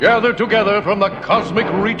Gathered together from the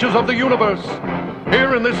cosmic reaches of the universe,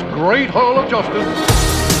 here in this great hall of justice.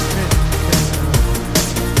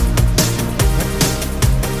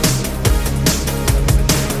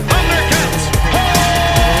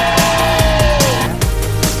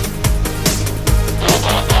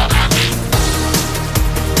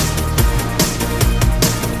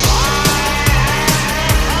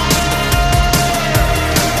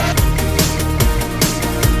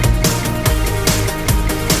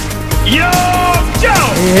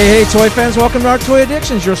 Hey, toy fans, welcome to our Toy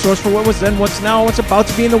Addictions, your source for what was then, what's now, and what's about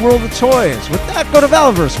to be in the world of toys. With that, go to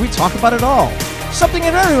Valverse. We talk about it all. Something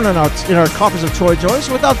and everyone in our coffers of toy joys.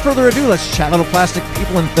 So without further ado, let's chat little plastic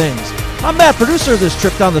people and things. I'm Matt, producer of this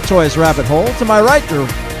trip down the toys rabbit hole. To my right, your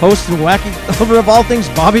host and wacky lover of all things,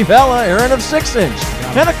 Bobby Bella, Aaron of 6 Inch.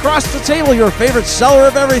 And across the table, your favorite seller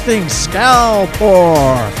of everything,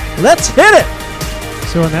 Scalpor. Let's hit it!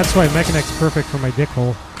 So, and that's why Mechanec's perfect for my dick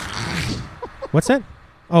hole. What's that?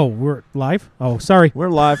 Oh, we're live? Oh, sorry. We're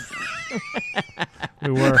live.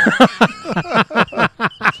 We were.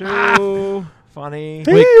 Too funny. Wait,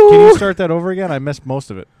 can you start that over again? I missed most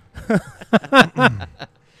of it.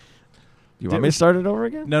 You want me to start it over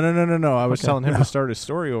again? No. I was telling him to start his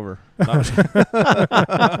story over.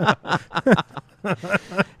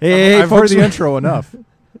 Hey, I've folks, heard the intro enough.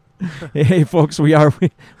 Hey, folks, we are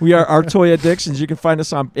our Toy Addictions. You can find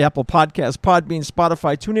us on Apple Podcasts, Podbean,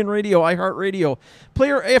 Spotify, TuneIn Radio, iHeartRadio,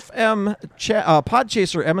 Player FM,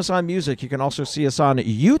 Podchaser, Amazon Music. You can also see us on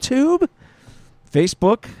YouTube,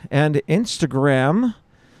 Facebook, and Instagram.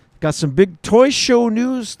 Got some big toy show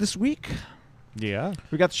news this week. Yeah.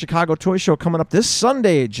 We got the Chicago Toy Show coming up this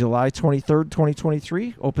Sunday, July 23rd,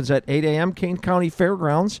 2023. Opens at 8 a.m., Kane County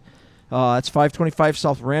Fairgrounds. It's 525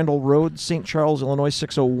 South Randall Road, St. Charles, Illinois,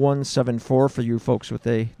 60174 for you folks with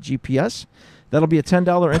a GPS. That'll be a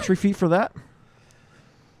 $10 entry fee for that.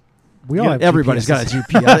 We all have everybody's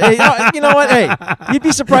GPSs. got a GPS. Hey, you know what? Hey, you'd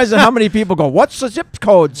be surprised at how many people go, what's the zip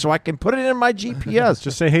code so I can put it in my GPS?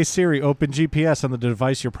 Just say, hey, Siri, open GPS on the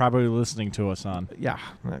device you're probably listening to us on. Yeah,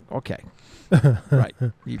 okay. Right.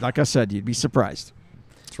 Like I said, you'd be surprised.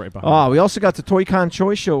 It's right behind. We also got the Toy-Con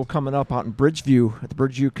Toy Show coming up out in Bridgeview at the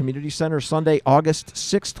Bridgeview Community Center Sunday, August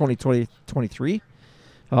 6, 2023.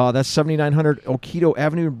 That's 7900 Oquito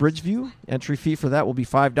Avenue in Bridgeview. Entry fee for that will be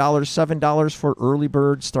 $5, $7 for early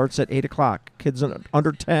bird. Starts at 8 o'clock. Kids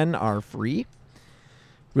under 10 are free.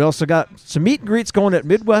 We also got some meet and greets going at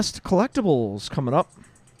Midwest Collectibles coming up.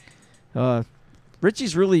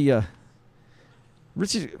 Richie's really...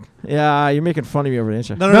 yeah, you're making fun of me over there, ain't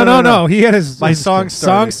you? No. He had his song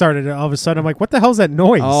started. All of a sudden, I'm like, what the hell's that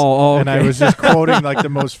noise? Oh, okay. And I was just quoting like the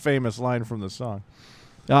most famous line from the song.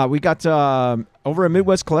 We got over at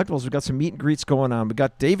Midwest Collectibles, we got some meet and greets going on. We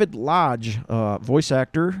got David Lodge, voice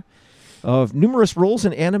actor of numerous roles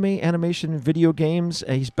in animation, and video games.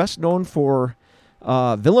 He's best known for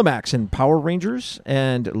Villamax in Power Rangers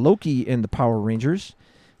and Loki in the Power Rangers.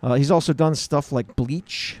 He's also done stuff like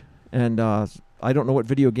Bleach and I don't know what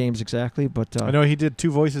video games exactly, but... I know he did 2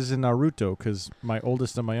 voices in Naruto because my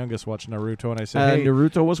oldest and my youngest watched Naruto, and I said, hey...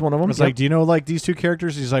 Naruto was one of them. I was like, do you know like these 2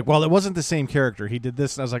 characters? He's like, well, it wasn't the same character. He did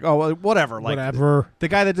this, and I was like, oh, well, whatever. Like, whatever. The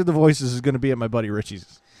guy that did the voices is going to be at my buddy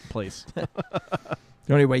Richie's place.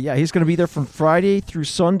 Anyway, yeah, he's going to be there from Friday through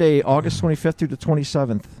Sunday, August 25th through the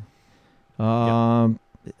 27th.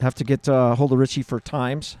 Have to get hold of Richie for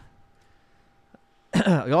times.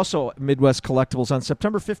 Also, Midwest Collectibles on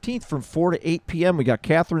September 15th from 4 to 8 p.m. We got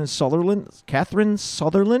Catherine Sutherland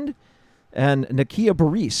and Nakia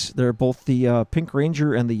Baris. They're both the Pink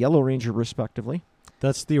Ranger and the Yellow Ranger, respectively.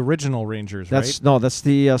 That's the original Rangers, right? No, that's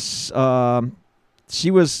the... she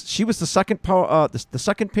was the second the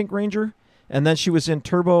second Pink Ranger, and then she was in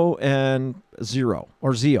Turbo and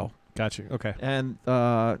Zeo. Got you. Okay. And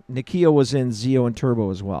Nakia was in Zeo and Turbo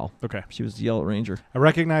as well. Okay. She was the Yellow Ranger. I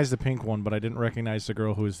recognized the pink one, but I didn't recognize the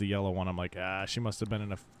girl who was the yellow one. I'm like, she must have been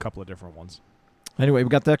in a couple of different ones. Anyway, we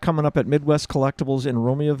got that coming up at Midwest Collectibles in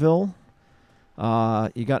Romeoville.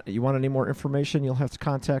 You want any more information? You'll have to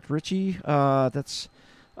contact Richie. You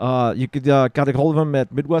could got a hold of him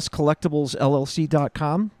at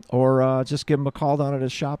MidwestCollectiblesLLC.com or just give him a call down at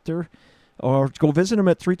his shop there. Or go visit him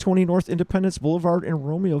at 320 North Independence Boulevard in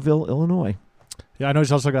Romeoville, Illinois. Yeah, I know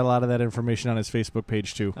he's also got a lot of that information on his Facebook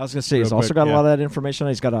page too. I was going to say he's also got a lot of that information.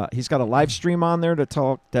 He's got a live stream on there that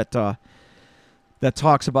talks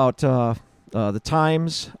about the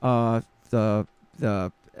times, the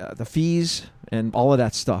fees, and all of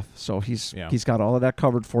that stuff. So he's got all of that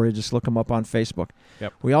covered for you. Just look him up on Facebook.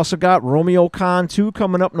 Yep. We also got RomeoCon 2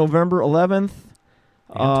 coming up November 11th.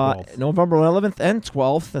 November 11th and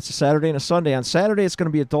 12th. That's a Saturday and a Sunday. On Saturday, it's going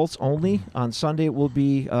to be adults only. On Sunday, it will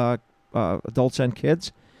be adults and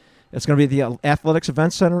kids. It's going to be at the Athletics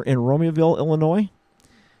Event Center in Romeoville, Illinois.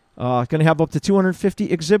 Going to have up to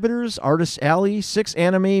 250 exhibitors, Artists Alley, 6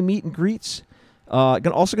 anime meet and greets.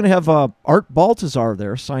 Also going to have Art Baltazar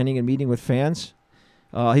there signing and meeting with fans.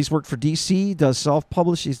 He's worked for DC, does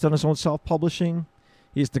self-publish. He's done his own self-publishing.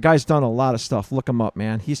 The guy's done a lot of stuff. Look him up,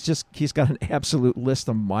 man. He's got an absolute list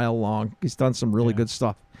a mile long. He's done some really good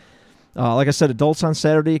stuff. Like I said, adults on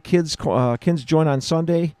Saturday, kids join on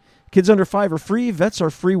Sunday. Kids under 5 are free. Vets are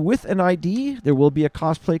free with an ID. There will be a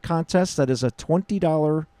cosplay contest that is a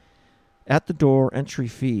 $20 at the door entry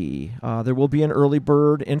fee. There will be an early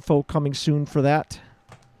bird info coming soon for that.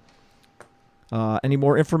 Any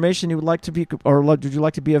more information you would like to be, or would you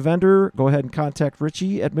like to be a vendor? Go ahead and contact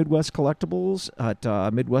Richie at Midwest Collectibles at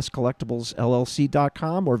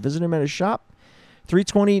MidwestCollectiblesLLC.com or visit him at his shop,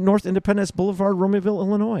 320 North Independence Boulevard, Romeoville,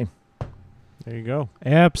 Illinois. There you go.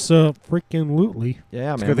 Abso-freaking-lutely.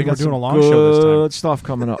 Yeah, man. Good thing we're doing a long good show this time. Good stuff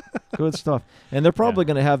coming up. Good stuff. And they're probably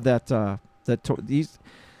going to have they're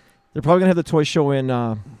probably going to have the toy show in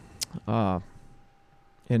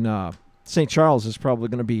St. Charles is probably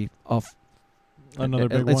going to be another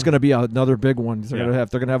big one. It's going to be another big one. They're Yeah.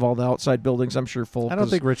 going to have all the outside buildings, I'm sure, full. I don't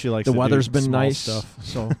think Richie likes the to weather's do been small nice. stuff.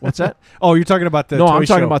 So what's that? Oh, you're talking about the No, toy I'm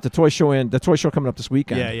talking show. about the toy show coming up this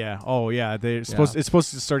weekend. Yeah. Oh, yeah. It's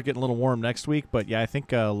supposed to start getting a little warm next week, but yeah, I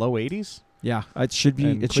think low 80s. Yeah, it should be.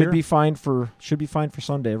 And It clear? should be fine for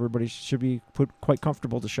Sunday. Everybody should be quite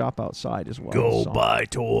comfortable to shop outside as well. Go so. buy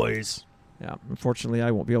toys. Yeah, unfortunately, I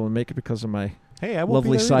won't be able to make it because of my Hey, I won't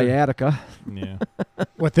lovely be there either. sciatica. Yeah.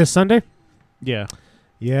 What, this Sunday? Yeah.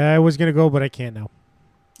 Yeah, I was going to go, but I can't now.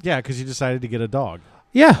 Yeah, because you decided to get a dog.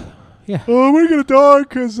 Yeah. Oh, I'm going to get a dog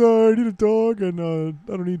because I need a dog and I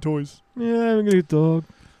don't need toys. Yeah, I'm gonna get a dog.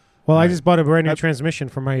 Well, I Right. just bought a brand new transmission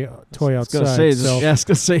for my toy I was outside. gonna say, so I was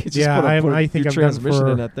gonna say, just Yeah, put I think your I'm done transmission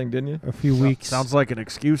for in that thing, didn't you? a few weeks. Sounds like an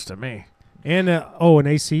excuse to me. And, an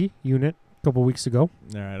AC unit a couple weeks ago.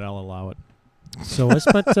 All right, I'll allow it. So I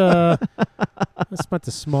spent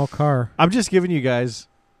a small car. I'm just giving you guys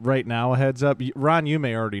right now a heads up. Ron, you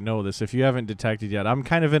may already know this if you haven't detected yet. I'm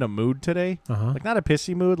kind of in a mood today. Uh-huh. Like not a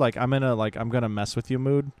pissy mood, like I'm in a I'm going to mess with you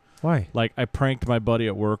mood. Why? Like I pranked my buddy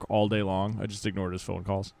at work all day long. I just ignored his phone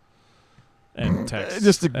calls and texts.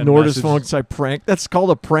 Just and ignored his phone messages. because I pranked. That's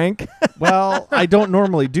called a prank. Well, I don't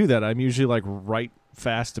normally do that. I'm usually like right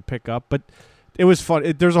fast to pick up, but it was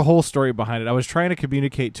fun. There's a whole story behind it. I was trying to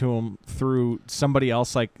communicate to him through somebody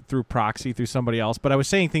else, like through proxy, through somebody else, but I was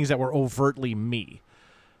saying things that were overtly me.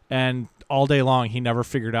 And all day long, he never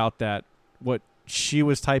figured out that what she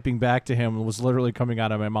was typing back to him was literally coming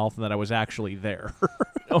out of my mouth and that I was actually there.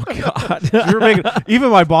 Oh, God. We were even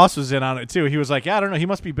my boss was in on it, too. He was like, yeah, I don't know. He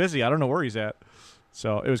must be busy. I don't know where he's at.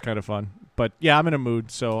 So it was kind of fun. But, yeah, I'm in a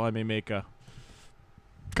mood, so I may make a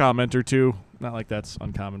comment or two. Not like that's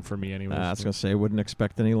uncommon for me anyway. I was going to say, I wouldn't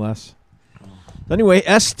expect any less. Anyway,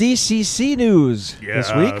 Sdcc news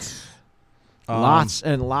this week. Lots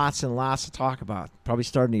and lots and lots to talk about. Probably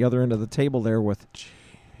starting the other end of the table there with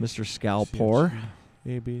Mr. Scalpor.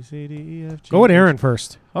 A, B, C, D, E, F, G. Go with Aaron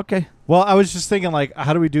first. Okay. Well, I was just thinking, like,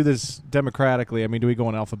 how do we do this democratically? I mean, do we go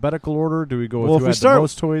in alphabetical order? Do we go with Well, who if we had start- the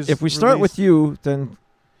most toys? If we start with released? you, then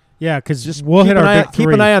Yeah, because just we'll hit our big keep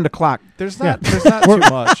three. an eye on the clock. there's not too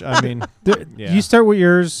much. I mean, yeah. You start with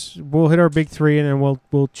yours. We'll hit our big three, and then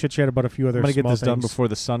we'll chit chat about a few other. I'm gonna get small this done things. before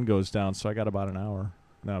the sun goes down, so I got about an hour.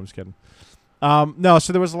 No, I'm just kidding. No,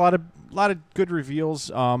 so there was a lot of good reveals.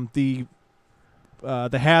 The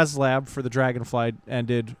HasLab for the Dragonfly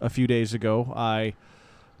ended a few days ago. I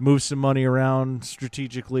moved some money around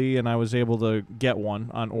strategically, and I was able to get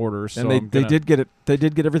one on order. So And they did get it. They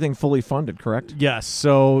did get everything fully funded, correct? Yes.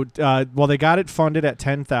 So, they got it funded at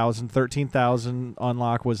 10,000. 13,000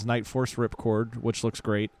 unlock was Night Force Ripcord, which looks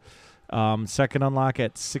great. Second unlock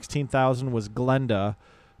at 16,000 was Glenda,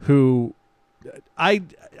 who I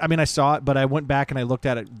mean I saw it, but I went back and I looked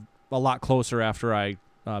at it a lot closer after I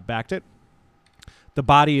backed it. The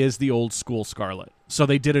body is the old school Scarlet. So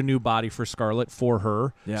they did a new body for Scarlet for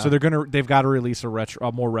her. Yeah. So they've got to release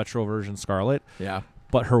a more retro version Scarlet. Yeah.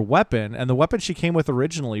 But her weapon, and the weapon she came with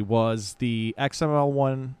originally was the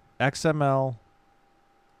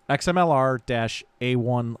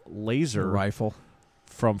XMLR-A1 laser Rifle.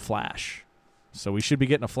 from Flash. So we should be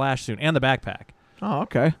getting a Flash soon, and the backpack. Oh,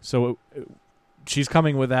 okay. So she's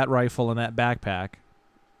coming with that rifle and that backpack.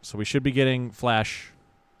 So we should be getting Flash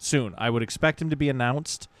soon. I would expect him to be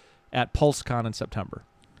announced at PulseCon in September.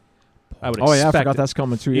 I would Oh, yeah, I expect forgot it. that's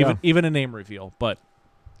coming too, yeah. Even a name reveal. But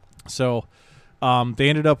so they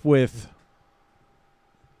ended up with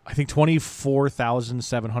I think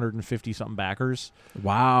 24,750 something backers.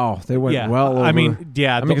 Wow, they went Yeah, well over. I mean,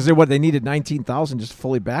 yeah, because they needed 19,000 just to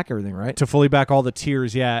fully back everything, right? to fully back all the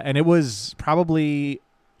tiers, yeah. And it was probably,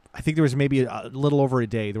 I think there was maybe a little over a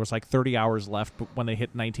day. There was like 30 hours left when they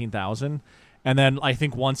hit 19,000. And then I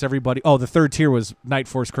think once everybody, the third tier was Night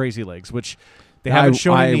Force Crazy Legs, which they haven't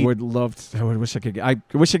shown any. I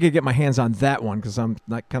wish I could get my hands on that one because I'm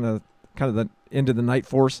not kind of the into the Night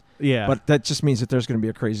Force. Yeah, but that just means that there's going to be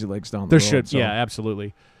a Crazy Legs down the road. There should, yeah,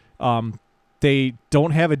 absolutely. They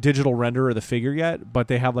don't have a digital render of the figure yet, but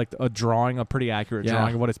they have like a pretty accurate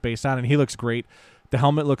drawing of what it's based on, and he looks great. The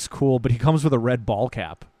helmet looks cool, but he comes with a red ball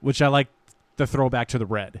cap, which I like the throwback to the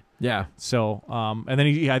red. Yeah. So, and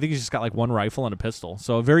then I think he's just got like one rifle and a pistol,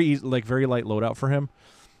 so a very very light loadout for him.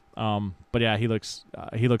 But yeah, he looks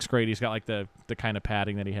great. He's got like the kind of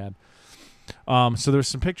padding that he had. So there's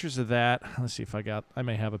some pictures of that. Let's see if I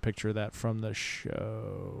may have a picture of that from the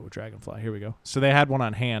show Dragonfly. Here we go. So they had one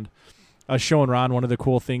on hand. Showing Ron, one of the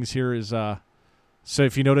cool things here is, so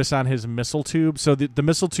if you notice on his missile tube, so the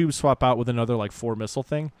missile tubes swap out with another like 4 missile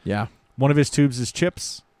thing. Yeah. One of his tubes is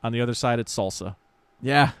chips. On the other side, it's salsa.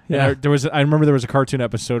 Yeah. Yeah. I remember there was a cartoon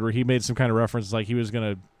episode where he made some kind of reference, like he was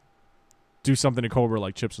going to do something to Cobra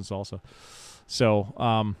like chips and salsa.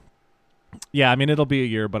 So, yeah, I mean, it'll be a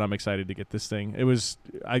year, but I'm excited to get this thing. It was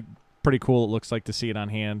pretty cool, it looks like, to see it on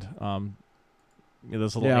hand.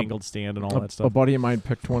 This little angled stand and all that stuff. A buddy of mine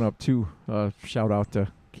picked one up, too. Shout out to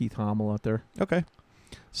Keith Hommel out there. Okay.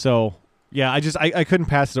 So, yeah, I couldn't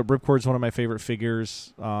pass it up. Ripcord's one of my favorite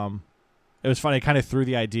figures. It was funny. I kind of threw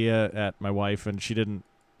the idea at my wife, and she didn't.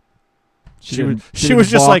 She was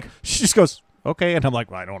just like, she just goes, okay. And I'm like,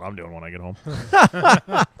 well, I know what I'm doing when I get home.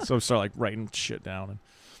 So I start like writing shit down.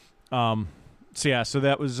 And, so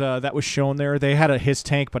that was shown there. They had a HISS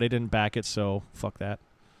tank, but I didn't back it, so fuck that.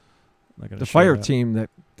 The fire team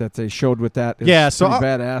that they showed with that is pretty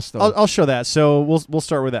badass, though. I'll show that. So we'll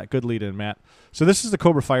start with that. Good lead in, Matt. So this is the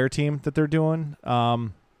Cobra Fire team that they're doing.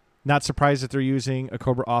 Not surprised that they're using a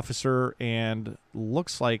Cobra officer, and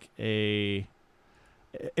looks like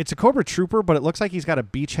it's a Cobra trooper, but it looks like he's got a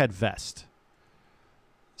beachhead vest.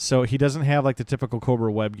 So he doesn't have like the typical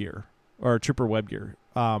Cobra web gear or trooper web gear.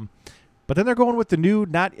 But then they're going with the new,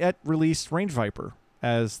 not yet released Range Viper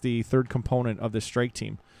as the third component of this strike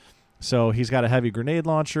team. So he's got a heavy grenade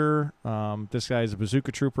launcher. This guy's a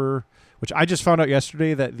bazooka trooper, which I just found out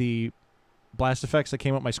yesterday that the blast effects that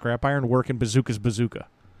came up my scrap iron work in Bazooka's bazooka.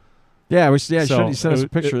 Yeah, you sent us a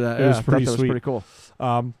picture of that. It was pretty sweet. Was pretty cool.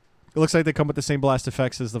 It looks like they come with the same blast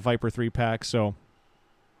effects as the Viper 3-pack, so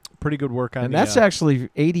pretty good work on. And that's actually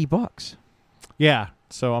 $80. Yeah,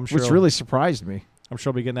 so I'm sure. Which really surprised me. I'm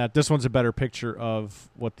sure I'll be getting that. This one's a better picture of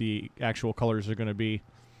what the actual colors are going to be.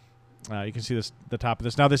 You can see the top of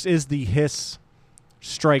this. Now, this is the HISS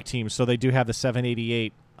strike team, so they do have the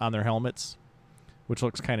 788 on their helmets, which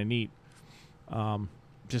looks kind of neat.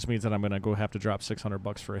 Just means that I'm going to have to drop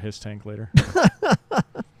 $600 for a HISS tank later.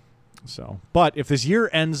 So, but if this year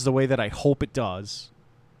ends the way that I hope it does,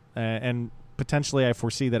 and potentially I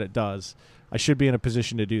foresee that it does, I should be in a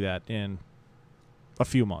position to do that in a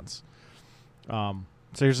few months. So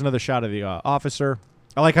here's another shot of the officer.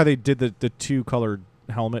 I like how they did the 2-colored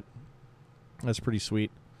helmet. That's pretty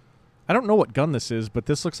sweet. I don't know what gun this is, but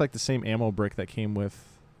this looks like the same ammo brick that came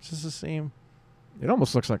with. Is this the same? It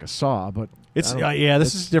almost looks like a saw, but it's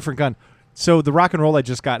this is a different gun. So the rock and roll I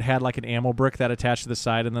just got had like an ammo brick that attached to the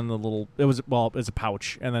side, and then it's a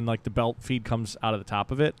pouch, and then like the belt feed comes out of the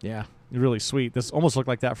top of it. Yeah, really sweet. This almost looked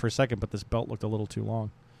like that for a second, but this belt looked a little too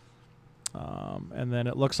long. And then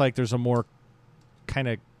it looks like there's a more kind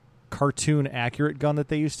of cartoon accurate gun that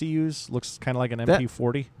they used to use. Looks kind of like an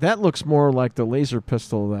MP40. That looks more like the laser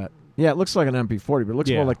pistol that. Yeah, it looks like an MP40, but it looks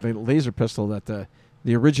more like the laser pistol that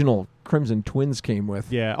the original Crimson Twins came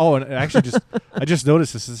with. Yeah. Oh, and actually, I just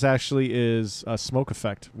noticed this. This actually is a smoke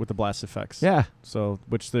effect with the blast effects. Yeah. So,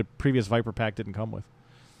 which the previous Viper pack didn't come with.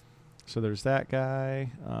 So there's that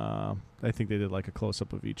guy. I think they did like a close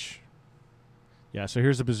up of each. Yeah. So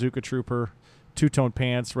here's the Bazooka Trooper, 2-tone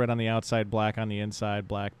pants, red on the outside, black on the inside,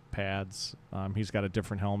 black pads. He's got a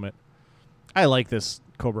different helmet. I like this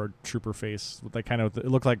Cobra Trooper face. With like it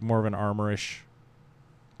looked like more of an armorish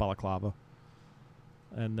balaclava.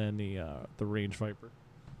 And then the Range Viper.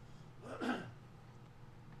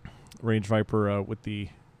 Range Viper with the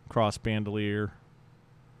cross bandolier.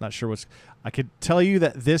 Not sure what's. I could tell you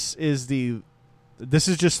that this is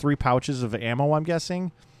just 3 pouches of ammo, I'm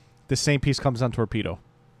guessing. The same piece comes on torpedo.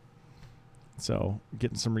 So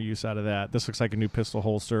getting some reuse out of that. This looks like a new pistol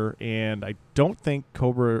holster, and I don't think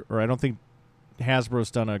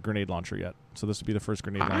Hasbro's done a grenade launcher yet, so this would be the first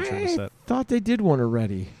grenade launcher in the I set. thought they did one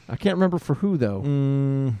already. I can't remember for who though.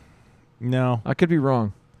 No. I could be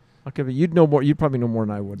wrong. You'd know more. You'd probably know more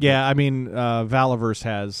than I would. Yeah, I mean, Valaverse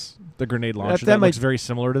has the grenade launcher that looks very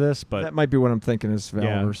similar to this, but that might be what I'm thinking is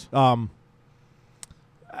Valaverse. Yeah.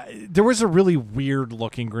 There was a really weird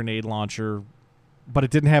looking grenade launcher, but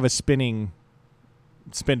it didn't have a spinning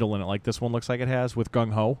spindle in it like this one looks like it has with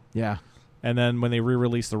Gung Ho. Yeah. And then when they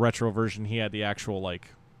re-released the retro version, he had the actual like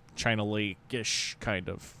China Lake-ish kind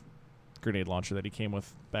of grenade launcher that he came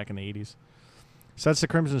with back in the 80s. So that's the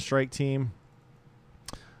Crimson Strike team.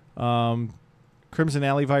 Crimson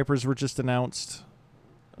Alley Vipers were just announced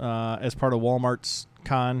as part of Walmart's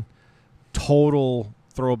con. Total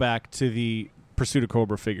throwback to the Pursuit of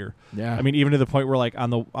Cobra figure. Yeah. I mean, even to the point where like on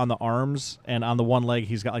the arms and on the one leg,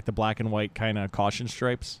 he's got like the black and white kind of caution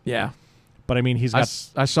stripes. Yeah. But I mean, he's got.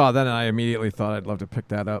 I saw that and I immediately thought I'd love to pick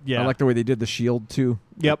that up. Yeah. I like the way they did the shield too.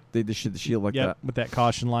 Yep. They did the shield like that. With that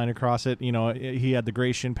caution line across it. You know, he had the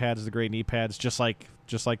gray shin pads, the gray knee pads, just like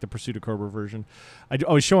the Pursuit of Cobra version.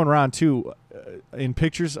 I was showing Ron too in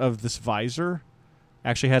pictures of this visor.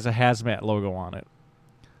 Actually has a hazmat logo on it.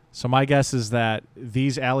 So my guess is that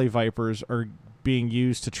these Alley Vipers are being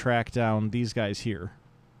used to track down these guys here,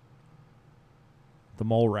 the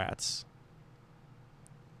mole rats.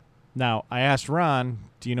 Now, I asked Ron,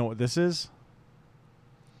 do you know what this is?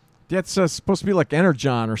 That's supposed to be like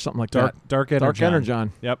Energon or something like that. Dark Energon. Dark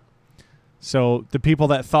Energon. Yep. So the people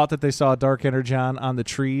that thought that they saw Dark Energon on the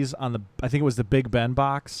trees on the, I think it was the Big Ben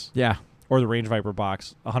box. Yeah. Or the Range Viper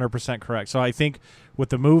box, 100% correct. So I think with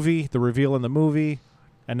the movie, the reveal in the movie,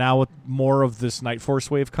 and now with more of this Night Force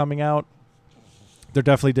wave coming out, they're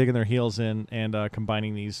definitely digging their heels in and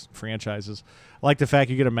combining these franchises. I like the fact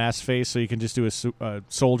you get a mass face, so you can just do a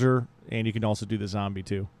soldier, and you can also do the zombie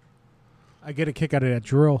too. I get a kick out of that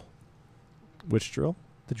drill. Which drill?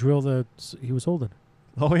 The drill that he was holding.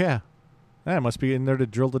 Oh, yeah. That must be in there to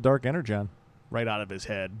drill the Dark Energon right out of his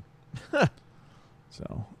head.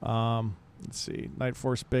 So, let's see. Night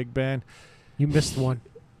Force Big Ben. You missed one.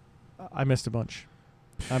 I missed a bunch.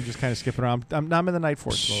 I'm just kind of skipping around. I'm in the Night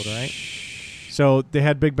Force mode, all right? So they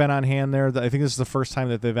had Big Ben on hand there. I think this is the first time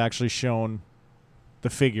that they've actually shown the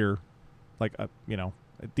figure, like,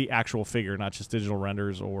 the actual figure, not just digital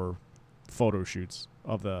renders or photo shoots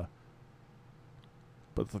of the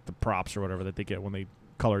props or whatever that they get when they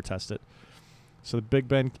color test it. So the Big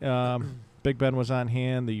Ben was on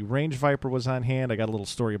hand. The Range Viper was on hand. I got a little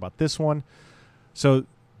story about this one. So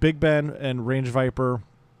Big Ben and Range Viper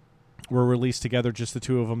were released together, just the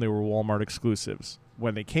two of them. They were Walmart exclusives.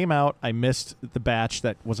 When they came out, I missed the batch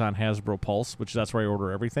that was on Hasbro Pulse, which that's where I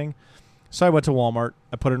order everything. So I went to Walmart.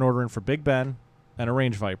 I put an order in for Big Ben and a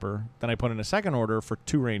Range Viper. Then I put in a second order for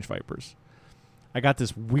 2 Range Vipers. I got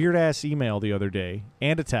this weird-ass email the other day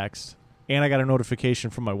and a text, and I got a notification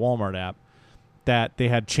from my Walmart app that they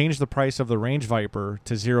had changed the price of the Range Viper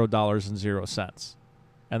to $0.00.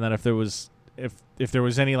 And then if there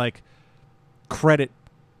was any like credit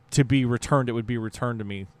to be returned, it would be returned to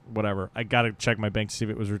me, whatever. I got to check my bank to see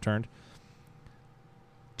if it was returned.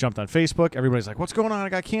 Jumped on Facebook. Everybody's like, what's going on? I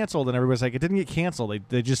got canceled. And everybody's like, it didn't get canceled.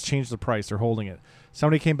 They just changed the price. They're holding it.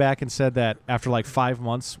 Somebody came back and said that after like 5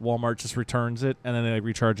 months, Walmart just returns it, and then they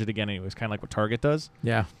recharge it again anyways, kind of like what Target does.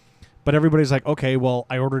 Yeah. But everybody's like, okay, well,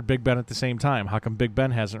 I ordered Big Ben at the same time. How come Big Ben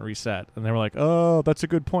hasn't reset? And they were like, oh, that's a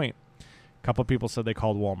good point. A couple of people said they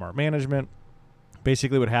called Walmart management.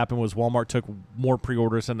 Basically what happened was Walmart took more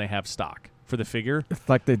pre-orders than they have stock for the figure.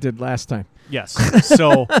 Like they did last time. Yes.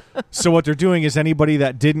 So what they're doing is anybody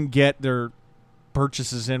that didn't get their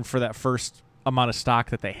purchases in for that first amount of stock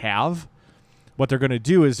that they have, what they're going to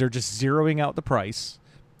do is they're just zeroing out the price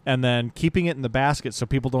and then keeping it in the basket so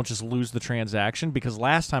people don't just lose the transaction. Because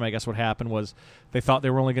last time, I guess what happened was they thought they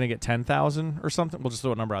were only going to get 10,000 or something. We'll just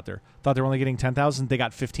throw a number out there. Thought they were only getting 10,000. They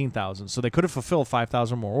got 15,000. So they could have fulfilled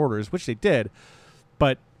 5,000 more orders, which they did.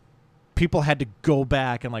 But people had to go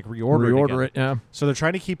back and like reorder it. Yeah. So they're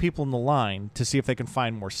trying to keep people in the line to see if they can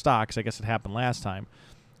find more stock. 'Cause I guess it happened last time.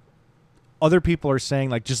 Other people are saying,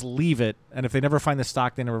 like, just leave it, and if they never find the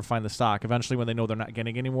stock, they never find the stock. Eventually, when they know they're not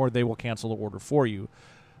getting any more, they will cancel the order for you.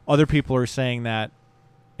 Other people are saying that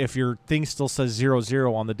if your thing still says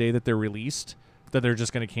 00 on the day that they're released, that they're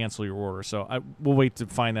just going to cancel your order. So we'll wait to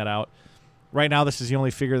find that out. Right now, this is the only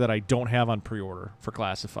figure that I don't have on pre-order for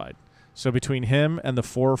classified. So between him and the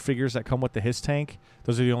 4 figures that come with the Hiss tank,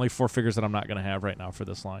 those are the only 4 figures that I'm not going to have right now for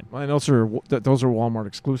this line. Well, and those are Walmart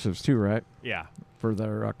exclusives too, right? Yeah. For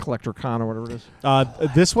their Collector Con or whatever it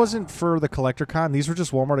is. This wasn't for the Collector Con. These were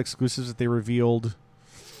just Walmart exclusives that they revealed.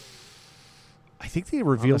 I think they On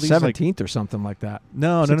revealed the these 17th or something like that.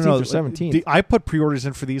 No. 16th or 17th. I put pre-orders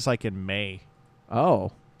in for these like in May.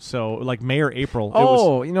 Oh. So like May or April.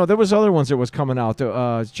 Oh, there was other ones that was coming out. There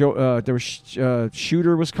was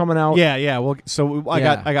Shooter was coming out. Yeah. Well, so I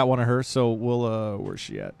got one of her. So we'll where's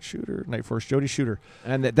she at? Shooter, Night Force, Jody Shooter,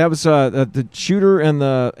 and that was the Shooter and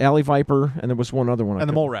the Alley Viper, and there was one other one. And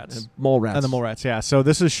the Mole Rats. And the Mole Rats. Yeah. So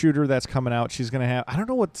this is Shooter that's coming out. She's gonna have. I don't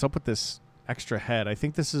know what's up with this extra head. I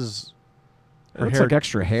think this is. It looks like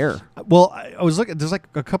extra hair. Well, I was looking. There's like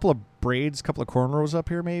a couple of braids, a couple of cornrows up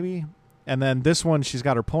here, maybe. And then this one, she's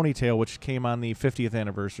got her ponytail, which came on the 50th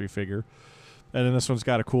anniversary figure. And then this one's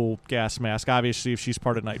got a cool gas mask. Obviously, if she's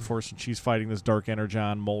part of Night Force and she's fighting this Dark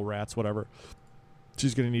Energon, Mole Rats, whatever,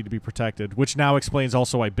 she's going to need to be protected, which now explains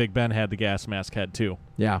also why Big Ben had the gas mask head, too.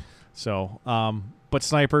 Yeah. So, but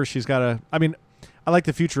Sniper, she's got a... I mean, I like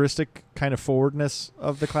the futuristic kind of forwardness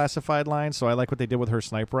of the classified line, so I like what they did with her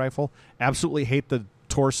sniper rifle. Absolutely hate the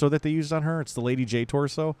torso that they used on her. It's the Lady J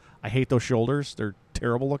torso. I hate those shoulders. They're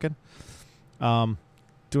terrible looking.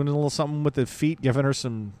 Doing a little something with the feet, giving her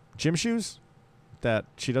some gym shoes that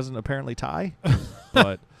she doesn't apparently tie.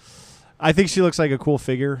 But I think she looks like a cool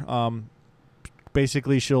figure.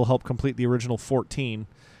 Basically, she'll help complete the original 14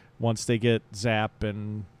 once they get Zap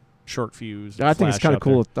and Short Fuse. And I think it's kind of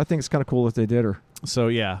cool. there. I think it's kind of cool that they did her. So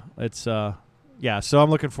yeah, it's so I'm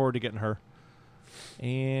looking forward to getting her.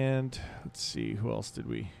 And let's see, who else did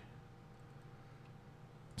we?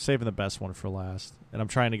 Saving the best one for last, and I'm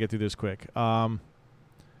trying to get through this quick.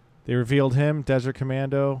 They revealed him, Desert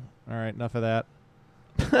Commando. All right, enough of that.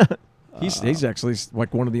 He's actually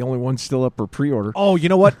like one of the only ones still up for pre-order. Oh, you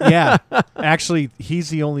know what? Yeah, actually, he's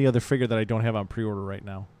the only other figure that I don't have on pre-order right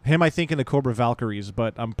now. Him, I think, in the Cobra Valkyries,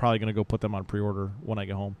 but I'm probably going to go put them on pre-order when I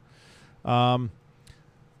get home.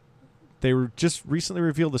 They were just recently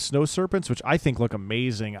revealed the Snow Serpents, which I think look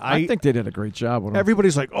amazing. I think they did a great job with them.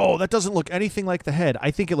 Everybody's like, oh, that doesn't look anything like the head.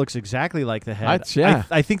 I think it looks exactly like the head. Yeah.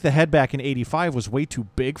 I think the head back in 85 was way too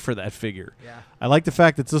big for that figure. Yeah. I like the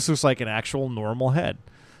fact that this looks like an actual normal head.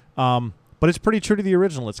 But it's pretty true to the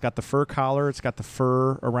original. It's got the fur collar. It's got the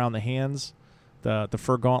fur around the hands, the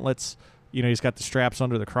fur gauntlets. You know, he's got the straps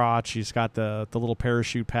under the crotch. He's got the little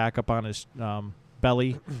parachute pack up on his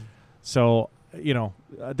belly. So... You know,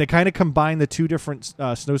 they kind of combined the two different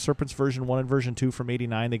Snow Serpents, version 1 and version 2 from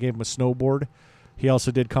 89. They gave him a snowboard. He also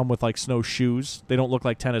did come with, like, snow shoes. They don't look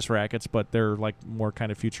like tennis rackets, but they're, like, more kind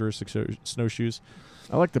of futuristic snowshoes.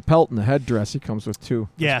 I like the pelt and the headdress he comes with, too.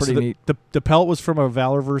 Yeah, pretty neat. The pelt was from a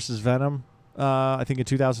Valor versus Venom, I think in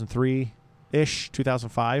 2003-ish,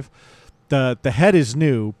 2005. The head is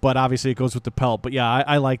new, but obviously it goes with the pelt. But, yeah,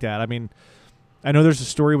 I like that. I mean, I know there's a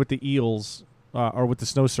story with the eels or with the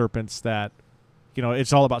Snow Serpents that, you know,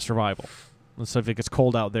 it's all about survival. And so if it gets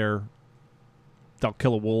cold out there, they'll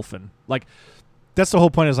kill a wolf. And, like, that's the whole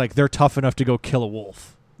point is, like, they're tough enough to go kill a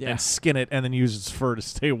wolf and skin it and then use its fur to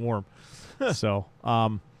stay warm. So,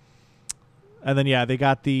 and then, yeah, they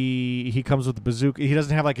got he comes with the bazooka. He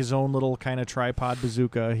doesn't have, like, his own little kind of tripod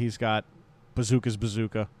bazooka. He's got bazooka's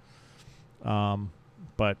bazooka.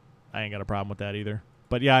 But I ain't got a problem with that either.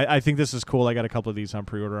 But, yeah, I think this is cool. I got a couple of these on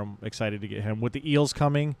pre-order. I'm excited to get him. With the eels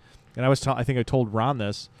coming... And I think I told Ron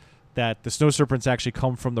this, that the Snow Serpents actually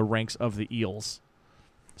come from the ranks of the eels.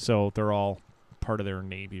 So they're all part of their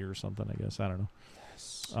navy or something, I guess. I don't know.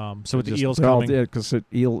 So with the eels coming... Because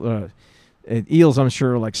eels, I'm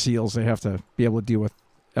sure, like seals, they have to be able to deal with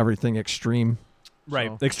everything extreme. Right.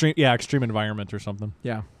 So. Extreme environment or something.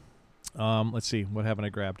 Yeah. Let's see. What haven't I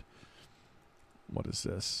grabbed? What is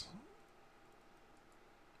this?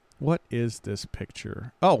 What is this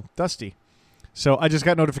picture? Oh, Dusty. So I just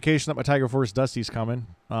got notification that my Tiger Force Dusty's coming.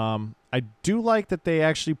 I do like that they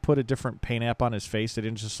actually put a different paint app on his face. They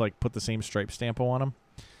didn't just like put the same stripe stampo on him.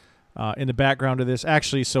 In the background of this,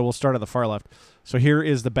 actually, so we'll start at the far left. So here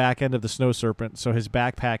is the back end of the Snow Serpent. So his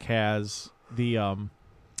backpack has the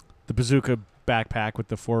bazooka backpack with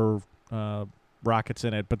the 4 rockets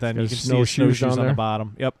in it, but then you can see his snowshoes on the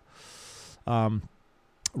bottom. Yep.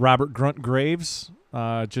 Robert Grunt Graves,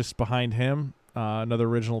 just behind him, another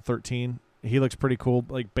original 13. He looks pretty cool,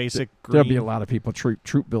 like basic green. There'll be a lot of people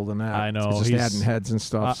troop building that. I know. Just adding heads and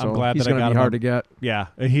stuff. I'm glad he's that I got going to be hard to get. Yeah.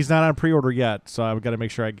 He's not on pre-order yet, so I've got to make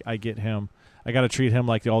sure I get him. I got to treat him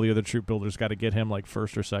like all the other troop builders. Got to get him like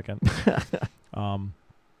first or second. And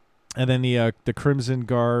then the Crimson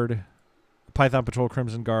Guard, Python Patrol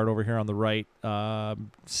Crimson Guard over here on the right,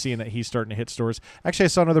 seeing that he's starting to hit stores. Actually, I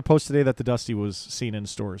saw another post today that the Dusty was seen in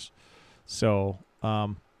stores. So...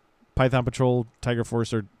 Python Patrol, Tiger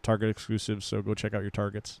Force are Target exclusives, so go check out your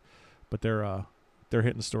Targets. But they're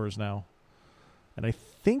hitting stores now, and I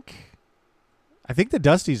think I think the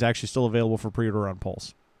Dusty is actually still available for pre-order on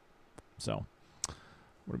Pulse. So,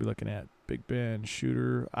 what are we looking at? Big Ben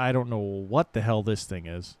shooter. I don't know what the hell this thing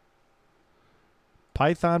is.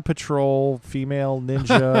 Python Patrol, female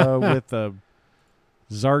ninja with a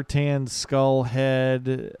Zartan skull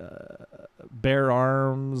head, bare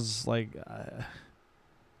arms. Like,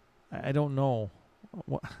 I don't know.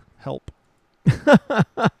 What? Help.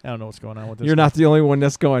 I don't know what's going on with this. You're not the only one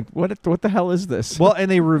that's going, what the hell is this? Well, and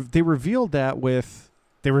they revealed that with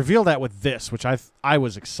this, which I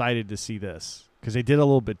was excited to see this because they did a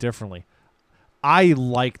little bit differently. I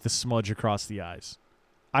like the smudge across the eyes.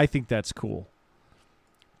 I think that's cool.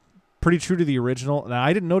 Pretty true to the original. Now,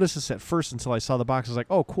 I didn't notice this at first until I saw the box. I was like,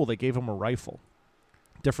 oh, cool. They gave him a rifle.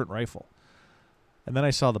 Different rifle. And then I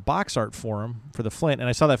saw the box art for him, for the Flint. And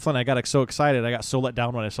I saw that Flint. I got so excited. I got so let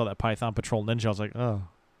down when I saw that Python Patrol Ninja. I was like, oh.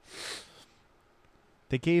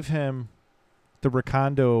 They gave him the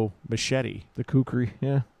Recondo machete. The kukri,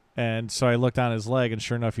 yeah. And so I looked on his leg, and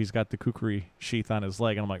sure enough, he's got the kukri sheath on his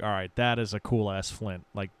leg. And I'm like, all right, that is a cool-ass Flint.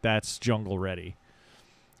 Like, that's jungle ready.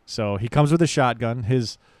 So he comes with a shotgun.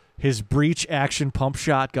 His breech action pump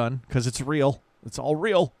shotgun, because it's real. It's all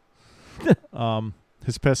real.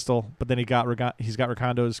 His pistol, but then he's got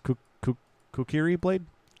Rekondo's kukri blade?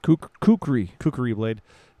 Kukri blade.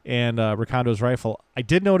 And Rekondo's rifle. I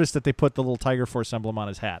did notice that they put the little Tiger Force emblem on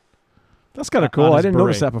his hat. That's kind of cool. I didn't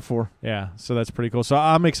notice that before. Yeah, so that's pretty cool. So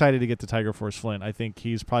I'm excited to get the Tiger Force Flint. I think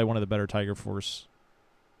he's probably one of the better Tiger Force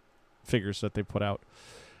figures that they put out.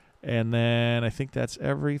 And then I think that's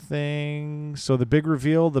everything. So the big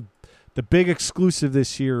reveal, the big exclusive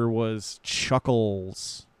this year was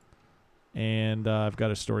Chuckles. And I've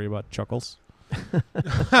got a story about Chuckles.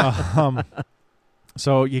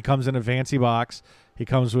 So he comes in a fancy box. He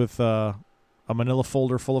comes with a manila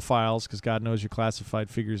folder full of files because God knows your classified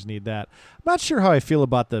figures need that. I'm not sure how I feel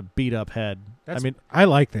about the beat-up head. I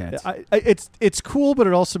like that. It's cool, but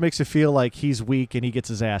it also makes it feel like he's weak and he gets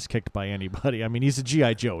his ass kicked by anybody. I mean, he's a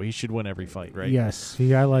G.I. Joe. He should win every fight, right? Yes,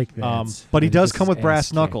 I like that. But he does come with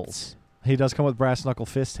brass knuckles. He does come with brass knuckle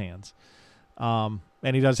fist hands.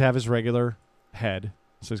 And he does have his regular head,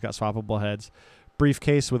 so he's got swappable heads.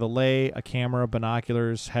 Briefcase with a lei, a camera,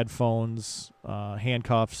 binoculars, headphones,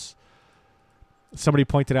 handcuffs. Somebody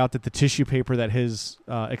pointed out that the tissue paper that his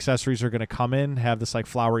accessories are going to come in have this like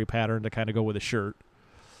flowery pattern to kind of go with a shirt.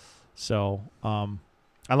 So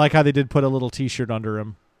I like how they did put a little T-shirt under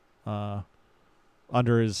him,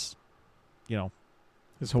 under his,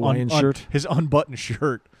 his Hawaiian shirt, his unbuttoned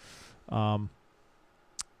shirt.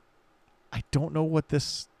 I don't know what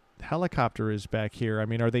this helicopter is back here. I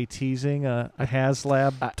mean, are they teasing a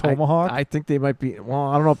HasLab Tomahawk? I think they might be. Well,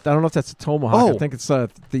 I don't know if that's a Tomahawk. I think it's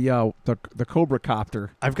the Cobra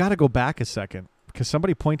copter. I've got to go back a second because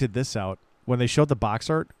somebody pointed this out when they showed the box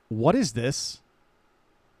art. What is this?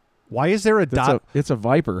 Why is there It's a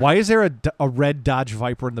Viper. Why is there a red Dodge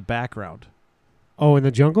Viper in the background? Oh, in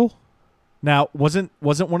the jungle? Now, wasn't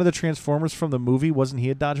one of the Transformers from the movie? Wasn't he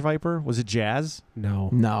a Dodge Viper? Was it Jazz?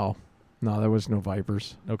 No, there was no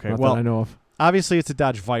Vipers. Okay, Not well, that I know of. Obviously it's a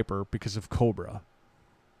Dodge Viper because of Cobra.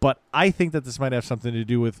 But I think that this might have something to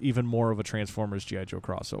do with even more of a Transformers G.I. Joe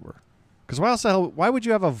crossover. Because why would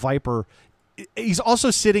you have a Viper? He's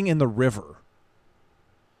also sitting in the river.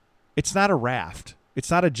 It's not a raft.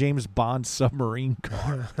 It's not a James Bond submarine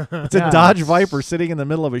car. It's a Dodge Viper sitting in the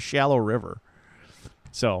middle of a shallow river.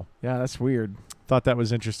 So yeah, that's weird. Thought that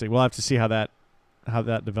was interesting. We'll have to see how that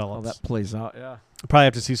develops. How that plays out. Yeah. Probably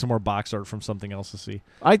have to see some more box art from something else to see.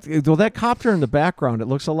 Well, that copter in the background, it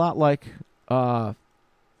looks a lot like the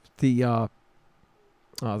Cobra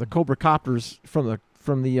copters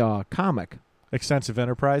from the comic. Extensive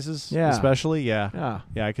Enterprises, especially, yeah,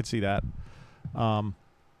 I could see that.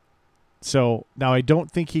 So now I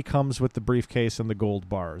don't think he comes with the briefcase and the gold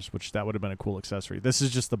bars, which that would have been a cool accessory. This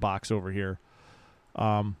is just the box over here.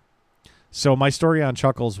 So my story on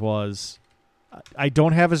Chuckles was, I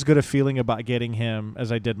don't have as good a feeling about getting him as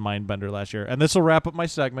I did Mindbender last year, and this will wrap up my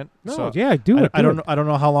segment. No, so yeah, do it. I don't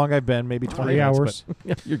know how long I've been, maybe 20 hours.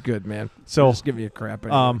 But you're good, man. So just give me a crap.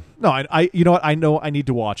 Anyway. No, I you know what? I know I need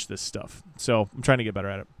to watch this stuff, so I'm trying to get better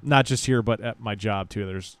at it. Not just here, but at my job too.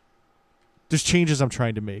 There's changes I'm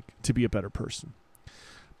trying to make to be a better person.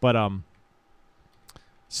 But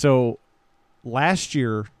so last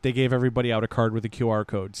year they gave everybody out a card with a QR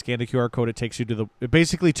code. Scan the QR code, it takes you to it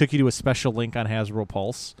basically took you to a special link on Hasbro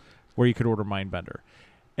Pulse where you could order Mindbender.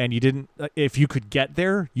 And you didn't if you could get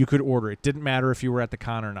there, you could order it. Didn't matter if you were at the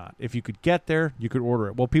con or not. If you could get there, you could order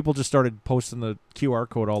it. Well, people just started posting the QR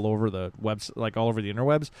code all over the webs, like all over the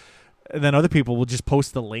interwebs. And then other people will just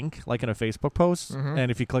post the link like in a Facebook post. Mm-hmm.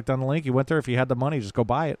 And if you clicked on the link, you went there. If you had the money, just go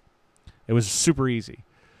buy it. It was super easy.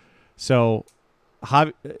 So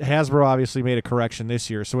Hasbro obviously made a correction this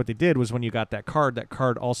year. So what they did was when you got that card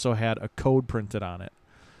also had a code printed on it.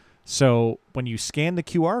 So when you scan the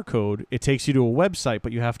QR code, it takes you to a website,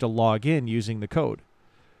 but you have to log in using the code.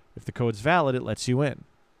 If the code's valid, it lets you in.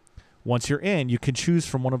 Once you're in, you can choose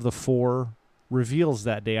from one of the 4 reveals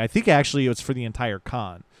that day. I think actually it's for the entire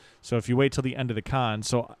con. So if you wait till the end of the con,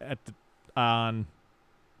 so I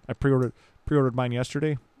pre-ordered mine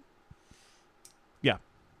yesterday. Yeah.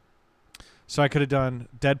 So I could have done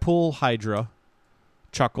Deadpool, Hydra,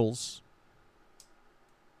 Chuckles.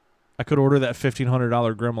 I could order that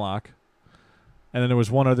 $1,500 Grimlock. And then there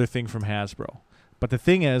was one other thing from Hasbro. But the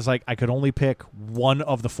thing is, like, I could only pick one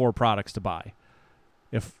of the 4 products to buy.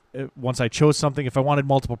 Once I chose something, if I wanted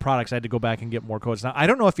multiple products, I had to go back and get more codes. Now, I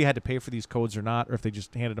don't know if you had to pay for these codes or not, or if they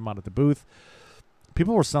just handed them out at the booth.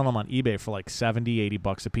 People were selling them on eBay for like $70,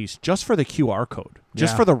 $80 a piece just for the QR code,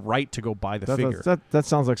 just for the right to go buy the figure. That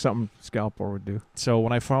sounds like something Scalpor would do. So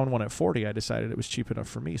when I found one at $40, I decided it was cheap enough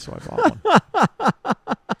for me, so I bought one.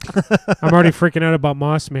 I'm already freaking out about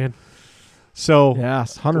Moss, man. So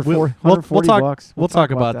yes, $140. We'll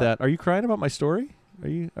talk about that. Are you crying about my story?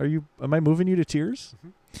 Am I moving you to tears? Mm-hmm.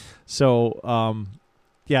 So,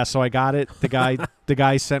 so I got it. The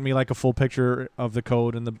guy sent me like a full picture of the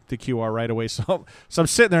code and the QR right away. So I'm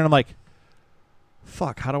sitting there and I'm like,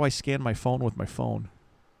 fuck, how do I scan my phone with my phone?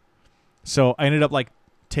 So I ended up like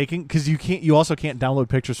because you also can't download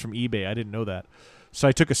pictures from eBay. I didn't know that. So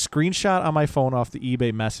I took a screenshot on my phone off the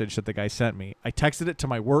eBay message that the guy sent me. I texted it to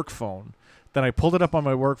my work phone. Then I pulled it up on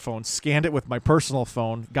my work phone, scanned it with my personal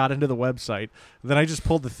phone, got into the website. Then I just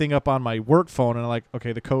pulled the thing up on my work phone, and I'm like,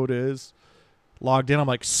 okay, the code is logged in. I'm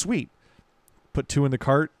like, sweet. Put 2 in the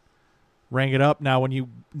cart, rang it up. Now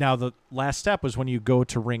the last step was when you go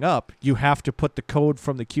to ring up, you have to put the code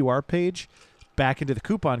from the QR page back into the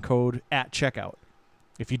coupon code at checkout.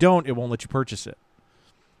 If you don't, it won't let you purchase it.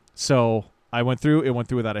 So I went through. It went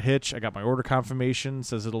through without a hitch. I got my order confirmation.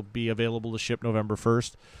 Says it'll be available to ship November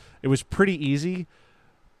 1st. It was pretty easy,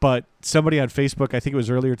 but somebody on Facebook, I think it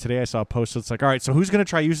was earlier today, I saw a post. It's like, all right, so who's going to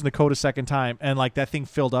try using the code a second time? And like that thing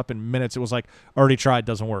filled up in minutes. It was like, already tried,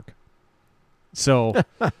 doesn't work. So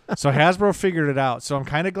Hasbro figured it out. So I'm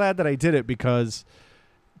kind of glad that I did it because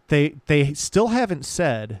they still haven't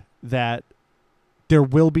said that there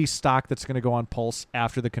will be stock that's going to go on Pulse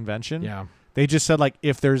after the convention. Yeah. They just said, like,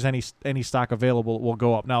 if there's any stock available, it will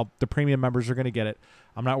go up. Now, the premium members are going to get it.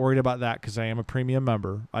 I'm not worried about that because I am a premium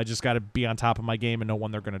member. I just got to be on top of my game and know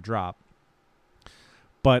when they're going to drop.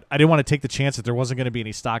 But I didn't want to take the chance that there wasn't going to be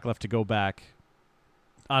any stock left to go back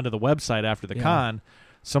onto the website after the con.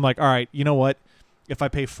 So I'm like, all right, you know what? If I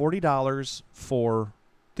pay $40 for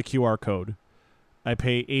the QR code, I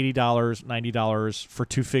pay $80, $90 for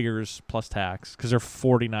 2 figures plus tax because they're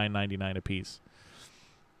 $49.99 a piece.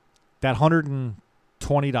 That $120,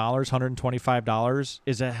 $125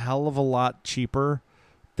 is a hell of a lot cheaper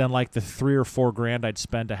than like the $3 or $4 grand I'd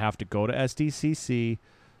spend to have to go to Sdcc,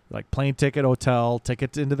 like plane ticket, hotel,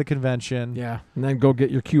 tickets into the convention. Yeah, and then go get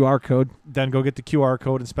your QR code. Then go get the QR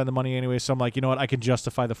code and spend the money anyway. So I'm like, you know what? I can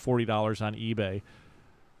justify the $40 on eBay.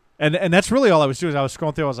 And that's really all I was doing. I was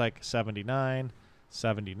scrolling through. I was like, $79,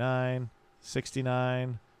 $79,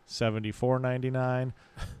 $69, $74.99.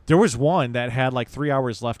 There was one that had like 3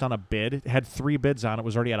 hours left on a bid. It had 3 bids on it.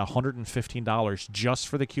 Was already at $115 just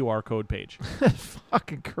for the QR code page.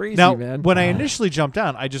 Fucking crazy, now, man. When I initially jumped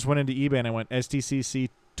on, I just went into eBay and I went Sdcc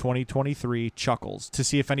 2023 Chuckles to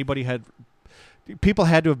see if anybody had. People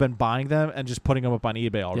had to have been buying them and just putting them up on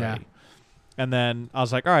eBay already. Yeah. And then I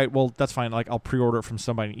was like, all right, well, that's fine. Like, I'll pre-order it from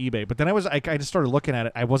somebody on eBay. But then I just started looking at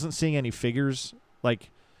it. I wasn't seeing any figures, like,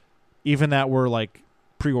 even that were like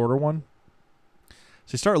pre-order one.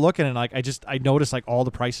 So I started looking and like I noticed like all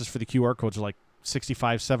the prices for the QR codes are like $65,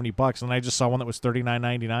 $70, and I just saw one that was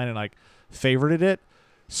 $39.99 and like favorited it,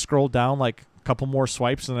 scrolled down like a couple more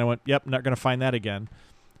swipes, and I went, yep, not gonna find that again.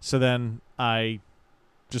 So then I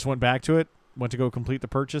just went back to it, went to go completed the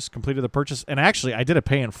purchase, and actually I did a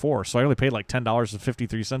pay in 4, so I only paid like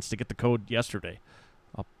 $10.53 to get the code yesterday.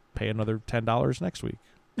 I'll pay another $10 next week.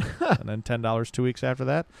 And then $10 2 weeks after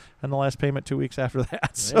that, and the last payment 2 weeks after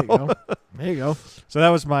that. So there you go. There you go. So that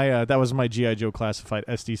was my G.I. Joe classified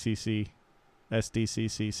SDCC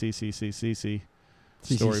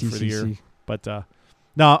story for the year. But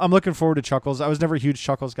no, I'm looking forward to Chuckles. I was never a huge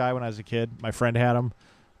Chuckles guy when I was a kid. My friend had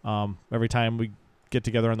them. Every time we get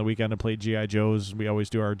together on the weekend and play G.I. Joes, we always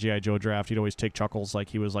do our G.I. Joe draft. He'd always take Chuckles like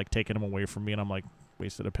he was like taking them away from me, and I'm like,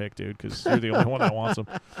 wasted a pick, dude, because you're the only one that wants them.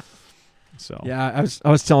 So Yeah, I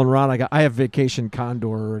was telling Ron I have Vacation Condor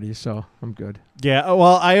already, so I'm good. yeah.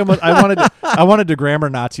 Well, I wanted to grammar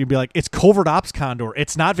Nazi and be like, it's Covert Ops Condor.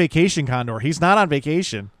 It's not Vacation Condor. He's not on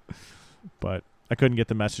vacation. But I couldn't get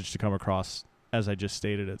the message to come across as I just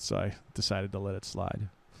stated it, so I decided to let it slide.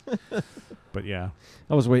 But yeah,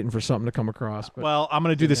 I was waiting for something to come across. But well, I'm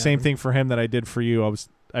gonna do the same thing for him that I did for you.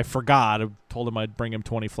 I forgot. I told him I'd bring him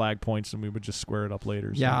 20 flag points and we would just square it up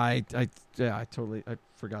later. So. Yeah, I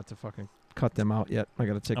forgot to fucking cut them out yet. I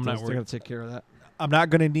gotta take care of that. I'm not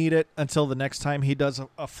gonna need it until the next time he does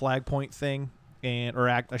a flag point thing,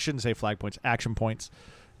 I shouldn't say flag points, action points,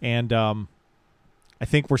 and I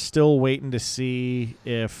think we're still waiting to see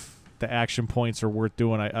if the action points are worth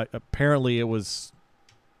doing. Apparently it was.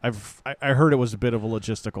 I heard it was a bit of a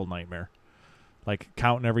logistical nightmare, like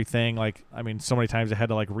counting everything. Like so many times I had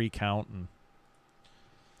to like recount and.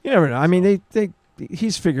 You never know. I mean,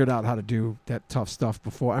 he's figured out how to do that tough stuff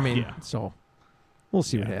before. So we'll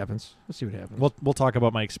see what happens. We'll talk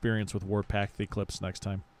about my experience with Warpath Eclipse next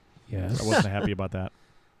time. Yes. I wasn't happy about that.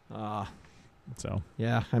 So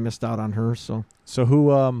yeah, I missed out on her. So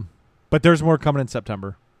who? But there's more coming in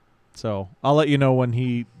September. So I'll let you know when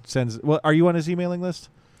he sends. Well, are you on his emailing list?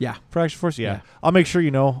 Yeah, for Action Force. Yeah. I'll make sure you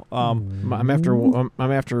know. I'm after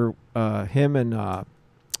him and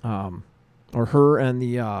or her and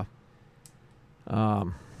the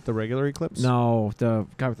regular Eclipse. No, the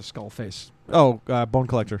guy with the skull face. Oh, Bone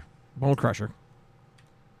Collector. Bone Crusher.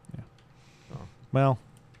 Yeah. Oh. Well,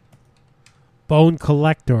 Bone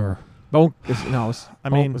Collector.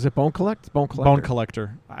 Is it Bone Collect? Bone Collector. Bone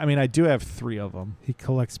Collector. I do have 3 of them. He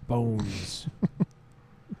collects bones.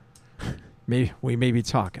 Maybe we may be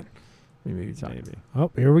talking. Maybe.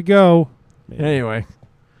 Oh, here we go. Maybe. Anyway,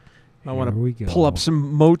 I want to pull up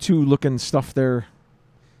some Motu looking stuff there.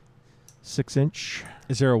 6-inch.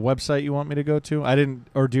 Is there a website you want me to go to? I didn't,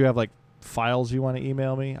 or do you have like files you want to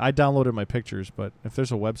email me? I downloaded my pictures, but if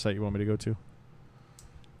there's a website you want me to go to,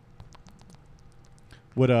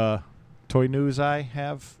 would Toy News Eye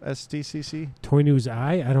have SDCC? Toy News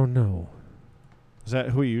Eye? I don't know. Is that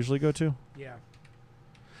who you usually go to? Yeah.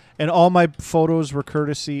 And all my photos were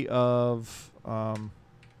courtesy of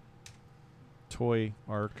Toy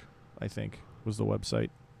Arc, I think, was the website.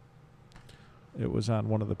 It was on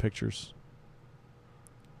one of the pictures.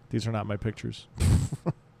 These are not my pictures.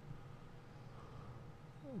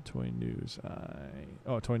 Toy News Eye.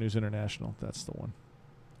 Oh, Toy News International. That's the one.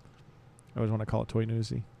 I always want to call it Toy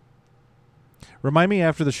Newsy. Remind me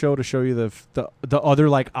after the show to show you the other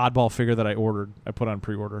like oddball figure that I ordered. I put on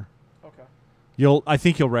pre-order. Okay. I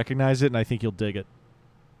think you'll recognize it, and I think you'll dig it.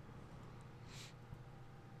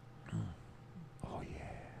 Oh yeah.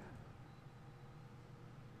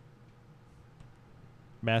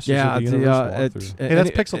 Masters of the Universe. Hey, that's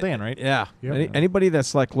Pixel Dan, right? Yeah. Yep. Anybody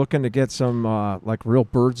that's like looking to get some like real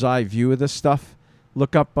bird's eye view of this stuff,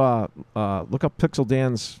 look up Pixel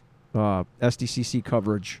Dan's SDCC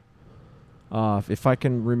coverage. If I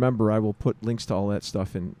can remember, I will put links to all that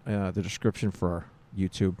stuff in the description for our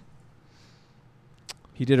YouTube.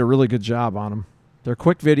 He did a really good job on them. They're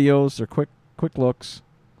quick videos. They're quick looks.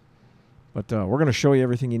 But we're going to show you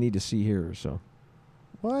everything you need to see here. So,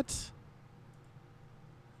 what?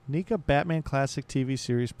 NECA Batman Classic TV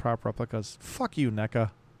series prop replicas. Fuck you,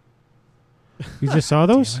 NECA. You just saw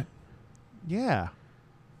those? Yeah.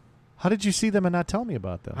 How did you see them and not tell me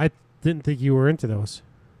about them? I didn't think you were into those.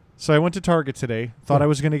 So I went to Target today. Thought I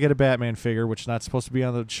was going to get a Batman figure, which is not supposed to be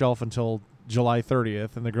on the shelf until July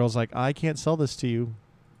 30th. And the girl's like, I can't sell this to you.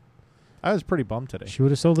 I was pretty bummed today. She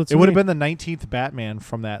would have sold it to me. It would have been the 19th Batman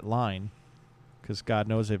from that line, because God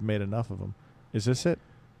knows they've made enough of them. Is this it?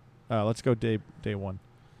 Let's go day 1.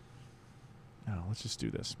 No, let's just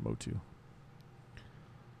do this. Motu.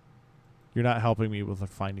 You're not helping me with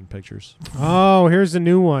finding pictures. Oh, here's the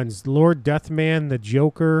new ones. Lord Deathman, the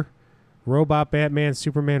Joker, Robot Batman,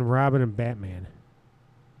 Superman, Robin, and Batman.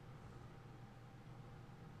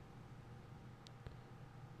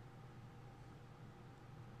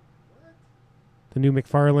 The new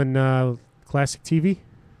McFarlane Classic TV.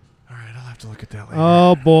 All right, I'll have to look at that later.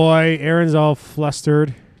 Oh, boy. Aaron's all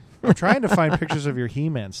flustered. I'm trying to find pictures of your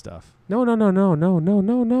He-Man stuff. No.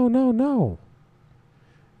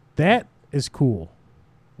 That is cool.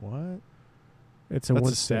 What? It's a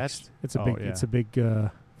 1/6. It's a big. Yeah. It's a big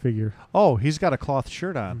figure. Oh, he's got a cloth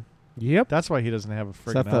shirt on. Yep. That's why he doesn't have a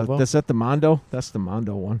friggin' elbow. Is that the Mondo? That's the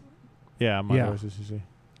Mondo one. Yeah, Mondo SDCC.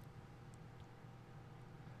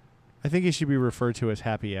 I think he should be referred to as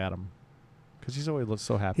Happy Adam, because he's always looks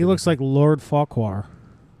so happy. He looks like Lord Farquhar.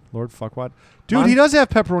 Lord Fuckwad. Dude, he does have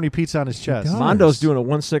pepperoni pizza on his chest. Mondo's doing a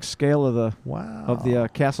 1/6 scale of the wow of the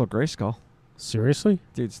Castle Grayskull. Seriously?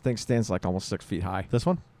 Dude, this thing stands like almost 6 feet high. This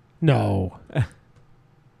one? No.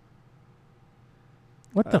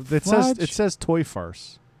 What the fudge? It says toy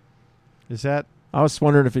farce. Is that? I was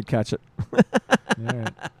wondering if he'd catch it. All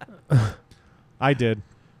right. I did.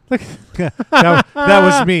 that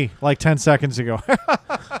was me like 10 seconds ago.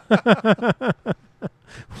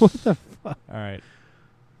 What the fuck? All right.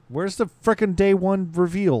 Where's the frickin' day one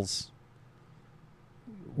reveals?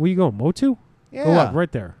 Where you going, Motu? Yeah. Go up,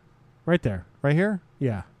 right there. Right there. Right here?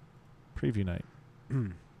 Yeah. Preview night. All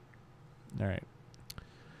right.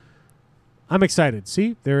 I'm excited.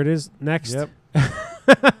 See? There it is. Next. Yep.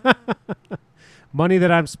 Money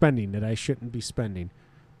that I'm spending that I shouldn't be spending.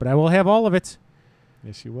 But I will have all of it.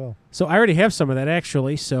 Yes, you will. So I already have some of that,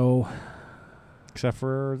 actually. So, Except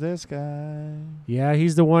for this guy. yeah,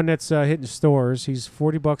 he's the one that's hitting stores. He's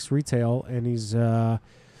 $40 retail, and he's touching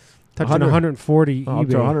 140 Up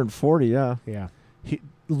to eBay. 140, yeah. Yeah.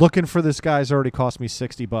 Looking for this guy's already cost me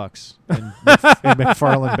 $60 in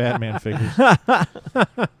McFarlane Batman figures.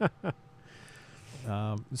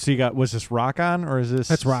 So you got, was this Rock On or is this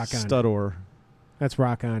That's Rock On. Stud Or? That's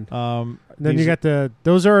Rock On. And Then you got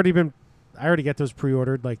those already been, I already got those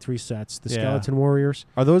pre-ordered, like 3 sets. The Yeah. Skeleton Warriors.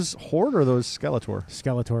 Are those Horde or those Skeletor?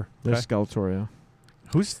 Skeletor. There's Okay. Skeletor, yeah.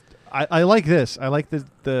 Who's? I like this. I like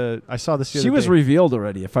the. I saw this. The She other was day. revealed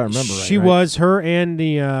already, if I remember right. She right? was, her and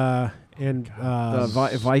the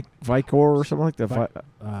Vicor or something like that.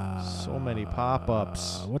 So many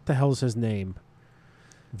pop-ups. What the hell's his name?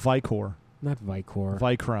 Vicor, Not Vicor.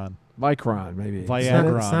 Vicron, Vicron, maybe. It's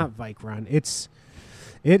Viagra. not Vicron.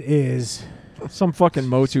 It is. Some fucking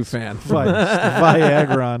Motu fan.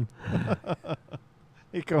 Viagron.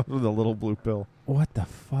 He comes with a little blue pill. What the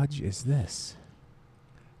fudge is this?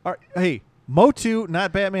 All right, hey, Motu,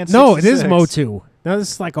 not Batman. No, it 66. is Motu. Now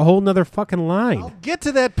this is like a whole nother fucking line. I'll get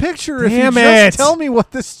to that picture Damn if you it. just tell me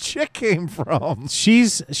what this chick came from.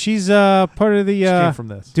 She's part of the. She came from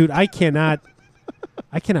this. Dude, I cannot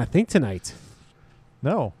think tonight.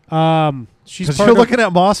 No, She's because part you're of, looking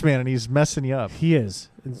at Moss Man and he's messing you up. He is.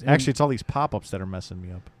 Actually, it's all these pop-ups that are messing me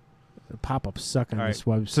up. pop-ups suck on All right. this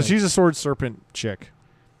website. So she's a sword serpent chick.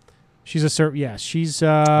 She's a yeah. She's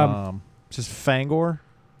Just Fangor.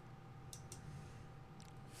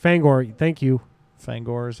 Fangor. Thank you.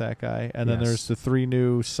 Fangor is that guy, and then Yes. there's the 3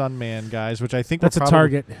 new Sunman guys, which I think That's were a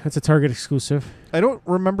probably- Target. That's a Target exclusive. I don't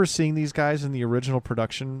remember seeing these guys in the original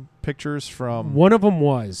production pictures from. One of them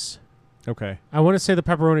was. Okay, I want to say the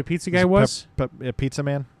pepperoni pizza guy was. Pizza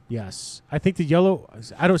Man. Yes. I think the yellow.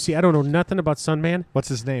 I don't know nothing about Sunman. What's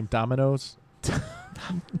his name? Domino's.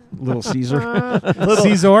 Little Caesar.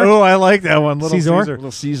 Caesar. Oh, I like that one. Little Caesar? Caesar.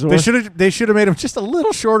 Little Caesar. They should have made him just a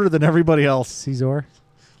little shorter than everybody else, Caesar.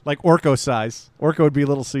 like Orko size. Orko would be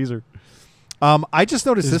Little Caesar. I just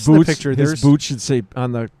noticed His this in the picture. His There's boot should say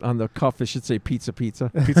on the cuff. It should say pizza.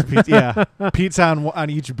 pizza. Yeah, pizza on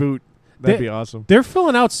each boot. That'd be awesome. They're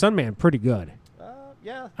filling out Sunman pretty good.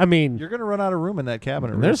 Yeah. I mean, You're going to run out of room in that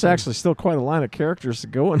cabinet. And there's actually still quite a line of characters to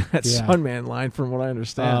go in that Yeah. Sunman line, from what I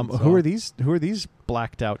understand. Who are these? Who are these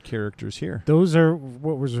blacked out characters here? those are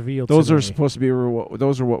what was revealed. Those are today. supposed to be.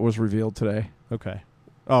 Those are what was revealed today. Okay.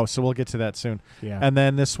 Oh, so we'll get to that soon. Yeah. And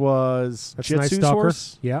then this was That's Night Jitsu's Stalker.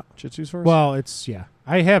 horse. Yeah. Jitsu's horse. Well,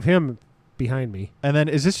 I have him behind me. and then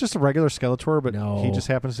is this just a regular Skeletor? But No. he just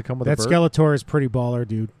happens to come with That a bird. Skeletor is pretty baller,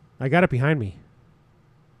 dude. I got it behind me.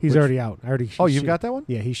 He's Which- already out. Oh, you've got that one?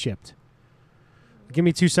 Yeah, he shipped. Give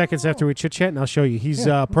me 2 seconds after we chit chat, and I'll show you. He's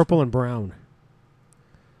Yeah, purple and brown.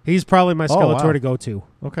 He's probably my Oh, Skeletor wow. to go to.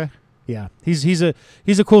 Okay. Yeah, he's a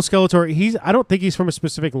cool Skeletor. I don't think he's from a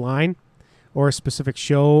specific line or a specific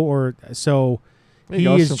show, or so. There He you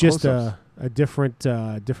go, is some just close-ups. a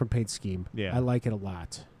different paint scheme. Yeah. I like it a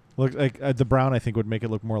lot. Look like the brown. I think would make it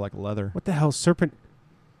look more like leather. What the hell, Serpent?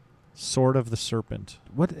 Sword of the Serpent.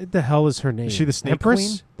 What the hell is her name? Is she the Snake Empress?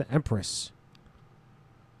 Queen? The Empress.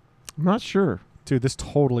 I'm not sure. Dude, this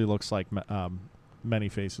totally looks like Many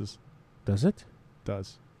Faces. Does it?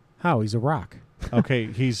 Does. How? He's a rock.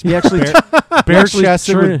 Okay, he's He actually bare actually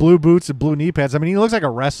chested turned- with blue boots and blue knee pads. I mean, he looks like a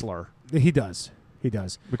wrestler. He does. He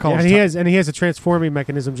does. We call Yeah, him and he has a transforming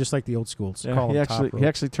mechanism just like the old schools. Yeah, call he him Top actually Rope. he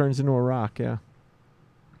actually turns into a rock. Yeah.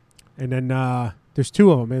 And then there's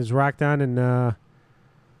 2 of them. There's Rock On and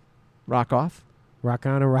Rock off. Rock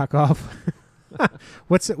On and Rock Off.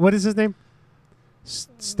 What is his name?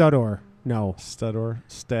 Studor. No. Studor.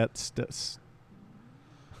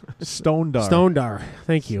 Stone-Dar. Stone-Dar.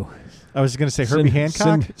 Thank you. I was going to say Herbie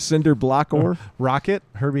Hancock. Cinder Block Ore. Rocket.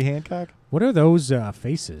 Herbie Hancock. What are those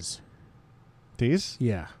faces? These?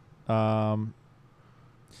 Yeah.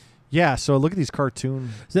 Yeah, so look at these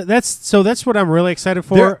cartoon. That's what I'm really excited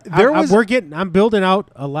for. There I'm building out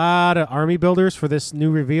a lot of army builders for this new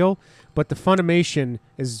reveal, but the Funimation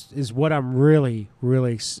is what I'm really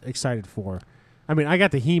excited for. I mean, I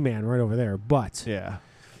got the He-Man right over there, but Yeah.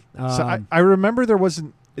 So I remember there was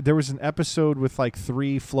an episode with like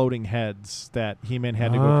 3 floating heads that He-Man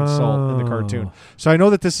had to go consult in the cartoon. So I know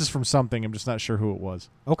that this is from something. I'm just not sure who it was.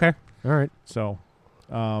 okay, all right. So,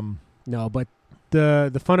 No, but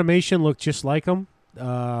the Funimation looked just like them.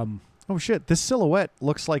 oh shit, this silhouette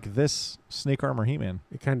looks like this Snake Armor He-Man.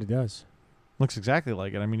 It kind of does. Looks exactly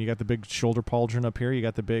like it. I mean, you got the big shoulder pauldron up here. You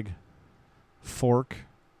got the big fork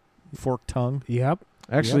tongue. Yep.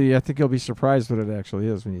 Actually, I think you'll be surprised what it actually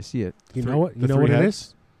is when you see it. You know what? You the know 3 what it heads?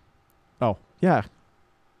 is? Oh, Yeah.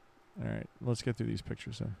 all right. Let's get through these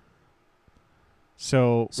pictures then.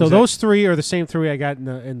 So So was those 3 are the same 3 I got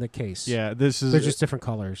in the case. that, yeah, this is They're just different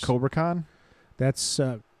colors. Cobra Con, That's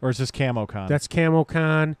or is this Camo Con? that's Camo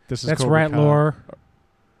Con. This is That's Cobra Con. Ratlore.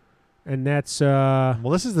 And that's Well,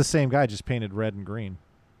 this is the same guy, just painted red and green.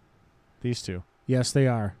 These 2. yes, they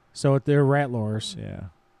are. So they're Ratlores. Yeah.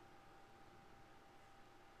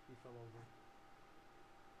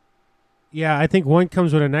 Yeah, I think one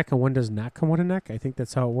comes with a neck and one does not come with a neck. I think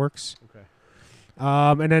that's how it works. Okay.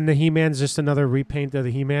 And then the He-Man's just another repaint of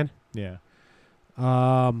the He-Man. Yeah.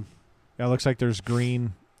 Yeah, Yeah, it looks like there's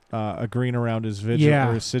green, a green around his vigil Yeah.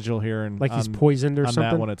 or his sigil here, and like he's poisoned or on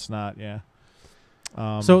something. that one, it's not. Yeah.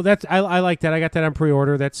 So that's I like that. I got that on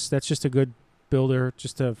pre-order. That's just a good builder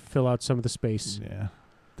just to fill out some of the space. Yeah.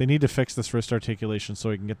 They need to fix this wrist articulation so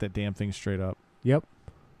we can get that damn thing straight up. Yep.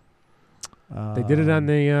 They did it on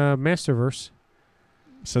the Masterverse.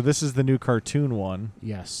 So this is the new cartoon one,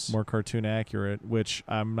 Yes. more cartoon accurate, which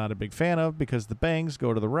I'm not a big fan of because the bangs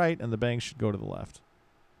go to the right and the bangs should go to the left.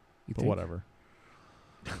 You But think? whatever.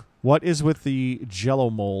 What is with the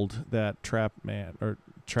Jello mold that Trap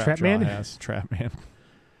Trap Jaw Man? has? Trap Man.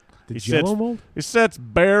 The He Jello sets- mold? He sets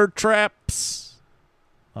bear traps.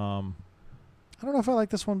 I don't know if I like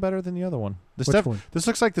this one better than the other one. Which one? This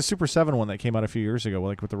looks like the Super 7 one that came out a few years ago,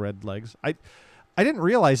 like with the red legs. I didn't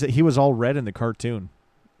realize that he was all red in the cartoon.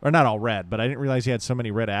 Or not all red, but I didn't realize he had so many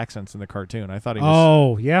red accents in the cartoon. I thought he was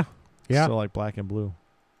Oh, yeah. Yeah. still like black and blue.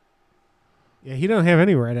 Yeah, he doesn't have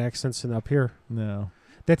any red accents up here. No.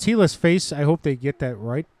 That Tila's face, I hope they get that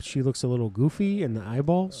right. She looks a little goofy in the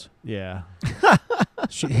eyeballs. Yeah.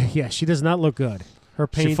 She does not look good. Her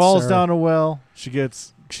paints She falls are- down a well. She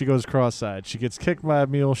goes cross-eyed. She gets kicked by a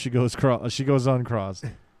mule. She goes uncrossed.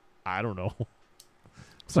 I don't know.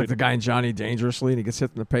 It's like the guy in Johnny Dangerously and he gets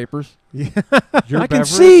hit in the papers. Yeah. Your I can beverage-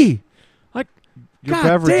 see. Your God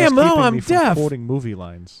beverage damn, is no, keeping I'm me from deaf. quoting movie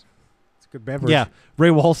lines. It's a good beverage. Yeah, Ray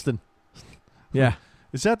Walston. Yeah.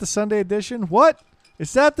 Is that the Sunday edition? What?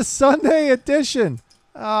 Is that the Sunday edition?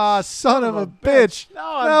 Ah, son of a bitch.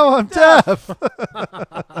 No, I'm deaf.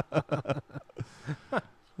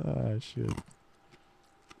 Ah, shit.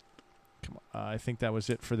 Come on. I think that was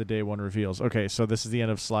it for the day one reveals. Okay, so this is the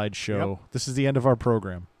end of slideshow. Yep. This is the end of our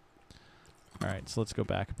program. All right, so let's go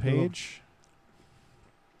back a page.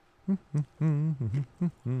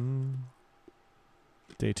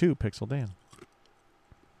 Day 2, Pixel Dan.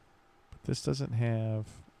 But this doesn't have...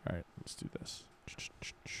 All right, let's do this.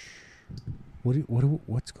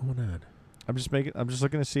 What's going on? I'm just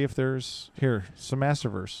looking to see if there's some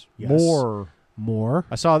Masterverse. Yes. More.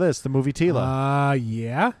 I saw this, the movie Tila.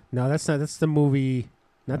 Yeah. No, that's not. That's the movie.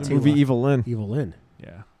 Not The Tila. movie Evil Lynn. Evil Lynn. Yeah,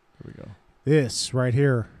 here we go. This right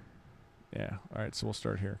here. Yeah. All right, so we'll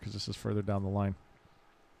start here because this is further down the line.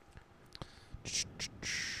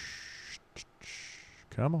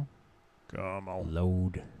 Come on. Come on.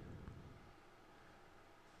 Load.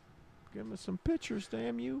 Give me some pictures,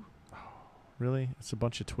 damn you. Oh, really? It's a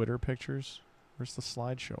bunch of Twitter pictures? Where's the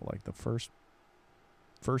slideshow? Like the first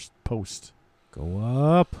post. Go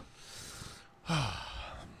up. I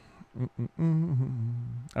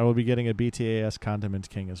will be getting a BTAS Condiment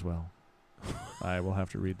King as well. I will have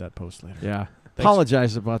to read that post later. Yeah. Thanks.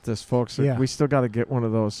 Apologize about this, folks. Yeah. We still got to get one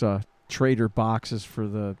of those trader boxes for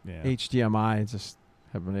the Yeah. HDMI. I just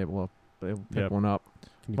haven't been able to pick Yep. one up.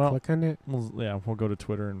 Can you Well- click on it? We'll go to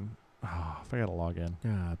Twitter and if I gotta log in.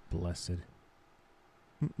 Ah, blessed.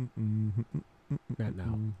 Not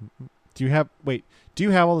now. Do you have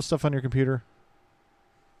all the stuff on your computer?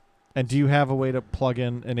 And do you have a way to plug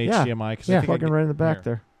in an Yeah. HDMI? Cause Yeah, plug in right in the back here.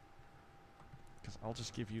 there. Because I'll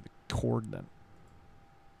just give you the cord then.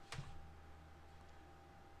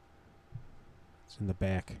 It's in the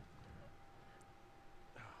back.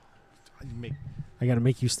 Make I got to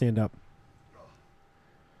make you stand up.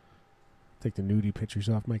 Take the nudie pictures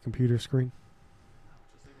off my computer screen.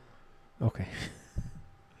 Okay.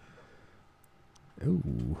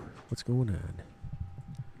 Ooh, what's going on?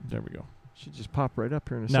 There we go. Should just pop right up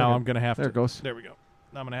here in a second. Now I'm going to have to. There it goes. There we go.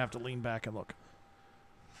 Now I'm going to have to lean back and look.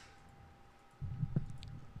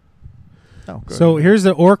 Oh, good. So here's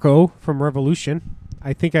the Orko from Revolution.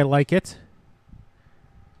 I think I like it.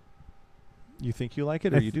 You think you like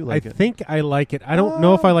it, or you do like it? I think I like it. I don't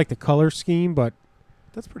know if I like the color scheme, but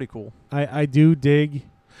That's pretty cool. I do dig.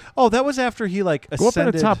 Oh, that was after he like Go up in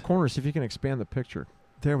ascended. the top corner, see if you can expand the picture.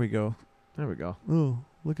 There we go. There we go. Ooh,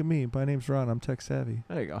 look at me. My name's Ron. I'm tech savvy.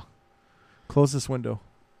 There you go. Close this window.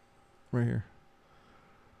 Right here.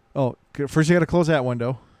 Oh, first you got to close that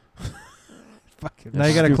window. Fucking Now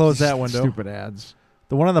you got to close that window. Stupid ads.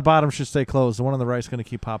 The one on the bottom should stay closed. The one on the right is going to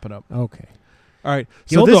keep popping up. Okay. All right.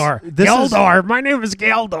 So Gildor. this Gildor. My name is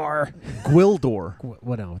Gildor. Gwildor.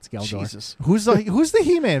 What? No, it's Gildor. Jesus. Who's the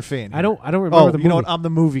He-Man fan? I don't remember Oh, the movie. you know what? I'm the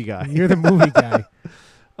movie guy. You're the movie guy.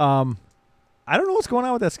 I don't know what's going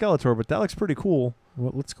on with that Skeletor, but that looks pretty cool.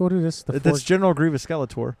 Well, let's go to this. That's General Grievous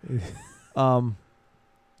Skeletor.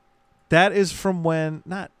 That is from when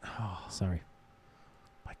Sorry.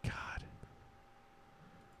 my God.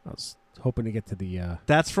 I was hoping to get to the.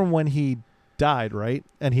 That's from when he died, right?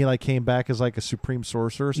 And he like came back as like a supreme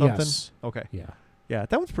sorcerer or something. Yes. Okay. Yeah. Yeah,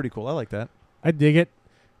 that one's pretty cool. I like that. I dig it.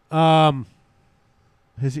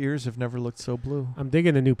 His ears have never looked so blue. I'm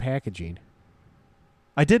digging the new packaging.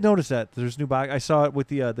 I did notice that there's new box. I saw it with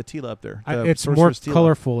the Tila up there. The It's more Sorcerer's Tila.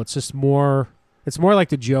 colorful. It's just more. It's more like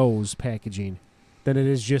the Joe's packaging than it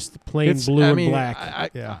is just plain blue and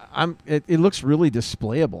black. It looks really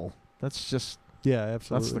displayable. That's just Yeah,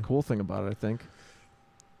 absolutely. that's the cool thing about it, I think.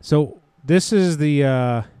 So this is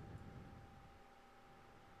the.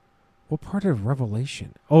 What part of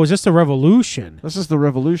Revelation? Oh, is this the Revolution? This is the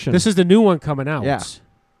Revolution. This is the new one coming out. Yeah.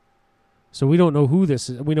 So we don't know who this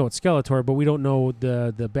is. We know it's Skeletor, but we don't know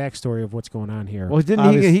the backstory of what's going on here. Well,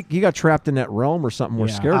 didn't he got trapped in that realm or something where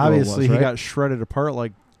Yeah. Scarecrow Obviously, was, right? he got shredded apart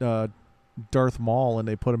like Darth Maul, and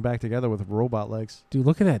they put him back together with robot legs. Dude,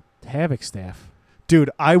 look at that Havoc staff. Dude,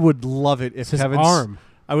 I would love it if It's his Kevin's arm.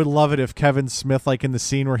 I would love it if Kevin Smith, like in the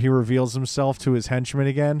scene where he reveals himself to his henchman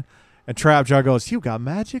again, and Trapjaw goes, "You got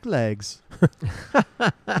magic legs."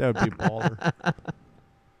 That would be baller.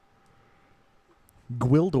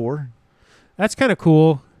 Gwildor. That's kind of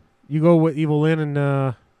cool. You go with Evil Lyn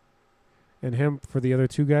and him for the other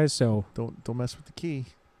two guys. So Don't mess with the key.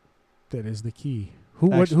 that is the key.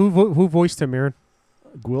 Who Actually- who voiced him, Aaron?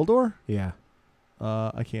 Gwildor? Yeah.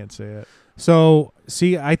 I can't say it. So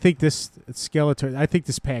see, I think this Skeletor. I think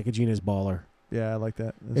this packaging is baller. Yeah, I like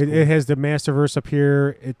that. That's It, cool. it has the Masterverse up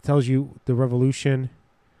here. It tells you the Revolution.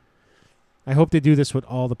 I hope they do this with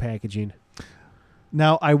all the packaging.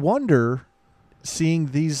 Now I wonder, seeing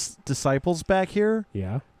these disciples back here,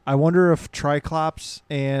 Yeah. I wonder if Triclops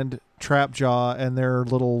and Trapjaw and their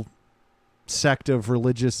little sect of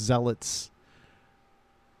religious zealots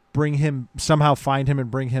find him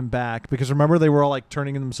and bring him back, because remember they were all like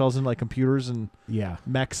turning themselves into like computers and Yeah.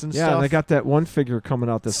 mechs and Yeah, stuff. and they got that one figure coming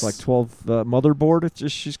out that's like 12 motherboard. It's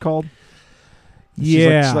just she's called.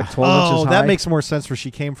 She's like 12 inches high. That makes more sense where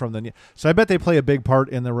she came from then. So I bet they play a big part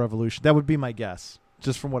in the revolution. That would be my guess,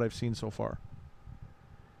 just from what I've seen so far.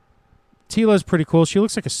 Tila's pretty cool. She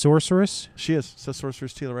looks like a sorceress. She is. It says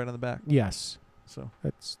Sorcerer's Tila right on the back. Yes. So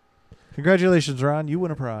That's. congratulations, Ron. You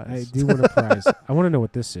win a I prize. do want a prize. I want to know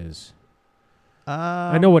what this is.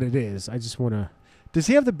 I know what it is. I just want to. Does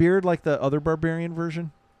he have the beard like the other barbarian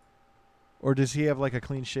version? Or does he have like a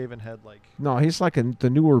clean shaven head like? No, he's like the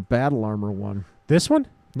newer battle armor one. This one?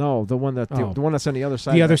 No, the one Oh. the one that's on the other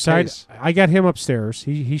side. The of other that side. case. I got him upstairs.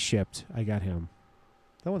 He shipped. I got him.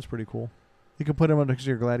 That one's pretty cool. You can put him on next to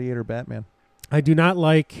your Gladiator Batman. I do not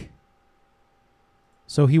like.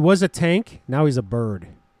 So he was a tank. Now he's a bird.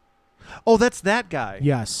 Oh, that's that guy.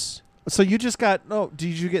 Yes. So you just got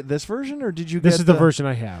did you get this version or did you get This is the version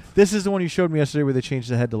I have. This is the one you showed me yesterday where they changed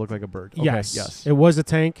the head to look like a bird. Okay, Yes. Yes. It was a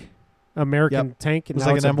tank. American tank. It And was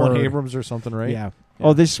now like it's an a M1 bird. Abrams or something, right? Yeah.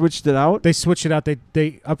 Oh, they switched it out. They switched it out. They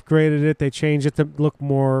upgraded it. They changed it to look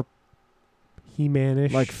more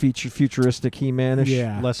He-Man-ish. Like futuristic He-Man-ish.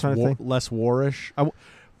 Yeah. Less kind of thing. less warish.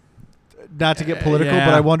 Not to get political, yeah.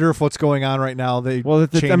 but I wonder if what's going on right now they Well,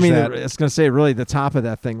 changed I mean, that. it's going to say really the top of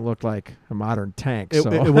that thing looked like a modern tank. It,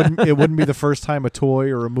 so it wouldn't be the first time a toy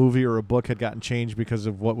or a movie or a book had gotten changed because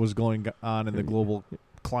of what was going on in the global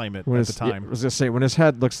climate when at the time. I was going to say when his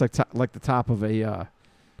head looks like the top of a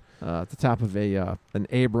an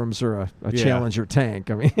Abrams or a Yeah. Challenger tank.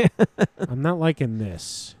 I mean, I'm not liking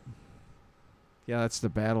this. yeah, that's the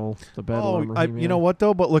battle armor. You know what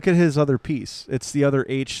though? But look at his other piece. It's the other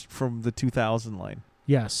H from the 2000 line.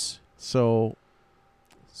 Yes. So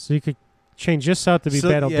So you could change this out to be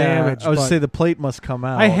battle damage. I would but say the plate must come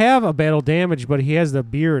out. I have a battle damage, but he has the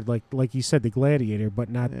beard, like you said, the gladiator, but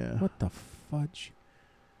not. Yeah. What the fudge?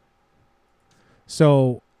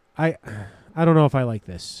 So I don't know if I like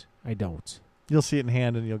this. I don't. You'll see it in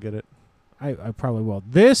hand and you'll get it. I probably will.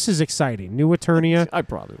 This is exciting. New Eternia, I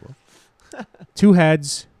probably will. 2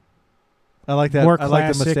 heads. I like that. More I like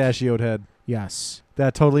the classic. mustachioed head. Yes.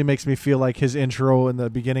 That totally makes me feel like his intro in the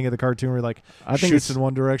beginning of the cartoon where he like I think shoots it's- in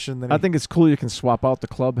one direction. Then I think it's cool. You can swap out the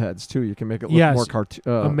club heads too. You can make it look Yes. more cartoon,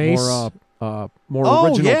 A mace. more oh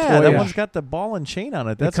original. yeah, toy. that Yeah. one's got the ball and chain on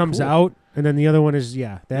it. That It comes cool. out, and then the other one is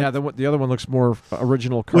that. Yeah, the other one looks more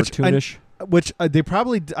original, Which I- cartoonish. Which they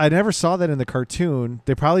probably I never saw that in the cartoon.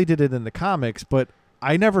 They probably did it in the comics, but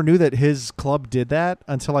I never knew that his club did that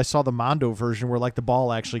until I saw the Mondo version where like the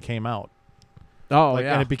ball actually came out. Oh Like,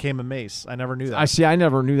 yeah, and it became a mace. I never knew that. I see. I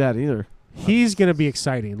never knew that either. He's gonna be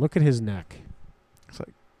exciting. Look at his neck.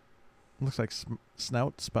 Looks like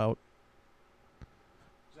snout spout.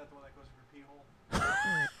 Is that the one that goes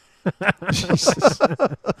in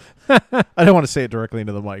your pee hole? I don't want to say it directly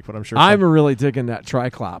into the mic, but I'm sure. I'm really digging that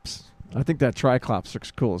Triclops. I think that Triclops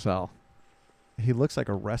looks cool as hell. He looks like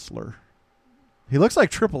a wrestler. He looks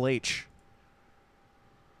like Triple H.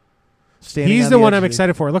 Standing He's on the one edge I'm of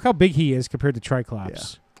excited for. Look how big he is compared to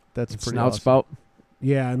Triclops. That's pretty Snout awesome. spout.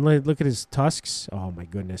 Yeah, and look at his tusks. Oh my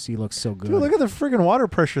goodness, he looks so good. Dude, look at the friggin' water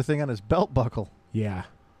pressure thing on his belt buckle. Yeah.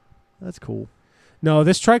 That's cool. No,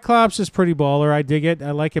 this Triclops is pretty baller. I dig it.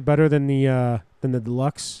 I like it better than the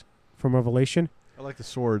deluxe from Revelation. I like the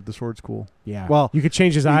sword. The sword's cool. Yeah. Well, you could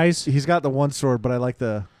change his eyes. He's got the one sword, but I like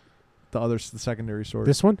the other, the secondary sword.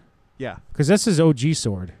 This one, yeah, because that's his OG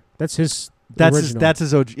sword. That's his. that's original. that's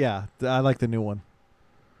his OG. Yeah, I like the new one.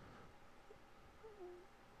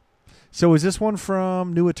 So is this one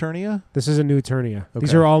from New Eternia? This is a new Eternia. These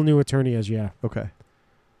Okay. are all new Eternias. Yeah. Okay,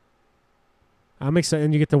 I'm excited.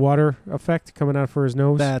 And you get the water effect coming out for his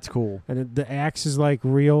nose. that's cool. And the axe is like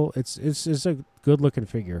real. It's a good looking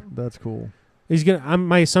figure. That's cool. He's gonna.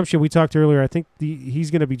 My assumption we talked earlier. I think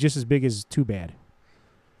he's gonna be just as big as Too Bad.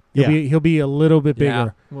 He'll be a little bit Yeah,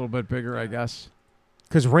 bigger a little bit bigger, I guess.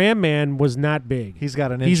 because Ram Man was not big. He's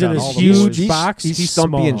got an inch He's in on this all the huge boys. box. He's He's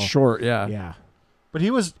stumpy and small. short. Yeah. Yeah. But he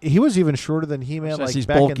was even shorter than He-Man. Says Like he's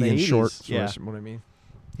back bulky in the and 80s. short. Yeah, That's what I mean.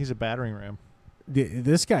 he's a battering ram.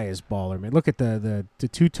 This guy is baller, man. Look at the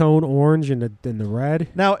two-tone orange and the red.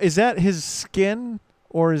 Now, is that his skin,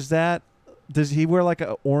 or is that does he wear like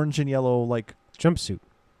a orange and yellow like? Jumpsuit.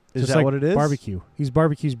 Is Just that like what it is? Barbecue. He's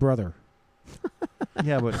Barbecue's brother.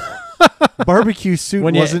 Yeah, but barbecue suit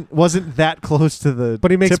When you- wasn't that close to the But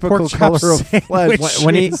he makes typical pork color chop of flesh. sandwich.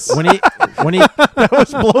 When he That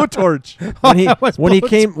was blowtorch.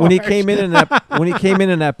 when he came in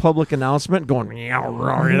in that public announcement going meow,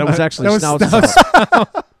 roar, that was actually That was Snout Snout's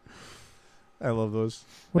Spout. I love those.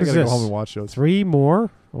 What I is gotta this? go home and watch those. 3 more?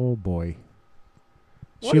 Oh boy.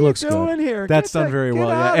 She looks good. here? That's done very well.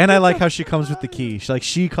 Yeah, and I like how she comes with the key.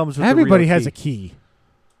 She comes with Everybody the real has key. a key.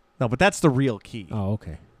 No, but that's the real key. Oh,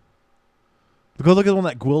 okay. Go look at the one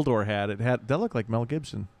that Gwildor had. That looked like Mel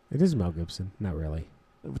Gibson It is Mel Gibson. Not really.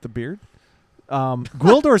 with the beard.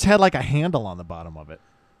 Gwildor's had like a handle on the bottom of it.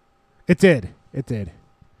 It did. It did.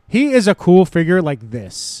 He is a cool figure like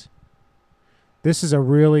this. This is a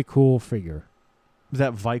really cool figure. Is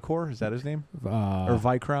that Vicor? Is that his name? Or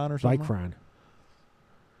Vicron or something? Vicron.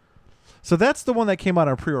 So that's the one that came out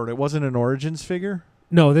on pre-order. It wasn't an Origins figure?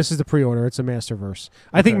 No, this is the pre-order. It's a Masterverse.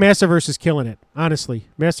 I think Okay. Masterverse is killing it. Honestly,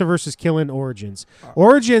 Masterverse is killing Origins.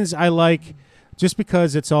 Origins, I like just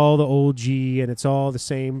because it's all the OG and it's all the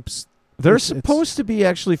same. They're It's- supposed to be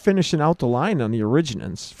actually finishing out the line on the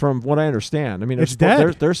Originals, from what I understand. I mean, It's dead.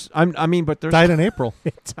 But there's Died in April.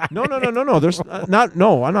 no. There's not.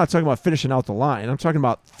 No, I'm not talking about finishing out the line. I'm talking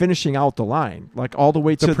about finishing out the line, like all the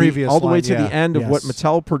way to previous all the way line, to yeah. the end of what Yes.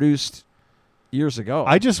 Mattel produced years ago.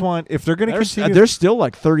 I just want, if they're going to continue... there's still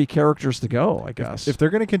like 30 characters to go, I guess. If they're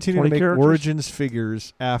going to continue to 20 make characters? Origins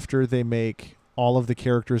figures after they make all of the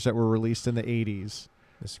characters that were released in the 80s,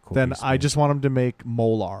 This is a cool then piece, I man. just want them to make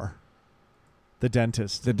Molar, the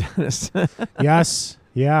dentist. the dentist. Yes.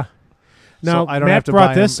 Yeah. Now, I don't Matt have to brought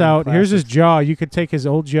buy this them in out. Here's his plastic. jaw. You could take his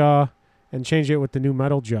old jaw and change it with the new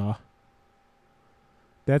metal jaw.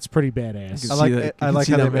 That's pretty badass. I like I like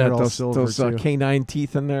how they made it all silver, those too. canine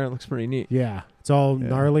teeth in there. It looks pretty neat. Yeah. It's all Yeah.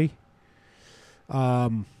 gnarly.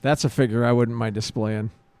 That's a figure I wouldn't mind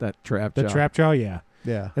displaying. That trap The jaw. trap jaw, yeah.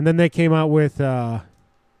 Yeah. And then they came out with the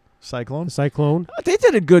Cyclone? Cyclone. They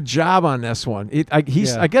did a good job on this one. Yeah. I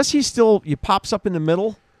guess he's still. He pops up in the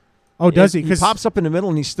middle Oh, does he? He 'Cause- pops up in the middle,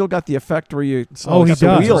 and he's still got the effect where you. Oh, he got the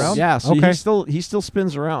does. wheels. Yeah, so Okay. he still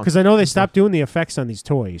spins around. Because I know they stopped doing the effects on these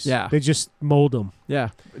toys. Yeah. They just mold them. Yeah,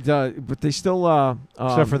 but they still.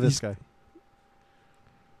 Except for this guy.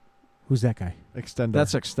 Who's that guy? Extender.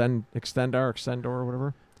 That's Extendor, or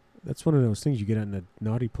whatever. That's one of those things you get on the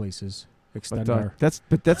naughty places. But Extendar.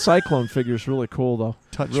 that Cyclone figure is really cool though.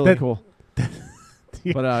 Touch Really that- cool.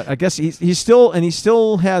 Yeah. But I guess he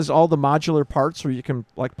still has all the modular parts where you can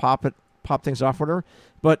like pop things off, whatever.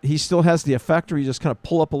 But he still has the effect where you just kind of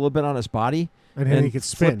pull up a little bit on his body and then he could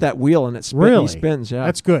spin. flip that wheel and it Really? he spins. Yeah,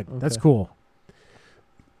 That's good. Okay. That's cool.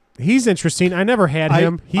 He's interesting. I never had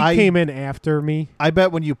him. He came in after me. I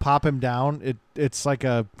bet when you pop him down, it's like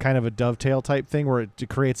a kind of a dovetail type thing where it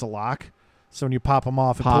creates a lock. So when you pop him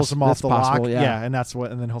off, it pulls him off That's the possible, lock. yeah. And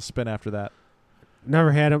then he'll spin after that.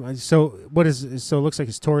 Never had him. So what is? So it looks like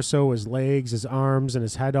his torso, his legs, his arms, and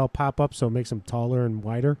his head all pop up. So it makes him taller and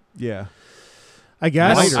wider. Yeah. I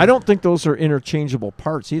guess. I don't think those are interchangeable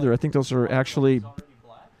parts either. I think those are actually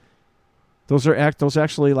those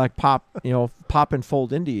actually like pop and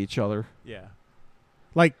fold into each other. Yeah.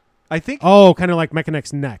 Like I think. oh, kind of like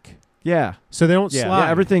Mechanec's neck. Yeah. So they don't Yeah. slide. Yeah,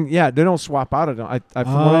 everything. Yeah, they don't swap out. From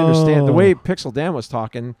what I understand, the Oh. way Pixel Dan was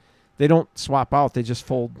talking, they don't swap out. They just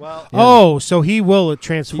fold. Well, Yeah. Oh, so he will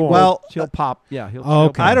transform. Well, He'll pop. Yeah, he'll. Oh,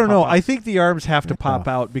 okay. I don't know. pop out. I think the arms have to What pop the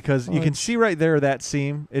out because you can see right there that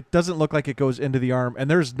seam. It doesn't look like it goes into the arm, and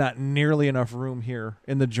there's not nearly enough room here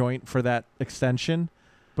in the joint for that extension.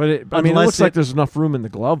 But it Unless looks like it- there's enough room in the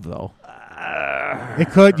glove though. it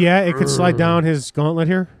could. Yeah, it could slide down his gauntlet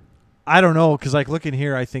here. I don't know because like looking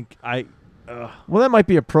here, I think Well, that might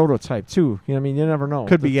be a prototype too. You know, what I mean, you never know.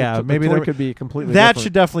 Could be, yeah. The Maybe toy there- could be completely. that different.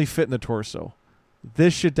 should definitely fit in the torso.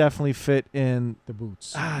 This should definitely fit in. The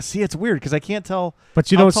boots. See, it's weird because I can't tell.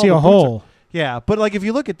 But you how don't tall see the a boots are. hole. Yeah, but like if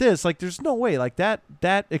you look at this, like there's no way like that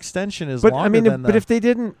extension is But longer I mean, than but the, if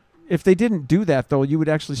they didn't do that though, you would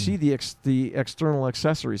actually see the external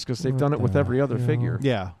accessories because they've What done it with the every other hell? figure.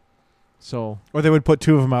 yeah, So or they would put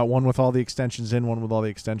two of them out, one with all the extensions in, one with all the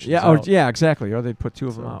extensions yeah, out. yeah, exactly. Or they'd put two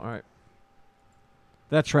of them So- out. All right.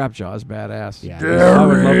 That trap jaw is badass. Yeah. I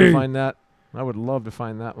would love to find that. I would love to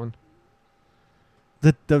find that one.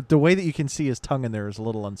 The way that you can see his tongue in there is a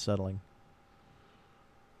little unsettling.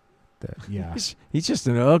 Yeah. He's just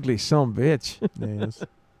an ugly son of a bitch. Yes.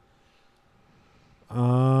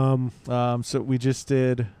 Um, So we just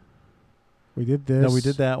did. we did this. No, we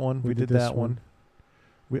did that one. We We did did this that one.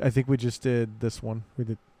 I think we just did this one. We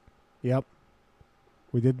did. Yep.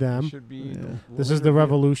 We did them. Should be. Yeah. This is the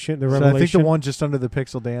revolution. The So revelation. I think the one just under the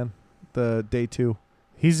Pixel Dan, the day 2.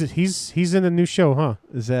 He's in the new show, huh?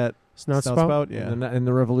 Is that Snout Snout Spout? Spout? Yeah. In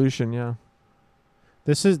the revolution, yeah.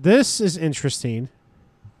 This is interesting.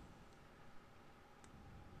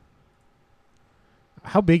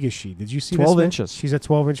 How big is she? Did you see 12 this one? inches. She's a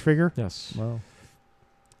 12-inch figure. Yes. Wow.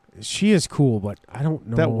 She is cool, but I don't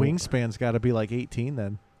know. That wingspan's got to be like 18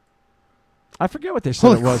 then. I forget what they said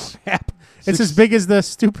Holy it was. crap. It's as big as the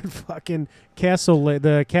stupid fucking castle,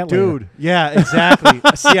 the cat lair. Dude, yeah, exactly.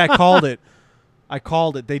 See, I called it.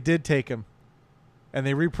 They did take him. And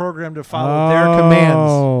they reprogrammed to follow their commands.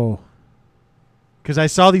 Oh. Because I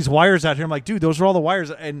saw these wires out here. I'm like, dude, those are all the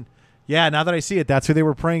wires. And yeah, now that I see it, that's who they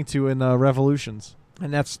were praying to in Revolutions.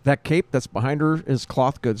 And that cape that's behind her is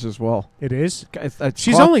cloth goods as well. It is? It's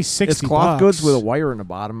She's cloth- only 60 It's cloth bucks. goods with a wire in the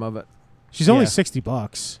bottom of it. She's only Yeah.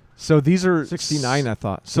 $60. So these are 69, I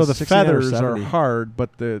thought. So the 69 or feathers are 70. hard,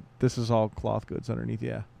 but this is all cloth goods underneath.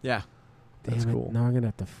 Yeah, Yeah. that's Damn it. cool. Now I'm going to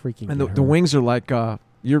have to freaking And get the her. wings are like,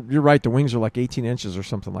 you're right, the wings are like 18 inches or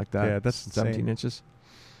something like that. Yeah, that's 17 insane. inches.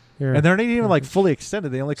 Here. And they're not even like fully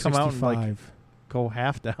extended. They only come out and like 65. go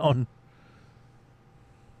half down.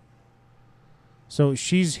 So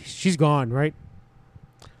she's gone, right?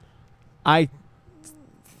 I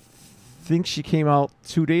think she came out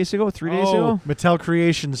 2 days ago, 3 days ago. Mattel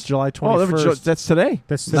Creations, July 21st. Oh, that's today.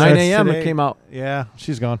 That's 9 That's a.m. today. it came out. Yeah,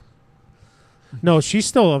 she's gone. No, she's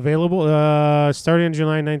still available. Starting on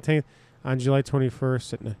July 19th, on July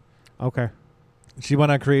 21st. Okay, She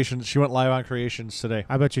went on Creations. She went live on Creations today.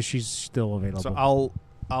 I bet you she's still available. So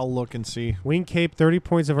I'll look and see. Wing cape, 30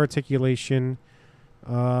 points of articulation.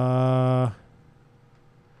 The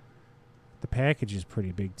package is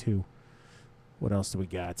pretty big too. What else do we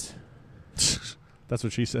got? That's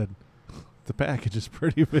what she said. The package is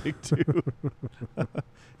pretty big too.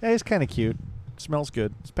 Yeah, it's kind of cute. Smells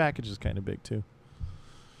good. This package is kind of big too.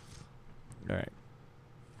 All right.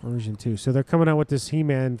 Version 2. So they're coming out with this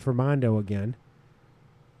He-Man for Mondo again.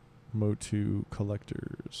 Motu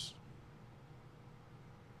collectors.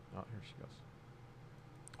 Oh, here she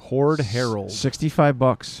goes. Horde Herald.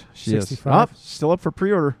 $65. She is. 65? Still up for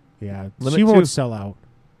pre-order. Yeah, Limit she won't 2. sell out.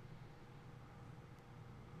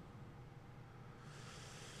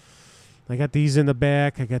 I got these in the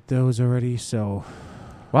back. I got those already. So,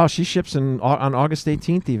 Wow, she ships on August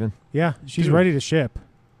 18th even. yeah, she's Dude. ready to ship.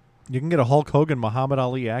 You can get a Hulk Hogan Muhammad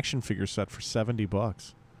Ali action figure set for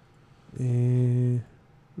 $70.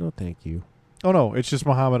 No, thank you. Oh no, it's just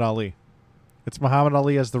Muhammad Ali. It's Muhammad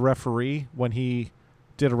Ali as the referee when he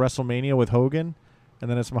did a WrestleMania with Hogan, and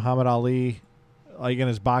then it's Muhammad Ali like in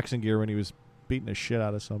his boxing gear when he was beating the shit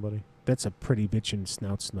out of somebody. That's a pretty bitchin'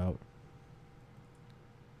 snout. Well,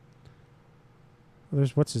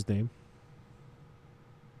 there's what's his name?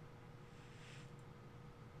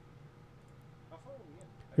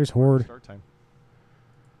 Here's Horde. Start time.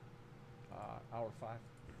 Hour 5.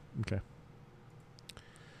 Okay.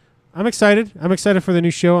 I'm excited. I'm excited for the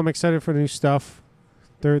new show. I'm excited for the new stuff.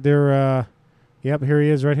 They're yep, here he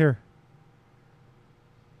is right here.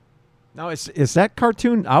 Now, is that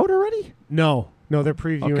cartoon out already? No, they're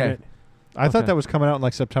previewing Okay. it. I thought Okay. that was coming out in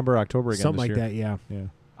like September, October again. Something this like year. that, yeah.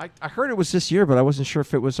 Yeah. I heard it was this year, but I wasn't sure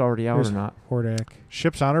if it was already out Here's or not. Hordak.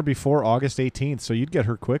 Ships on her before August 18th, so you'd get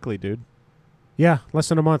her quickly, dude. Yeah, less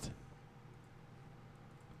than a month.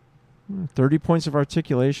 30 points of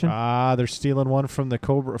articulation. They're stealing one from the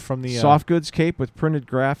Cobra from the Soft goods cape with printed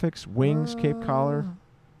graphics. Wings, cape collar.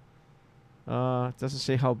 It doesn't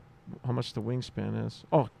say how much the wingspan is.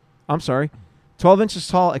 Oh, I'm sorry. 12 inches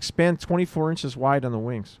tall, expand 24 inches wide on the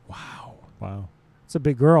wings. Wow. It's a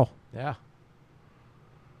big girl. Yeah.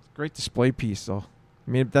 Great display piece, though.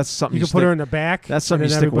 I mean, that's something You can put her in the back. That's something and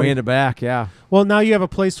you then stick way in the back, yeah. Well, now you have a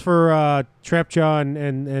place for Trapjaw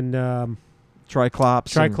and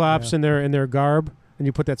Triclops. in their garb, and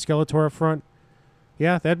you put that Skeletor up front.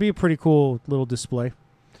 Yeah, that'd be a pretty cool little display.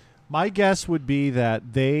 My guess would be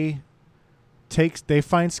that they find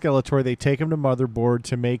Skeletor, they take him to Motherboard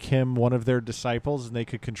to make him one of their disciples, and they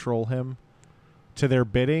could control him to their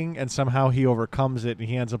bidding, and somehow he overcomes it, and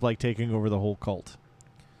he ends up like taking over the whole cult.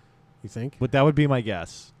 You think? But that would be my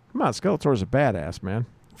guess. Come on, Skeletor's a badass, man.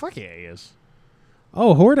 Fuck yeah, he is.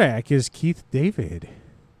 Oh, Hordak is Keith David.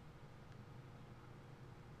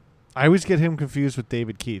 I always get him confused with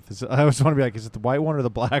David Keith. I always want to be like, is it the white one or the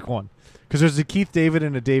black one? Because there's a Keith David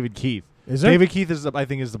and a David Keith. Is there? David Keith is, I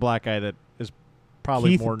think, is the black guy that is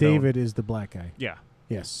probably Keith more David known. is the black guy. Yeah,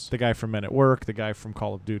 Yes. the guy from Men at Work, the guy from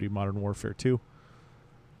Call of Duty: Modern Warfare 2,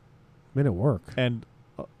 Men at Work. and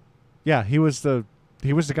yeah, he was the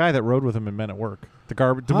guy that rode with him in Men at Work. The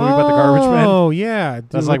movie about the garbage man. Oh, yeah.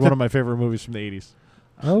 That's like one of my favorite movies from the 80s.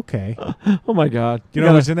 Okay. Oh, my God. You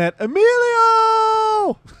know who's in that?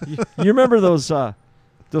 Emilio! You remember those little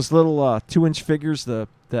 2-inch figures that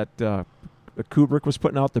Kubrick was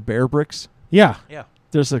putting out, the bear bricks? Yeah. Yeah.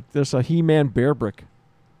 There's a He-Man bear brick.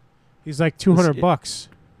 He's like $200 bucks.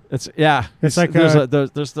 It's like there's the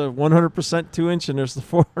 100% 2-inch and there's the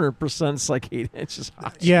 400%. It's like 8 inches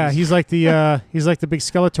high. Yeah, he's like the big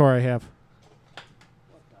Skeletor I have.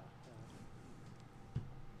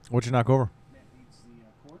 What'd you knock over?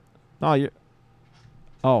 Oh, you.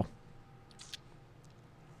 Oh.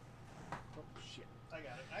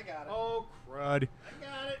 Oh, crud. I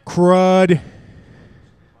got it. Crud.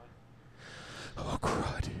 Oh,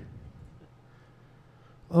 crud.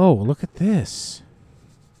 Oh, look at this.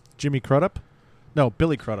 Jimmy Crudup? No,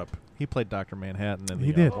 Billy Crudup. He played Dr. Manhattan in the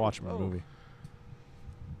He did. Watchmen movie.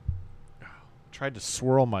 Tried to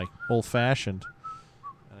swirl my old-fashioned,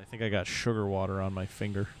 and I think I got sugar water on my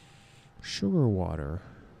finger. Sugar water.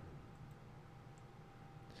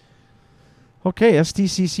 Okay,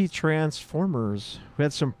 Sdcc Transformers. We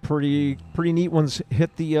had some pretty neat ones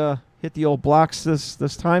hit the old blocks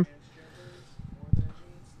this time.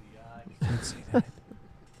 Can't say that.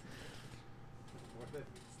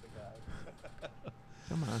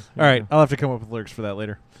 Come on. All right, I'll have to come up with lyrics for that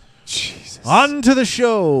later. Jesus. On to the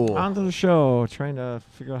show. On to the show. Trying to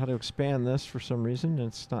figure out how to expand this for some reason. And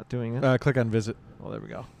it's not doing it. Click on visit. Oh, there we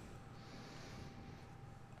go.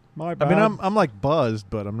 My I bad. mean, I'm like buzzed,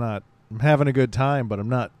 but I'm not. I'm having a good time, but I'm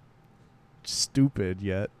not stupid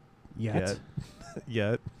yet. Yet.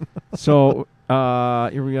 Yet. So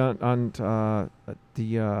here we are on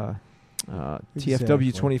the Exactly.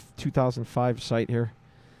 TFW 2005 site here.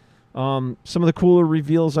 Some of the cooler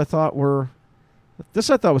reveals I thought were. This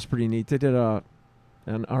I thought was pretty neat. They did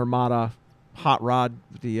an Armada hot rod,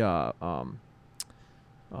 the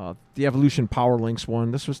Evolution Power Links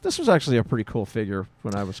one. This was actually a pretty cool figure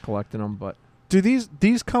when I was collecting them. But Do these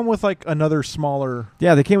come with like another smaller?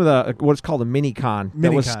 yeah, they came with a what's called a mini con.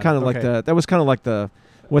 That was Mini-con, kind of like the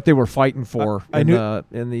what they were fighting for I in knew-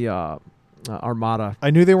 the Armada.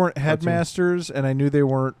 I knew they weren't Cartoon. headmasters, and I knew they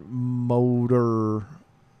weren't motor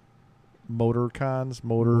Motor Cons,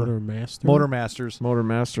 Motor Master. Motor Masters, Motor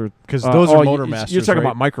Master. because those are oh, Motor Masters. You're talking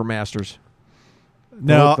right? about Micromasters.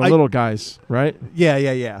 No, the little guys, right? Yeah.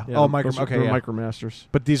 Yeah, Oh, Micro. those Okay, are yeah. Micromasters.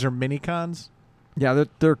 But these are mini cons. Yeah,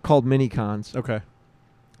 they're called mini cons. Okay.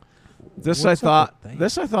 This What's up with that?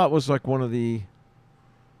 This I thought was like one of the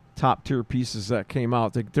top tier pieces that came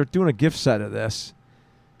out. They're doing a gift set of this,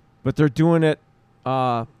 but they're doing it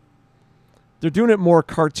more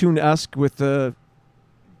cartoon-esque with the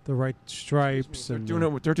right stripes. they're and doing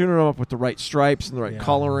it up with the right stripes and the right Yeah.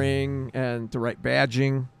 coloring and the right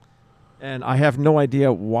badging. And I have no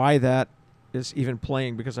idea why that is even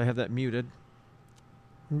playing because I have that muted.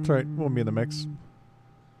 That's right. Won't be in the mix.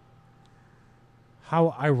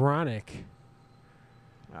 How ironic.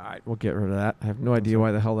 All right, we'll get rid of that. I have no idea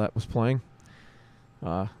why the hell that was playing.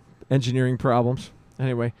 Engineering problems.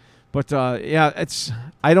 Anyway, but yeah,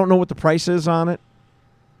 I don't know what the price is on it.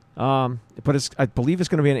 But I believe it's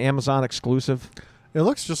going to be an Amazon exclusive. It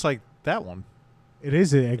looks just like that one. It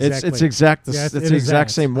is exactly. It's exact. Yeah, It's it the is exact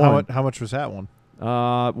that. same one. How much was that one?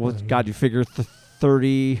 Well, God, you figure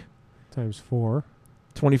 30, times 4.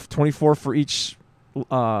 24 for each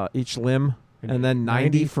limb, and then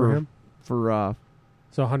 90 for him. for.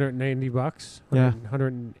 So $190. Yeah.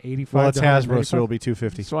 185. Well, it's to Hasbro, so 195. it'll be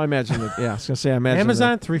 $250. So I imagine that. Yeah, I was gonna say I imagine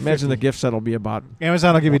Amazon, the, $350. imagine the gift set will be about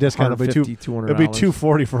Amazon will give you a discount. It'll be $200. It'll be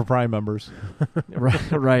 $240 for Prime members.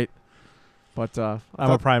 right. But I'm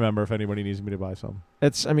a Prime member. If anybody needs me to buy some,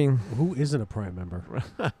 it's. I mean, Who isn't a Prime member?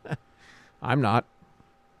 I'm not.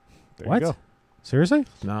 there What? you go. Seriously?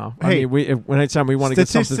 No. Hey, I mean, anytime we want to get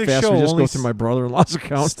something statistics fast, show we just only go through my brother-in-law's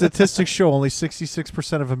account. Statistics show only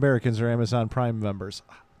 66% of Americans are Amazon Prime members.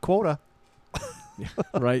 Quota.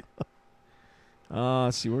 Right.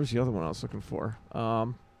 Let's see, where's the other one I was looking for?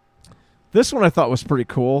 This one I thought was pretty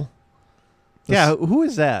cool. Yeah, who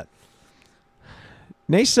is that?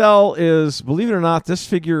 Nacelle is, believe it or not, this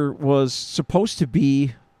figure was supposed to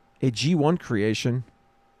be a G1 creation.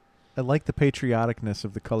 I like the patrioticness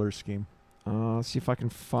of the color scheme. Let's see if I can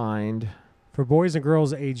find For boys and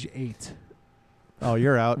girls age 8. Oh,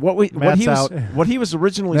 you're out. what Matt's he was out. what he was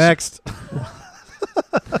originally Next.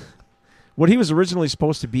 what he was originally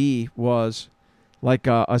supposed to be was like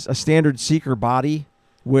a standard Seeker body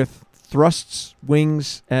with thrusts,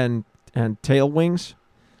 wings, and tail wings.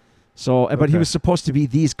 So, but he Okay. was supposed to be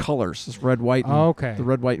these colors: this red, white, and Okay. the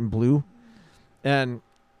red, white, and blue. And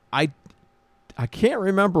I can't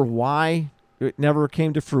remember why it never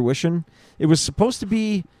came to fruition. It was supposed to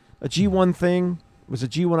be a G1 thing. It was a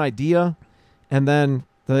G1 idea, and then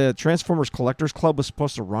the Transformers Collectors Club was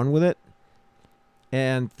supposed to run with it.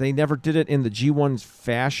 And they never did it in the G1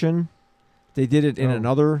 fashion. They did it in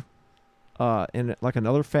another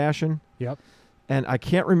fashion. Yep. And I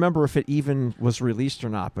can't remember if it even was released or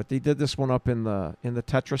not, but they did this one up in the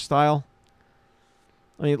Tetra style.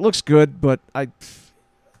 I mean, it looks good, but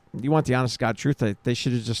you want the honest God truth, they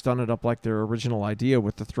should have just done it up like their original idea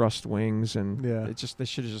with the thrust wings, and Yeah. they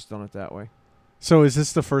should have just done it that way. So is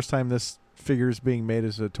this the first time this figure is being made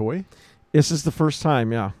as a toy? This is the first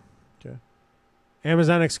time, yeah. Okay.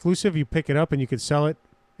 Amazon exclusive. You pick it up and you could sell it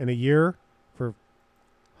in a year for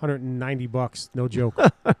 $190. No joke.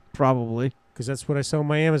 Probably. Because that's what I sell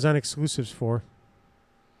my Amazon exclusives for.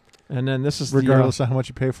 And then this is Regardless of how much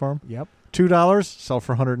you pay for them? Yep. $2, sell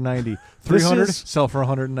for $190. This $300, is- sell for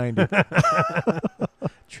 $190.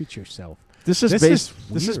 Treat yourself. This is This based. is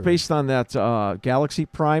This is weird. based on that Galaxy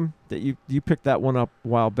Prime that you picked that one up a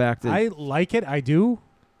while back. I like it. I do.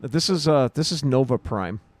 This is Nova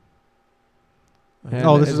Prime. And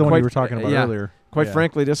Oh, this is the one quite- you were talking about yeah. earlier. Quite Yeah.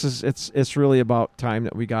 frankly, it's really about time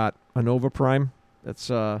that we got a Nova Prime. It's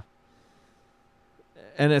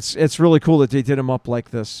and it's really cool that they did them up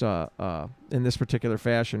like this in this particular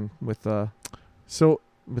fashion with So,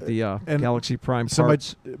 the and Galaxy Prime so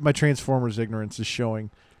parts. my Transformers ignorance is showing.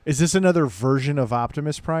 Is this another version of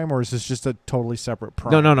Optimus Prime, or is this just a totally separate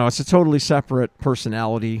Prime? No. It's a totally separate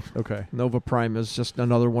personality. Okay. Nova Prime is just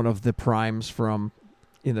another one of the primes from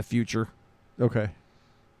in the future. Okay.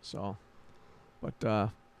 So, but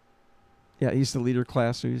yeah, he's the leader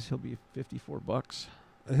class, so he'll be $54.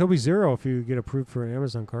 He'll be $0 if you get approved for an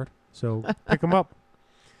Amazon card. So pick him up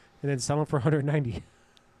and then sell him for $190.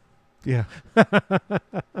 Yeah.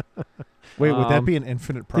 Wait, would that Um, be an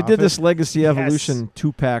infinite They profit? did this Legacy Yes. Evolution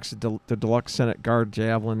 2-packs, the Deluxe Senate Guard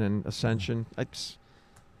Javelin and Ascension. A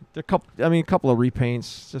couple of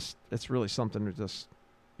repaints. It's really something to just,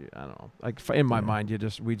 I don't know. Like in my mind,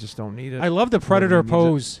 we just don't need it. I love the Predator Nobody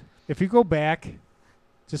needs pose. If you go back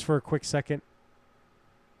just for a quick second,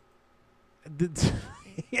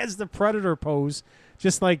 he has the Predator pose,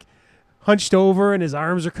 just like hunched over and his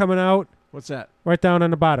arms are coming out What's that? right down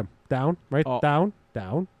on the bottom. down, right, Oh. down,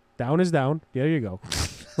 down, down is down. There you go,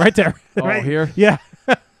 right there. Oh, right here? Yeah.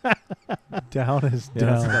 Down is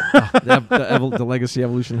Yeah, down. the Legacy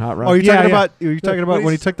Evolution hot rod. Oh, you're Yeah, talking yeah. about when he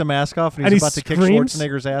he's- took the mask off and and he's he about to kick screams?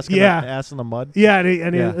 Schwarzenegger's ass, Yeah. ass in the mud. Yeah,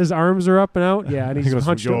 and Yeah. his arms are up and out. Yeah, and he's He goes,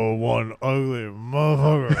 punched him. "You're one ugly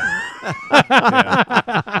motherfucker."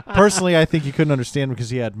 Yeah. Personally, I think you couldn't understand him because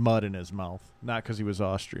he had mud in his mouth, not because he was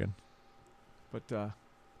Austrian. But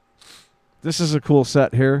this is a cool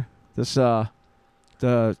set here. This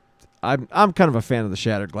I'm kind of a fan of the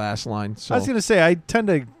Shattered Glass line. So I was gonna say I tend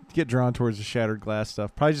to get drawn towards the shattered glass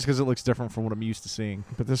stuff, probably just because it looks different from what I'm used to seeing.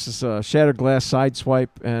 but this is Shattered Glass, Sideswipe,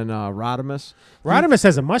 and Rodimus. Rodimus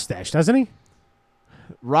has a mustache, doesn't he?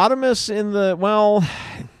 Rodimus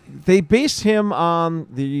they based him on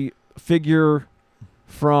the figure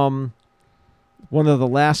from one of the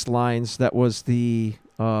last lines that was the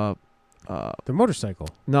The motorcycle.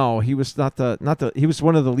 no, he was not the he was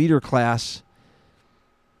one of the leader class.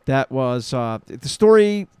 That was the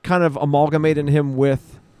story kind of amalgamated him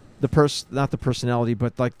with not the personality,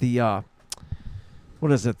 but like the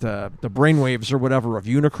what is it, the brainwaves or whatever of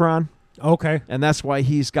Unicron, Okay, and that's why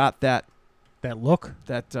he's got that look.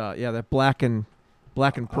 that black and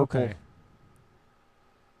purple. Okay.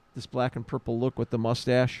 This black and purple look with the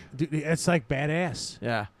mustache. Dude, it's like badass.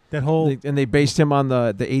 Yeah. That whole And they based him on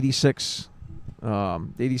the 86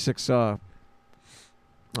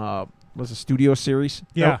 was a studio series.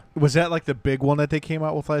 yeah. Was that like the big one that they came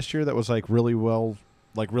out with last year? That was like really well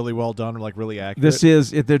done or like really accurate. This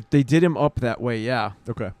is they did him up that way. Yeah.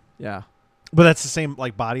 Okay, Yeah. but that's the same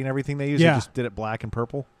like body and everything they use. Yeah. They just did it black and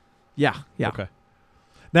purple. Yeah. Yeah. Okay.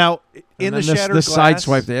 Now in the shattered this glass,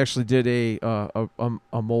 Sideswipe, they actually did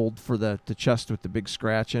a mold for the chest with the big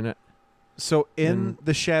scratch in it. So in And-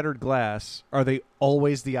 the shattered glass, are they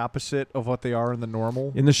always the opposite of what they are in the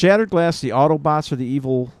normal? In the Shattered Glass, the Autobots are the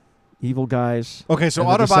evil guys. Okay, so and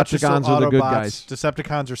the Autobots are still Decepticons are the good Autobots, guys.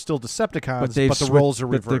 Decepticons are still Decepticons, But the roles are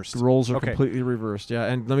but reversed. The roles are Okay. completely reversed. Yeah,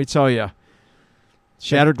 and let me tell you,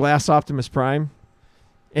 Shattered Glass Optimus Prime,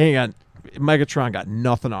 Megatron got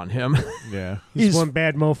nothing on him. Yeah. He's one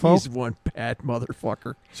bad mofo. He's one bad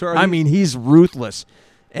motherfucker. So I mean, he's ruthless.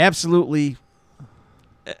 Absolutely.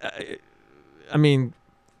 I mean,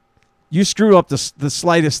 you screw up the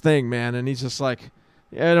slightest thing, man, and he's just like,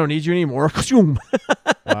 yeah, I don't need you anymore.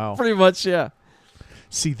 wow. Pretty much, yeah.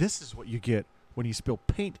 See, this is what you get when you spill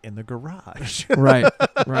paint in the garage. Right.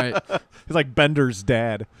 He's like Bender's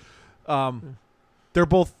dad. They're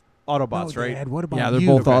both Autobots, Oh, right? Dad, what about Yeah, they're you?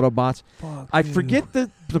 both Autobots. Fuck I you. forget the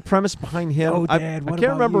premise behind him. Oh, I Dad, what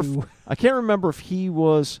can't about remember. you? I can't remember if he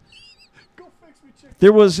was.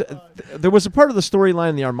 There was a part of the storyline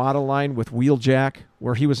in the Armada line with Wheeljack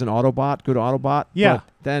where he was an Autobot, good Autobot. Yeah. But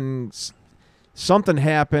then something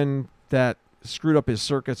happened that screwed up his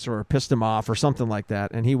circuits or pissed him off or something like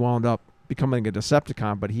that, and he wound up becoming a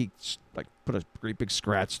Decepticon. But he like put a great big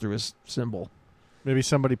scratch through his symbol. Maybe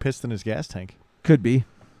somebody pissed in his gas tank. Could be,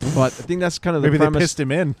 but I think that's kind of the Maybe they premise. pissed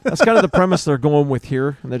him in. That's kind of the premise they're going with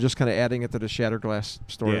here, and they're just kind of adding it to the Shattered Glass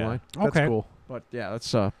storyline. That's Okay. cool. But yeah,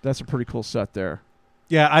 that's a pretty cool set there.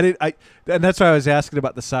 Yeah, and that's why I was asking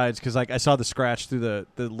about the sides because like I saw the scratch through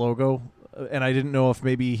the logo, and I didn't know if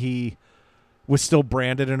maybe he was still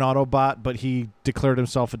branded an Autobot, but he declared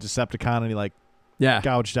himself a Decepticon and he like Yeah,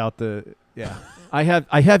 gouged out the I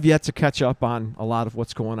have yet to catch up on a lot of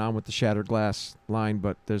what's going on with the Shattered Glass line,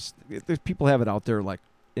 but there's people have it out there like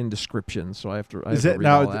in descriptions, so I have to. Is to it read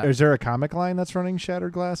now? all that. Is there a comic line that's running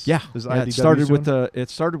Shattered Glass? Yeah, Is yeah, IDW it started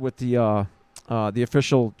with soon? the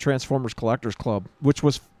official Transformers Collectors Club, which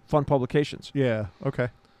was Fun Publications. Yeah. Okay.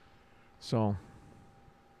 So,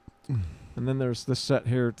 and then there's this set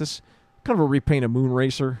here. This kind of a repaint of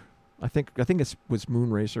Moonracer. I think it was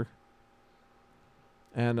Moonracer.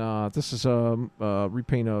 And this is a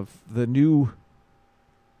repaint of the new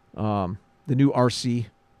RC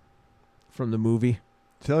from the movie.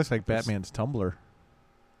 It looks like Batman's Tumbler.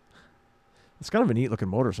 It's kind of a neat looking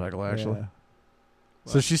motorcycle, actually. Yeah.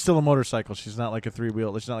 So she's still a motorcycle. She's not like a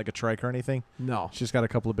three-wheel. She's not like a trike or anything. No, She's got a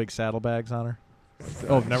couple of big saddlebags on her.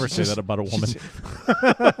 Oh, never say that about a woman.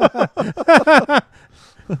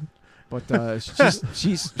 But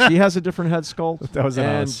she has a different head sculpt. That was an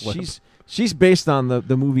and honest slip. she's based on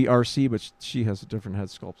the movie RC, but she has a different head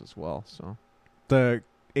sculpt as well. So The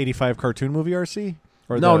 85 cartoon movie RC?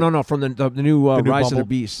 Or no, the, no, from the new the new Rise of the Bumble-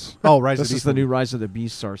 Beasts. Oh, Rise of This the is Beast the new movie. Rise of the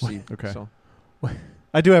Beasts RC. Okay. So.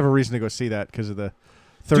 I do have a reason to go see that because of the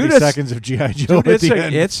 30 Dude, it's- seconds of G.I. Joe Dude, at it's the a,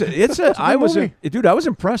 end. it's a I good was movie. dude, I was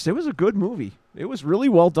impressed. It was a good movie. It was really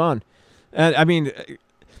well done. And I mean,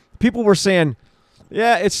 people were saying,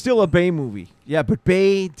 Yeah, it's still a Bay movie. Yeah, but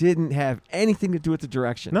Bay didn't have anything to do with the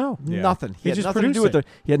direction. No. Yeah. Nothing. He had just nothing to do produced with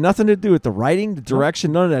he had nothing to do with the writing, the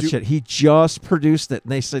direction, none of that Do- shit. He just produced it,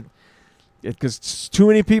 and they said because too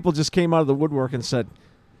many people just came out of the woodwork and said,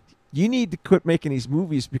 "You need to quit making these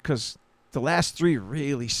movies because the last 3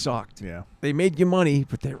 really sucked. Yeah. They made you money,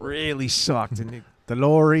 but they really sucked." And The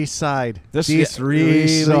Lower East Side. This really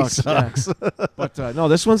sucks. sucks. but no,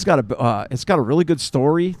 this one's got it's got a really good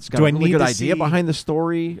story. It's got Do a I really need good to idea see- behind the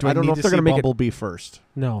story. Do I don't need know if to they're see going to make Bumblebee first?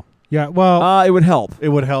 No. Yeah. Well, it. It would help. It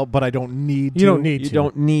would help, but I don't need to. you don't need You to.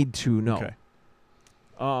 don't need to. No. Okay.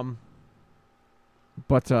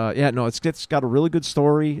 But yeah, no, it's got a really good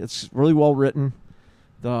story. It's really well written.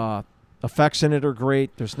 The effects in it are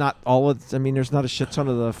great. There's not there's not a shit ton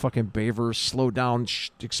of the fucking bavers, slow down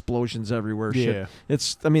explosions everywhere. Yeah.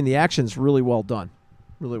 Shit. The action's really well done.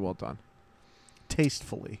 Really well done.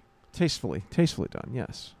 Tastefully. Tastefully done.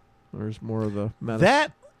 Yes. There's more of the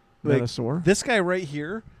This guy right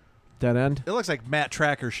here, dead end. it looks like Matt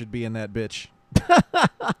Tracker should be in that bitch.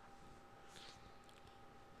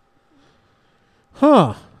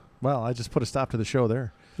 Huh. Well, I just put a stop to the show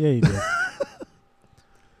there. Yeah, you did.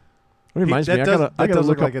 It reminds me. I That gotta does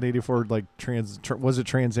look look like up. an 84 like was it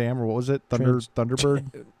Trans Am or what was it?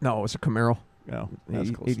 Thunderbird? No, it's a Camaro. No,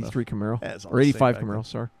 that's close 83 Camaro. That's all Or the same 85 back Camaro, then.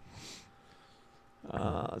 sorry.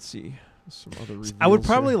 Let's see. Some other I would reveals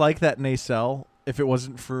probably here. like that nacelle if it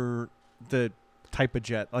wasn't for the type of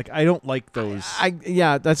jet. Like I don't like those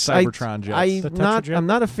That's Cybertron jets. The Tetrajet? I'm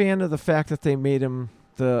not a fan of the fact that they made him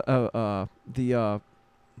the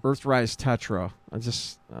Earthrise Tetra.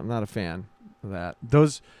 I'm not a fan of that.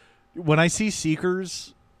 Those when I see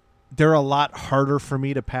Seekers, they're a lot harder for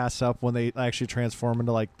me to pass up when they actually transform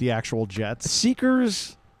into like the actual jets.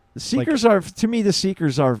 Seekers are to me the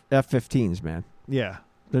Seekers are F-15s, man. Yeah.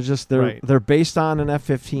 They're based on an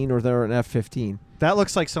F-15 or they're an F-15. That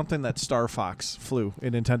looks like something that Star Fox flew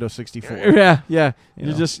in Nintendo 64. Yeah.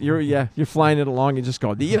 You You're flying it along. You just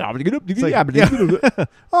go. It's like,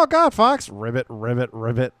 oh God, Fox! Ribbit, ribbit,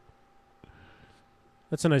 ribbit.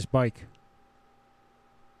 That's a nice bike.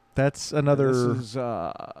 That's another. This is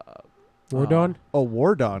War Dawn?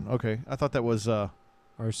 War Dawn. Okay, I thought that was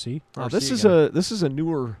RC? this is a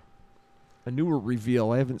newer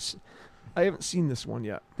reveal. I haven't seen this one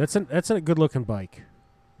yet. That's a good looking bike.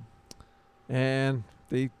 And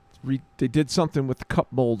they did something with the cup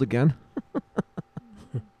mold again.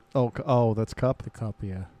 that's Cup. The cup,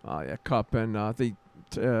 yeah. Oh yeah, cup, and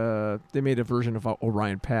they made a version of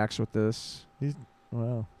Orion Pax with this.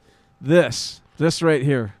 Wow. This right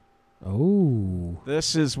here. Oh.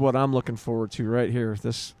 This is what I'm looking forward to right here.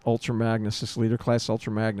 This Ultra Magnus, this Leader Class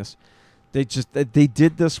Ultra Magnus. They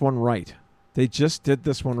did this one right. They just did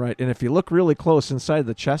this one right. And if you look really close inside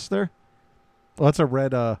the chest there, Well, that's a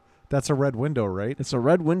red window, right? it's a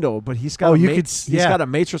red window, but he's got he's got a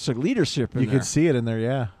matrix of leadership in You there. could see it in there,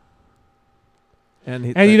 yeah. And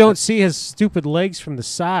And you don't see his stupid legs from the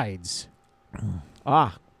sides.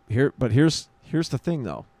 here's the thing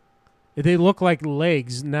though. They look like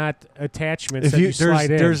legs, not attachments If that you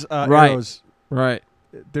slide in. there's Right. arrows. Right.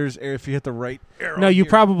 There's if you hit the right arrow. No, you here.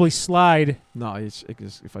 probably slide. No, if I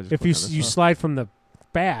just If click you on this. you slide from the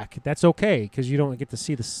back, that's okay because you don't get to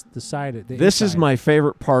see the side. This is my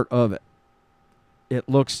favorite part of it. It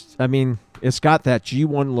looks. I mean, it's got that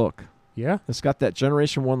G1 look. Yeah. It's got that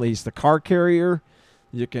Generation 1. He's the car carrier.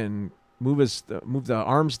 You can move the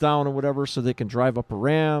arms down or whatever so they can drive up a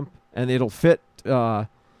ramp, and it'll fit.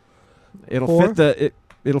 Four?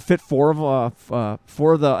 It'll fit four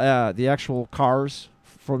of the actual cars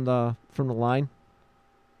from the line,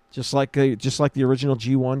 just like the original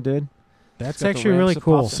G1 did. That's got the actually ramps really that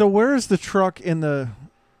cool. pop So where is the truck in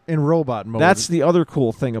robot mode? That's the other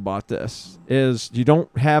cool thing about this is you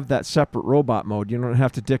don't have that separate robot mode. You don't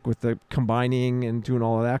have to dick with the combining and doing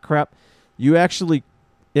all of that crap. You actually,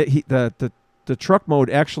 the truck mode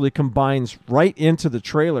actually combines right into the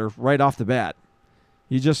trailer right off the bat.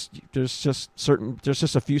 There's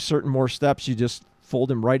just a few certain more steps. You just fold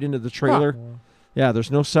him right into the trailer. Huh. Yeah,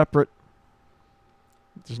 there's no separate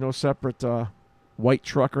white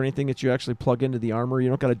truck or anything that you actually plug into the armor. You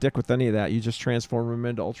don't got to dick with any of that. You just transform him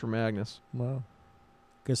into Ultra Magnus. Wow.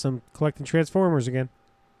 Guess I'm collecting Transformers again.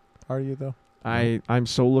 Are you though? I'm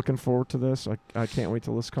so looking forward to this. I can't wait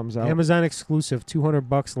till this comes out. Amazon exclusive,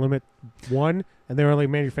 $200 limit one, and they're only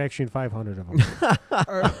manufacturing 500 of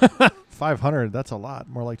them. 500. That's a lot.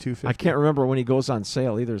 More like 250. I can't remember when he goes on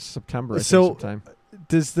sale either. It's September, I think, So- sometime.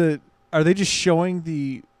 Are they just showing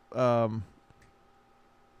the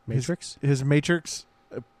Matrix? his Matrix?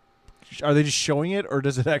 Are they just showing it, or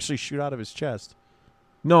does it actually shoot out of his chest?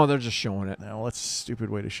 No, they're just showing it. No, that's a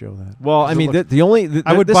stupid way to show that. Well, I mean, the only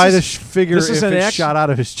I would buy this figure this if is an it's action- shot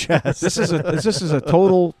out of his chest. This is a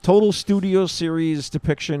total studio series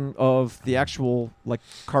depiction of the actual like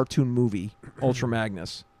cartoon movie Ultra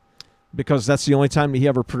Magnus, because that's the only time he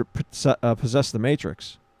ever possessed the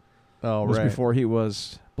Matrix. Oh, was right. before he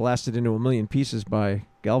was blasted into a million pieces by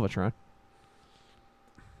Galvatron.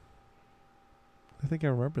 I think I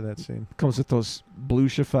remember that scene. Comes with those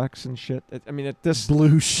bluish effects and shit. I mean, this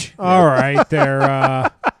Bloosh. All right,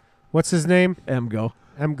 there. What's his name? Emgo.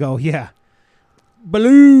 Emgo. Yeah.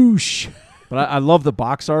 Baloosh. But I love the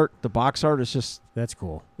box art. The box art is just That's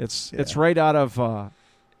cool. it's right out of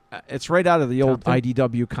the old Compton?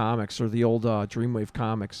 IDW comics or the old Dreamwave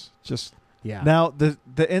comics. Just Yeah. Now the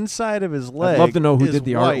inside of his leg. love to know who is did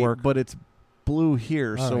the white, artwork. but it's blue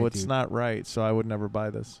here, All so right, it's dude. not right. So I would never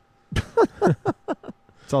buy this.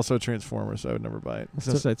 It's also a Transformer, so I would never buy it.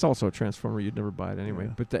 it's also a Transformer. You'd never buy it anyway.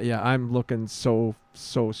 Yeah. But I'm looking so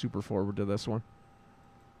super forward to this one.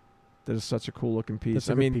 That is such a cool looking piece. That's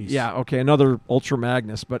a I good mean, piece. yeah, okay, another Ultra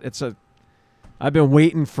Magnus, but I've been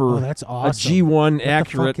waiting for Oh, that's a awesome. G1 the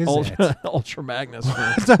accurate fuck is Ultra, that? Ultra Magnus.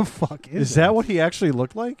 What the fuck Is that what he actually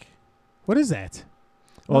looked like? What is that?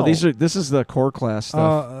 Well, No. this is the core class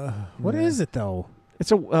stuff. What Yeah. is it though?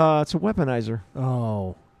 It's a weaponizer.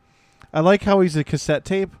 Oh. I like how he's a cassette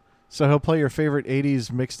tape, so he'll play your favorite '80s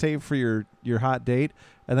mixtape for your hot date,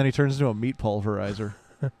 and then he turns into a meat pulverizer.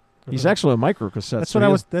 He's actually a micro cassette. That's so what I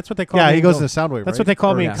he- was. That's what they call. Yeah, me he in goes the- into Soundwave. That's right? what they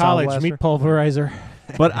call Or me in Sound college. Blaster? Meat pulverizer.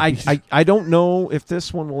 But I don't know if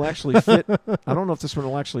this one will actually fit. I don't know if this one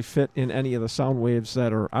will actually fit in any of the sound waves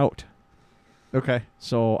that are out. Okay,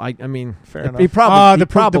 So I mean, fair he enough. probably the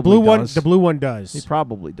probably blue one. does. The blue one does. He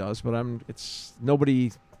probably does, but it's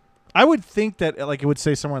nobody. I would think that like it would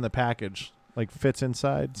say somewhere in the package, like fits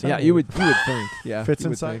inside. Yeah, Soundwave. you would think. Yeah, Fits you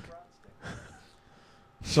would inside. think.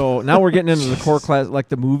 So now we're getting into the core class, like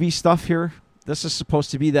the movie stuff here. This is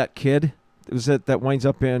supposed to be that kid. Was it that winds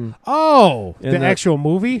up in? Oh, In the the- actual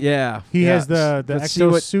movie. Yeah, He yeah. has the Let's see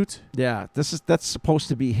what- exosuit. Yeah, that's supposed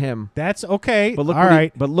to be him. That's okay. But look, all what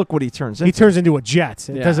right. but look what he turns into. He turns into a jet.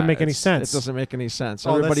 It Yeah, doesn't make any it's- sense. It doesn't make any sense.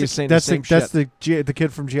 Oh, Everybody's saying the that's same that's shit. the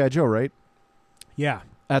kid from GI Joe, right? Yeah.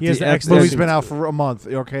 At he has the at X- The movie's Exosuit. been out for a month.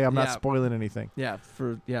 Okay, I'm not Yeah. spoiling anything. Yeah,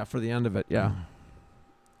 for the end of it. Yeah,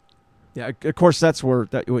 yeah. Of course, that's where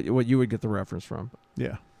what you would get the reference from.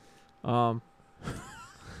 Yeah.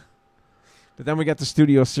 But then we got the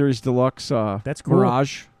Studio Series Deluxe. That's cool.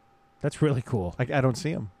 Mirage. That's really cool. I don't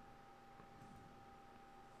see him.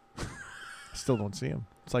 I still don't see him.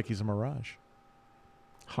 It's like he's a mirage.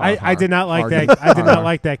 I did not like Hard. that. I did not Hard.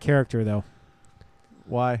 like that character though.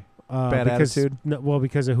 Why? Bad because, attitude? Well,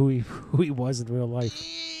 because of who he was in real life.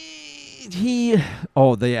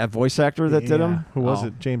 The voice actor that did Yeah. him. Who was Oh.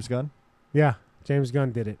 it? James Gunn? Yeah, James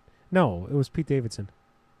Gunn did it. No, it was Pete Davidson.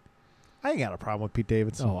 I ain't got a problem with Pete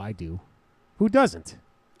Davidson. Oh, I do. Who doesn't?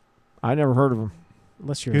 I never heard of him.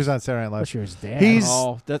 Unless you're He was on Saturday Night unless Live. you're his dad. He's-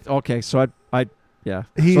 Oh, that okay. So I yeah.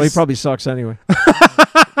 So He's- he probably sucks anyway.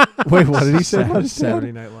 Wait, what did he say about his dad?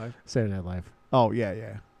 Saturday Night Live. Saturday Night Live. Oh, yeah,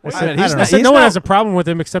 yeah. I I said, mean, he's I not- said he's no one not- has a problem with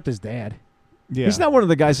him except his dad. Yeah. He's not one of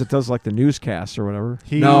the guys that does like the newscasts or whatever.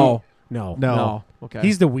 He- No. No, No. Okay.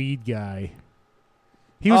 he's the weed guy.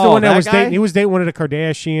 He was Oh, the one that that was guy? dating. He was dating one of the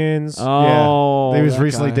Kardashians. Oh. He was that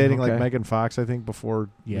recently guy. dating Okay. like Megan Fox, I think, before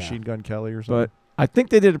Yeah. Machine Gun Kelly or something. But I think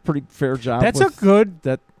they did a pretty fair job. That's a with good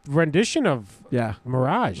that. rendition of Yeah.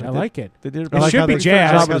 Mirage. I They- like it. They did. It should be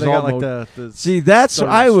jazz. I like how Jazz they got all like mode. the See, that's Stars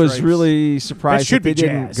I and was Stripes. really surprised should that they be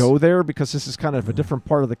didn't jazz. go there because this is kind of a different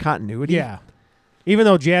part of the continuity. Yeah. Even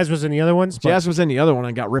though Jazz was in the other ones, but Jazz was in the other one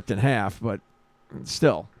and got ripped in half, but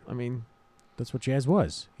still, I mean, that's what Jazz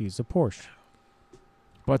was. He's a Porsche.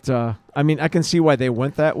 but I mean, I can see why they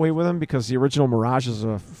went that way with him because the original Mirage is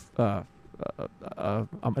I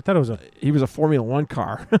thought it was a. he was a Formula One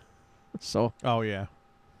car, so Oh, yeah.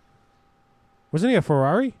 Wasn't he a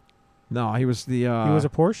Ferrari? no, he was the he was a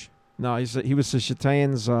Porsche. no, he was the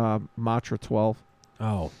Gitane's Matra 12.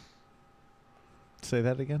 Oh, Say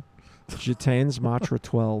that again. Gitane's Matra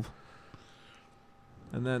 12.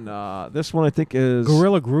 And then this one I think is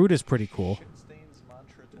Gorilla Groot is pretty cool.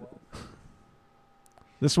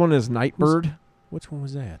 this one is Nightbird. Which one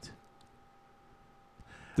was that?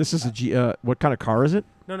 This is a G. What kind of car is it?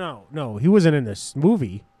 No. He wasn't in this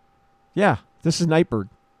movie. Yeah, this is Nightbird.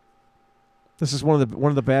 This is one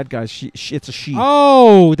of the bad guys. It's a she.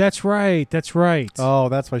 Oh, that's right. That's right. Oh,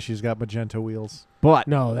 that's why she's got magenta wheels. But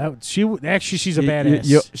No, actually she's a you-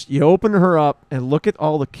 badass. You open her up and look at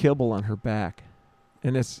all the kibble on her back.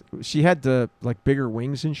 and she had the like bigger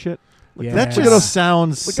wings and shit. Yeah. That just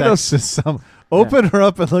sounds Look at those- sexist. Open her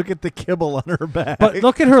up and look at the kibble on her back. But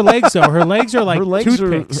look at her legs, though. Her legs are like her legs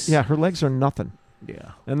toothpicks. her legs are nothing.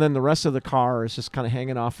 yeah. And then the rest of the car is just kind of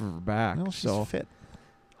hanging off of her back. Well, she's so fit.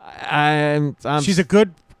 I'm She's a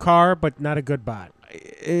good car, but not a good bot.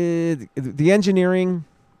 the engineering.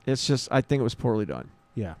 It's just I think it was poorly done.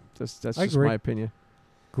 Yeah. That's I just agree. my opinion.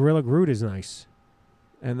 Gorilla Groot is nice.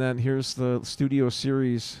 And then here's the Studio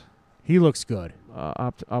Series He looks good.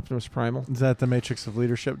 Optimus Primal. Is that the Matrix of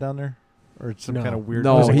Leadership down there, or some No. kind of weird?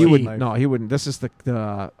 No, was a he key. wouldn't. No, he wouldn't. This is the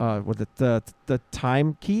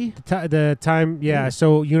time key. The time, yeah.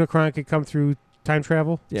 So Unicron could come through time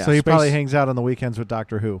travel. Yeah. So he Space- probably hangs out on the weekends with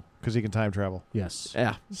Doctor Who because he can time travel. Yes.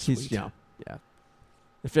 Yeah. He's Sweet. yeah.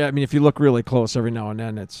 If you look really close every now and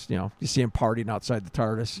then, it's you see him partying outside the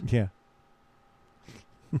TARDIS, Yeah,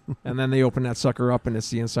 and then they open that sucker up and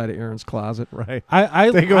it's the inside of Aaron's closet. right.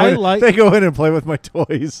 I They go I in. like. They go in and play with my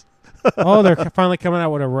toys. Oh, they're finally coming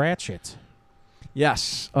out with a Ratchet.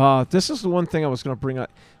 Yes. This is the one thing I was going to bring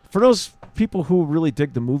up. For those people who really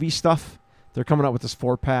dig the movie stuff, they're coming out with this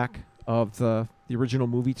 4-pack of the original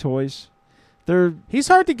movie toys. He's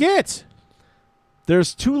hard to get.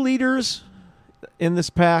 There's 2 liters in this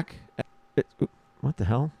pack. What the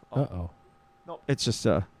hell? Uh-oh. No, it's just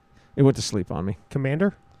it went to sleep on me.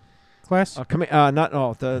 Commander class? What's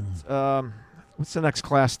the next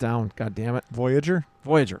class down? God damn it. Voyager,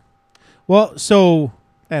 Voyager. Well, so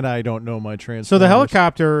and I don't know my Transformers. the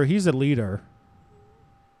helicopter, he's a leader.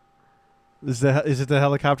 Is it the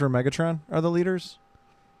helicopter and Megatron are the leaders?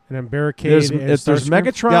 And then Barricade There's and Starscream?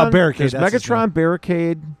 Megatron. Yeah, Barricade, There's that's his name. Megatron,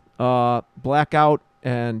 Barricade, Blackout,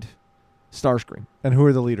 and Starscream. And who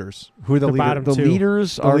are the leaders? Who are the, The leaders? bottom The two.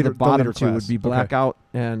 leaders The are leader- the the bottom leader 2 class. would be Okay. Blackout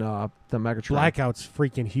and the Megatron. Blackout's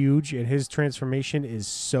freaking huge, and his transformation is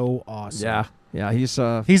so awesome. Yeah. He's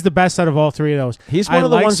He's the best out of all 3 of those. one I of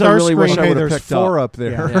the like ones I really wish Starscream. I Okay, would have there's picked 4 up. up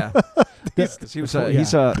there. Yeah. Yeah, 'Cause he was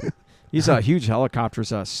he's a huge helicopter.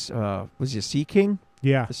 Was he a Sea King?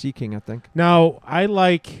 Yeah. A Sea King, I think. Now, I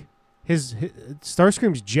like his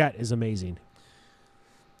Starscream's jet is amazing.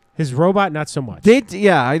 His robot, not so much.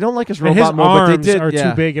 I don't like his And robot his mode, but arms they did. are Yeah.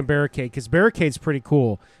 too big in Barricade, because Barricade's pretty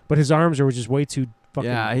cool, but his arms are just way too fucking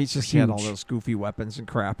Yeah, he had all huge. those goofy weapons and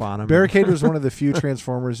crap on him. Barricade was one of the few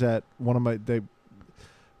Transformers that one of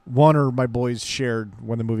my boys shared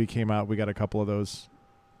when the movie came out. We got a couple of those,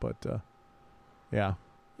 but yeah.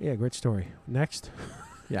 Yeah, great story. Next.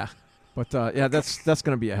 Yeah. But that's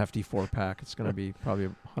going to be a hefty 4-pack. It's going to be probably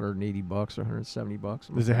 $180 or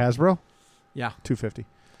 $170. Is it Hasbro? Yeah. $250.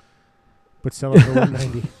 But selling for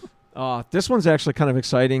 $190. This one's actually kind of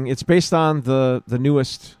exciting. It's based on the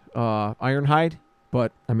newest Ironhide,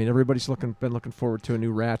 but I mean everybody's been looking forward to a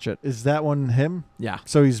new Ratchet. Is that one him? Yeah.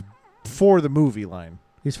 So he's for the movie line.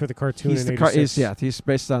 He's for the cartoon He's in the 86. he's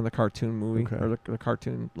based on the cartoon movie Okay. or the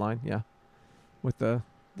cartoon line, yeah. With that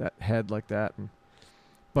head like that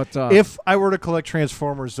but If I were to collect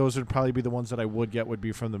Transformers, those would probably be the ones that I would get would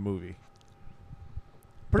be from the movie.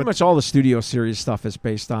 pretty much all the Studio Series stuff is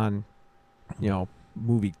based on the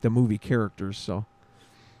movie characters, so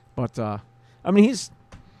but I mean he's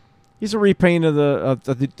a repaint of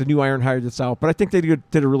the new Ironhide that's out, but I think they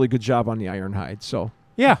did a really good job on the Ironhide, so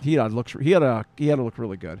Yeah, he had to look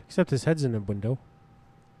really good. except his head's in the window.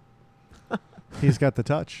 He's got the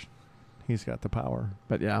touch. He's got the power.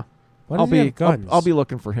 But yeah, Why does he have guns? I'll be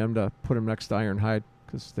looking for him to put him next to Ironhide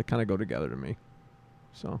because they kind of go together to me.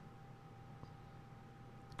 So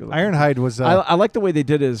good looking. Ironhide was I like the way they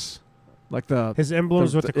did his His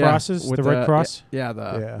emblems with the yeah, crosses, with the Red Cross. Yeah, the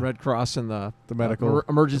Yeah. Red Cross and the medical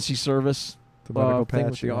emergency service the medical thing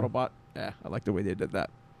patch. with the yeah. Autobot. Yeah, I like the way they did that.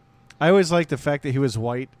 I always liked the fact that he was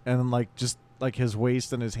white and like just like his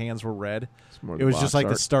waist and his hands were red. It's more It the was just box like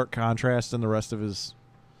the art. stark contrast in the rest of his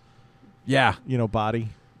Yeah, body.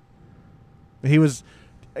 He was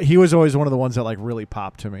always one of the ones that like really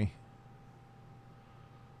popped to me.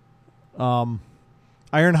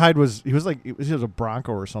 Ironhide was a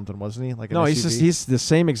Bronco or something, wasn't he? Like an no, SUV? he's the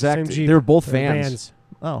same exact. Same Jeep. They were both They're Vans.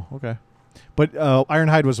 Oh, okay. But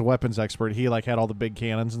Ironhide was a weapons expert. He like had all the big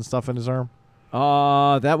cannons and stuff in his arm.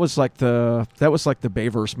 That was like the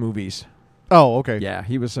Bayverse movies. Oh, okay. Yeah,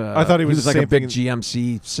 he was. I thought he was the like same a big thing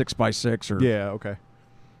GMC 6x6 or. Yeah, okay.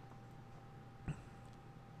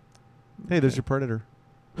 Hey, there's your Predator.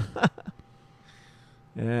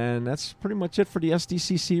 And that's pretty much it for the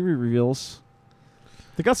SDCC reveals.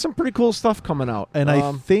 They got some pretty cool stuff coming out. And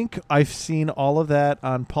I think I've seen all of that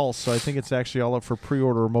on Pulse, so I think it's actually all up for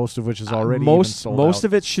pre-order, most of which is already even sold most out.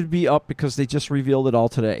 of it should be up because they just revealed it all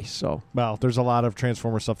today. So Well, there's a lot of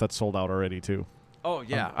Transformer stuff that's sold out already, too. oh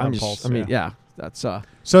yeah, on I'm just, Pulse, I mean yeah. That's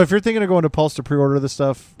So if you're thinking of going to Pulse to pre-order this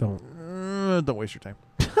stuff, Don't. don't waste your time.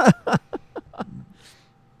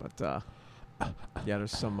 but yeah,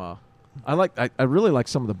 there's some. I really like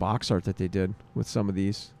some of the box art that they did with some of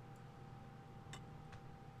these.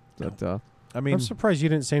 That I mean, I'm surprised you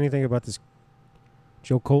didn't say anything about this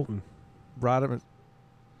Joe Colton. Rodham. I didn't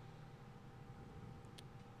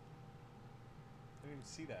even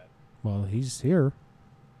see that. Well, he's here.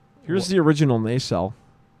 here's the original nacelle.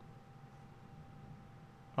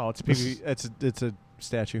 Oh, it's This it's a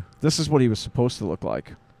statue. This is what he was supposed to look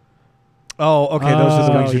like. Oh, okay. Those are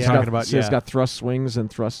the Oh, wings you're yeah. talking about. So he's got thrust wings and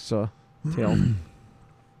thrust tail.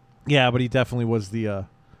 Yeah, but he definitely was the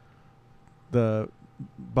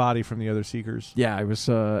body from the other Seekers. Yeah, it was.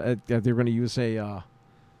 They were going to use a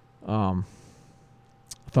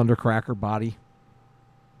Thundercracker body.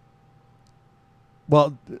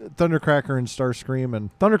 Well, Thundercracker and Starscream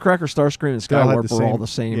and Thundercracker, Starscream, and They all had Skywarp the were all same- the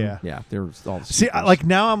same. yeah. They were all the see, Seekers. like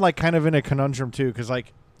now I'm like kind of in a conundrum too, because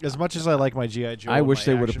like as much as I like my GI Joe, I and wish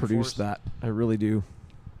my they would have Action produced Force, that. I really do.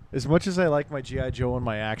 As much as I like my GI Joe and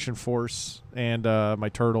my Action Force and my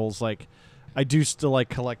Turtles, like I do still like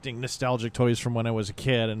collecting nostalgic toys from when I was a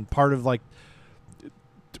kid, and part of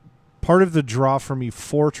the draw for me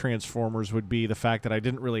for Transformers would be the fact that I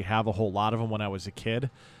didn't really have a whole lot of them when I was a kid.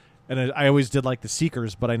 And I always did like the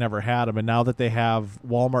Seekers, but I never had them. And now that they have,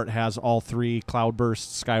 Walmart has all three,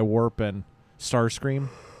 Cloudburst, Skywarp, and Starscream.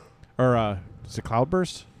 Or, is it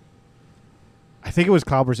Cloudburst? I think it was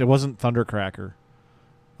Cloudburst. It wasn't Thundercracker.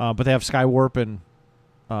 But they have Skywarp and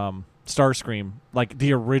Starscream, like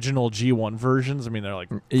the original G1 versions. I mean, they're like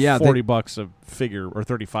 $40 a figure or $35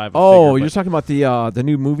 a figure. Oh, you're but- talking about the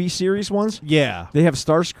new movie series ones? Yeah. They have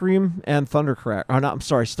Starscream and Thundercracker. Or not, I'm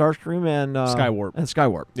sorry, Starscream and Skywarp. And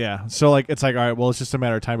Skywarp. Yeah. So, like, it's like, all right, well, it's just a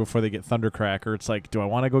matter of time before they get Thundercracker. It's like, do I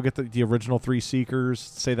want to go get the original three Seekers,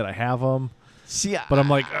 say that I have them? See, But I'm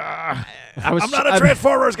like, I'm not a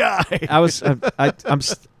Transformers guy.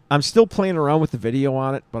 I'm still playing around with the video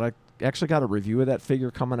on it, but I actually got a review of that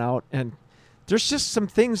figure coming out, and there's just some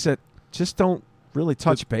things that just don't really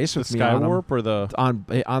touch base with the me on Skywarp or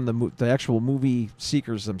the the actual movie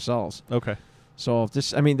Seekers themselves. okay. So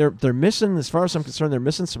this, I mean, they're missing, as far as I'm concerned, they're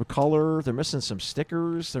missing some color, they're missing some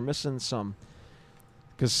stickers, they're missing some,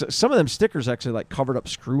 because some of them stickers actually like covered up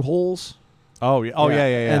screw holes. Oh yeah. Oh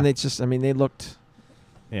yeah. And they just, I mean, they looked.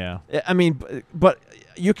 yeah. I mean, but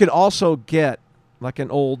you could also get like an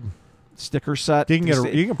old sticker set. You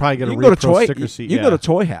can probably get a you can go to Repro toy. sticker sheet. You can go to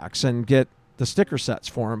Toy Hacks and get the sticker sets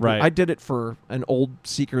for them. Right. I did it for an old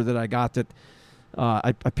Seeker that I got that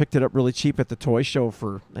I picked it up really cheap at the toy show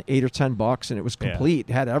for $8 or $10, and it was complete.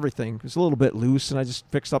 It had everything. It was a little bit loose, and I just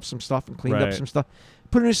fixed up some stuff and cleaned up Right. some stuff.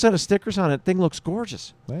 Put a new set of stickers on it. Thing looks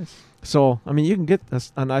gorgeous. Nice. So, I mean, you can get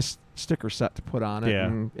a nice sticker set to put on it. Yeah.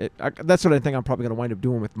 And that's what I think I'm probably going to wind up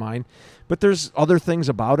doing with mine. But there's other things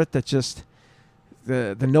about it that just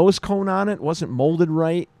the nose cone on it wasn't molded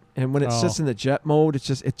right, and when it sits in the jet mode,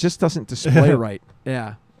 it just doesn't display right.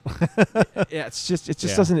 Yeah. Yeah, it just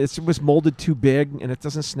doesn't. It was molded too big, and it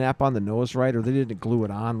doesn't snap on the nose right, or they didn't glue it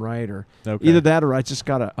on right, or either that, or I just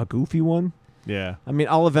got a goofy one. Yeah. I mean,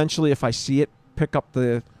 I'll eventually, if I see it, pick up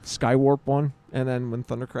the Skywarp one, and then when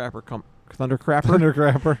Thundercracker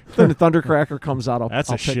comes out, I'll That's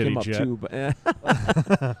a pick him shitty up jet. too.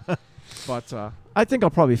 But I think I'll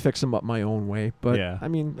probably fix him up my own way. But Yeah. I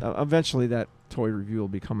mean, eventually that toy review will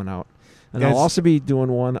be coming out, and Yes. I'll also be doing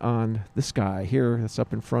one on this guy here that's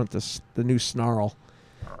up in front. The new Snarl.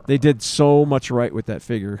 They did so much right with that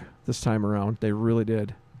figure this time around. They really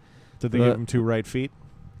did. Did they give him 2 right feet?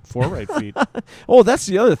 4 right feet. Oh, that's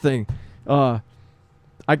the other thing.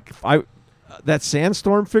 That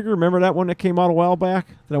Sandstorm figure, remember that one that came out a while back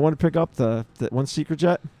that I wanted to pick up, the one Seeker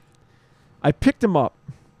Jet? I picked him up.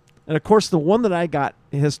 And, of course, the one that I got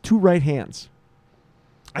has 2 right hands.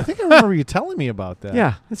 I think I remember you telling me about that.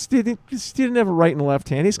 Yeah. He didn't have a right and a left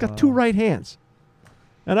hand. He's got 2 right hands.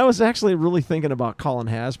 And I was actually really thinking about calling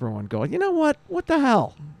Hasbro and going, you know what? What the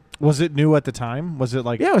hell? Was it new at the time? Was it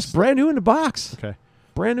like... Yeah, it was brand new in the box. Okay.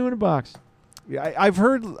 Brand new in the box. Yeah,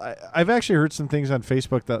 I've actually heard some things on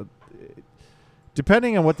Facebook that,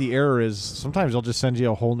 depending on what the error is, sometimes they'll just send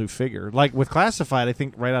you a whole new figure. Like with Classified, I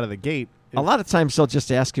think right out of the gate. A lot of times they'll just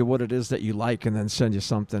ask you what it is that you like and then send you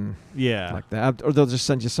something like that. Or they'll just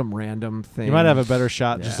send you some random thing. You might have a better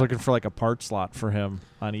shot just Yeah. looking for like a part slot for him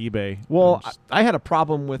on eBay. Well, I had a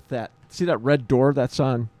problem with that. See that red door that's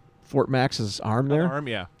on Fort Max's arm there? Arm,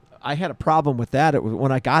 yeah. I had a problem with that.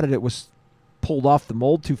 When I got it, it was pulled off the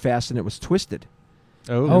mold too fast and it was twisted.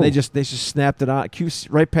 Oh. And they just snapped it on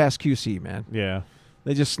right past QC, man. Yeah.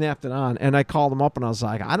 They just snapped it on, and I called them up, and I was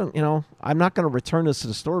like, I'm not going to return this to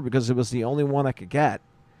the store because it was the only one I could get.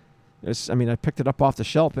 I picked it up off the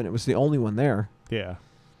shelf, and it was the only one there. Yeah.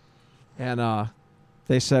 And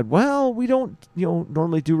they said, well, we don't,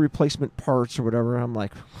 normally do replacement parts or whatever. I'm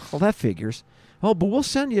like, well, that figures. Oh, but we'll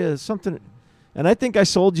send you something. And I think I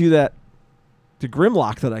sold you the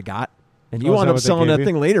Grimlock that I got, and you wound up selling that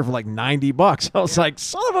thing later for like $90. I was like,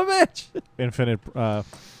 son of a bitch. Infinite. Oh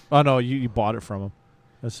no, you bought it from him.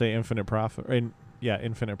 Let's say infinite profit.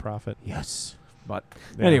 Infinite profit. Yes. But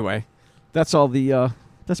anyway, that's all the.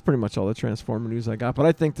 That's pretty much all the Transformer news I got. But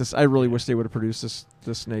I think I really wish they would have produced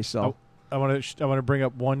this nacelle. I want to bring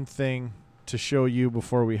up one thing to show you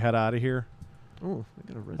before we head out of here. Oh, I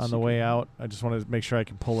got a red on the way out. I just want to make sure I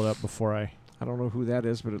can pull it up before I don't know who that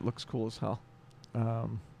is, but it looks cool as hell.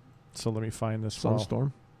 So let me find this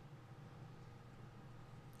Sunstorm.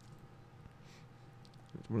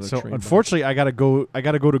 So unfortunately, I gotta go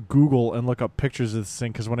to Google and look up pictures of this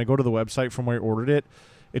thing because when I go to the website from where I ordered it,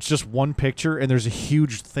 it's just one picture and there's a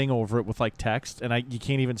huge thing over it with like text, and you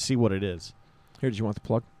can't even see what it is. Here, did you want the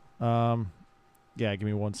plug? Yeah, give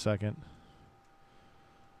me 1 second.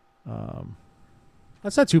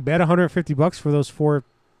 That's not too bad. $150 for those 4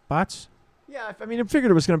 bots. Yeah, I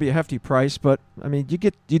figured it was going to be a hefty price, but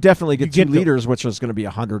you definitely get 2 liters, which is going to be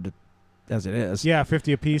 $100 as it is. Yeah,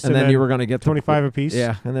 50 a piece, and then you were going to get 25 a piece.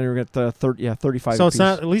 Yeah, and then you were going to get 35. So a it's piece.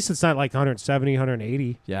 not. At least it's not like 170,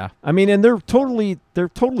 180. Yeah, and they're totally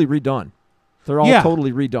redone. They're all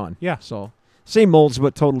totally redone. Yeah. So same molds,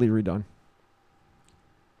 but totally redone.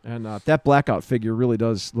 And that Blackout figure really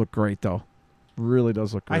does look great, though. Really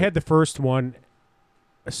does look great. I had the first one,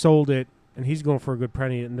 sold it, and he's going for a good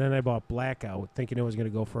penny. And then I bought Blackout, thinking it was going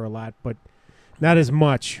to go for a lot, but not as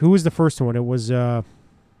much. Who was the first one? It was they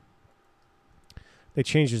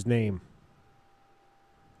changed his name.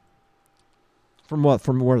 From what?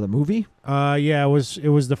 From where? The movie? Yeah, it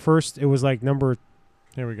was the first. It was like number.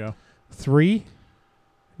 Here we go. 3,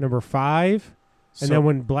 number 5. And then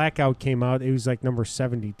when Blackout came out, it was like number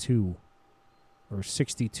 72 or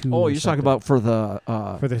 62. Oh, you're talking about for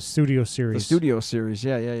the Studio Series. The Studio Series,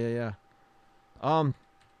 yeah. Yeah, I'm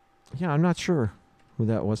not sure who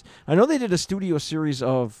that was. I know they did a Studio Series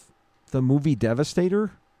of the movie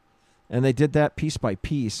Devastator, and they did that piece by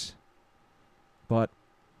piece. But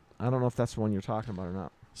I don't know if that's the one you're talking about or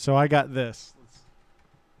not. So I got this.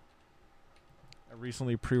 I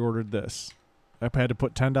recently pre-ordered this. I had to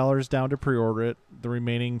put $10 down to pre-order it. The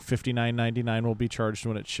remaining $59.99 will be charged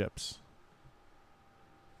when it ships.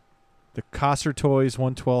 The Kosser Toys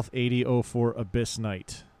 1/12/80/04 Abyss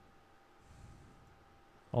Knight,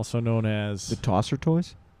 also known as the Tosser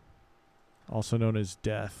Toys, also known as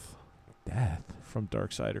Death. Death from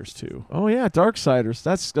Darksiders 2. Oh yeah, Darksiders.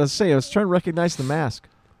 I was trying to recognize the mask.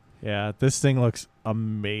 Yeah, this thing looks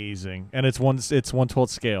amazing, and it's 1/12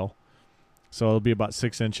 scale, so it'll be about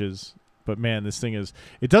 6 inches. But man, this thing is.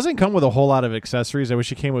 It doesn't come with a whole lot of accessories. I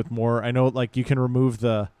wish it came with more. I know, like, you can remove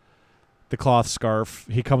the cloth scarf.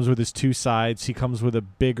 He comes with his 2 sides. He comes with a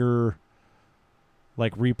bigger,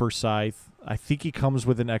 like, Reaper scythe. I think he comes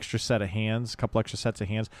with an extra set of hands, a couple extra sets of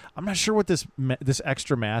hands. I'm not sure what this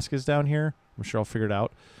extra mask is down here. I'm sure I'll figure it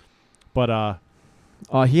out. But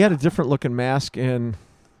he had a different looking mask in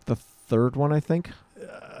the 3rd one, I think.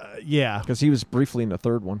 Yeah, because he was briefly in the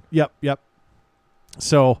 3rd one. Yep.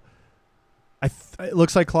 So. It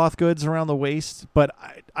looks like cloth goods around the waist, but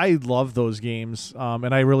I love those games,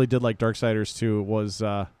 and I really did like Darksiders 2.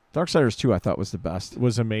 Darksiders 2 I thought was the best.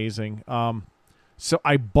 Was amazing. So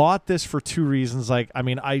I bought this for 2 reasons.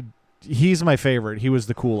 He's my favorite. He was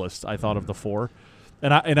the coolest, I thought, of the 4,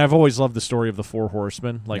 and I've always loved the story of the 4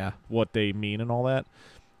 horsemen, what they mean and all that.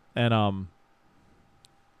 And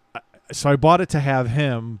so I bought it to have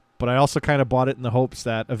him, but I also kind of bought it in the hopes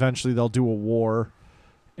that eventually they'll do a war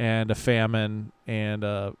and a famine, and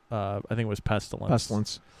I think it was pestilence.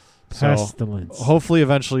 Pestilence. So hopefully,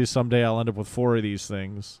 eventually, someday I'll end up with 4 of these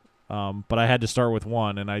things. But I had to start with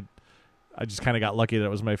 1, and I just kind of got lucky that it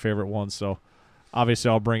was my favorite one. So obviously,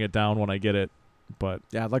 I'll bring it down when I get it. But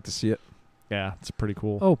yeah, I'd like to see it. Yeah, it's pretty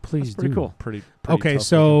cool. Oh, please That's pretty cool. Pretty okay, tough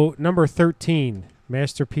so looking. number 13,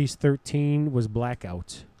 Masterpiece 13 was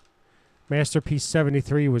Blackout. Masterpiece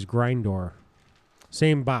 73 was Grindor.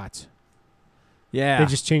 Same bot. Yeah, they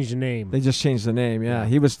just changed the name. Yeah,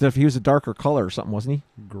 he was a darker color or something, wasn't he?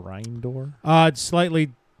 Grindor.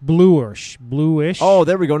 Slightly bluish. Oh,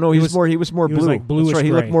 there we go. No, he was more blue. Was like bluish. That's right.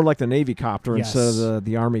 He gray. looked more like the Navy copter instead of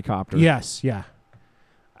the Army copter. Yes, yeah.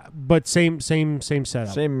 But same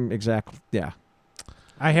setup. Same exact. Yeah.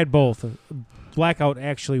 I had both. Blackout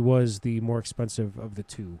actually was the more expensive of the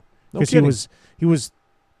 2 No because kidding. he was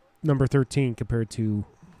number 13 compared to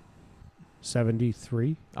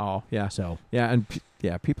 73. Oh, yeah. So Yeah, and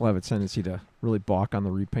people have a tendency to really balk on the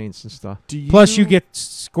repaints and stuff. plus you get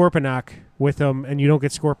Scorponok with them, and you don't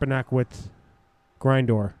get Scorponok with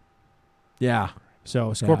Grindor. Yeah.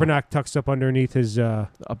 So Scorponok tucks up underneath his Up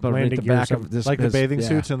underneath landing the gear or back of something. this. like the his- bathing yeah.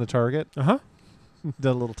 suits in the Target. Uh-huh.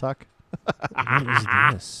 The little tuck. What is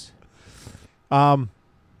this?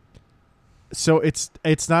 So it's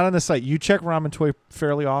not on the site. You check Ramen Toy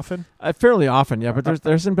fairly often. Fairly often, yeah, but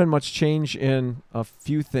there hasn't been much change in a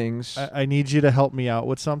few things. I need you to help me out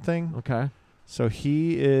with something. Okay. So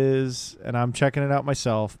he is, and I'm checking it out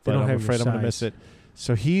myself, They but don't I'm have your afraid I'm going to miss size. it.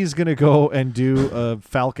 So he's going to go and do a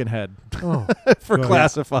Falcon head Oh, for Go ahead.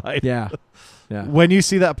 classified. Yeah. Yeah. When you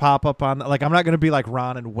see that pop up on, like, I'm not going to be like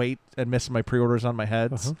Ron and wait and miss my pre-orders on my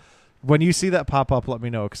heads. Uh-huh. When you see that pop up, let me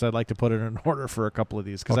know because I'd like to put it in order for a couple of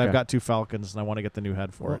these because I've Okay. got 2 Falcons and I want to get the new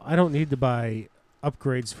head for well, it. I don't need to buy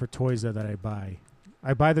upgrades for toys that I buy.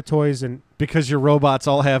 I buy the toys, and Because your robots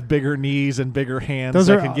all have bigger knees and bigger hands Those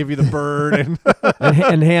that are- can give you the bird. And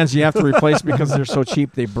and hands you have to replace because they're so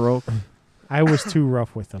cheap they broke. I was too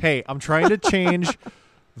rough with them. hey, I'm trying to change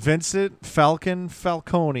Vincent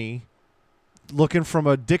Falcone looking from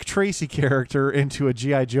a Dick Tracy character into a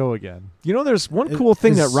G.I. Joe again. You know, there's one cool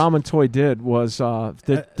thing that is- Ramen Toy did was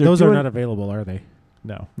they're Those doing, are not available, are they?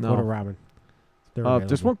 No. Go to no. Ramen. They're There's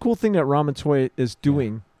available. one cool thing that Ramen Toy is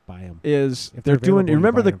doing Buy them. is If they're they're doing. available, you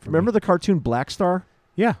Remember buy 'em for me. remember the cartoon Black Star?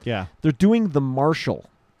 Yeah. Yeah. They're doing the Marshal,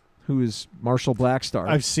 who is Marshal Blackstar.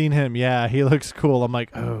 I've seen him. Yeah, he looks cool. I'm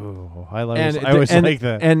like, oh, I always and, like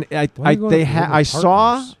that. And Why are you going to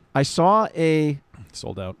Global I saw a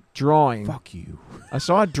Sold out. drawing. Fuck you. I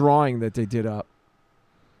saw a drawing that they did up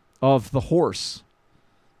of the horse.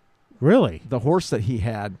 Really? The horse that he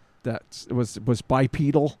had that was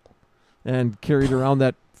bipedal and carried around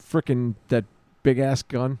that big ass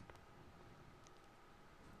gun.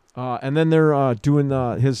 And then they're doing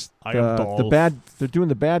I am the Dolph. bad. They're doing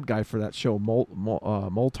the bad guy for that show,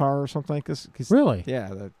 Moltar or something like this. Really?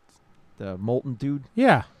 Yeah, the molten dude.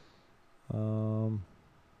 Yeah.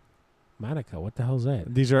 Monica, what the hell's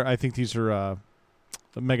that? I think these are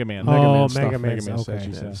Mega Man. Oh, stuff. Mega Man, okay.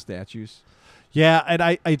 statues. Yeah, Yeah. statues. Yeah,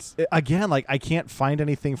 and it's again, like I can't find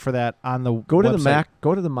anything for that on the Go to the website.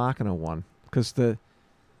 Go to the Machina one because the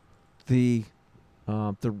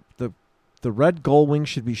red Gullwing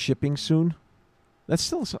should be shipping soon. That's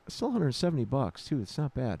still $170 too. It's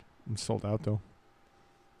not bad. It's sold out though.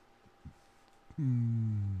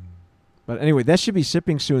 But anyway, that should be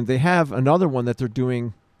shipping soon. They have another one that they're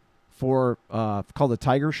doing for called the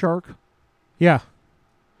Tiger Shark. Yeah.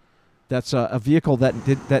 That's a vehicle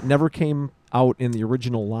that never came out in the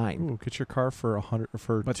original line. Ooh, get your car for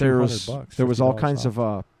But $200. there was all $50 kinds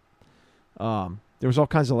off.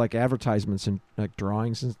 of like advertisements and like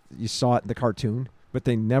drawings, and you saw it in the cartoon, but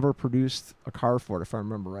they never produced a car for it, if I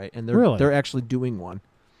remember right. And Really? they're actually doing one.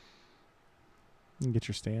 You can get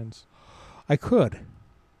your stands. I could.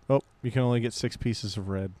 Oh, you can only get 6 pieces of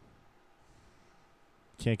red.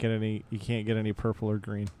 You can't get any purple or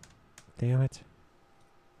green. Damn it.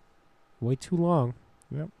 Way too long.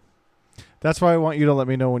 Yep. That's why I want you to let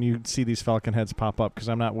me know when you see these Falcon heads pop up because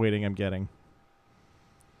I'm not waiting. I'm getting.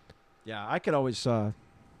 Yeah, I could always I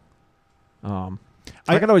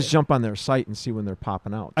could always jump on their site and see when they're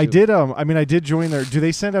popping out. I too. did. I did join their. Do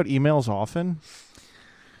they send out emails often?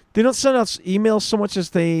 They don't send out emails so much as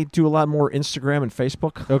they do a lot more Instagram and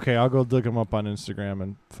Facebook. Okay, I'll go look them up on Instagram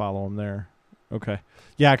and follow them there. Okay.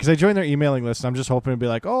 Yeah, because I joined their emailing list. And I'm just hoping to be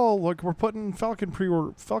like, oh, look, we're putting Falcon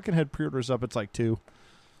head pre-orders up. It's like 2.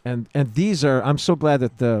 And these are. I'm so glad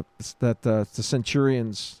that the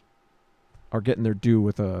Centurions are getting their due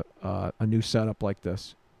with a new setup like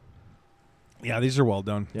this. Yeah, these are well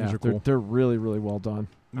done. Yeah, These are cool. They're really, really well done.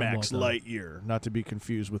 Max well done. Lightyear, not to be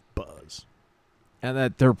confused with Buzz. And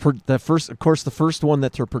that the first one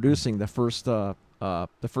that they're producing, the first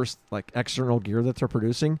like external gear that they're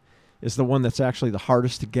producing, is the one that's actually the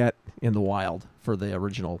hardest to get in the wild for the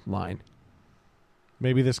original line.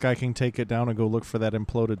 Maybe this guy can take it down and go look for that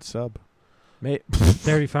imploded sub. They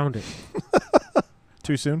already found it.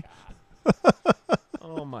 Too soon?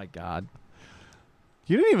 Oh my God!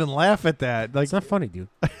 You didn't even laugh at that. Like It's not funny, dude.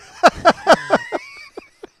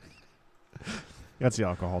 that's the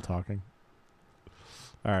alcohol talking.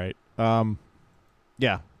 All right.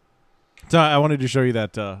 Yeah. So I wanted to show you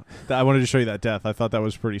that. I wanted to show you that death. I thought that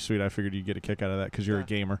was pretty sweet. I figured you'd get a kick out of that because you're a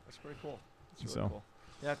gamer. That's pretty cool. So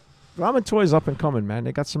Yeah, Ramen Toys up and coming, man.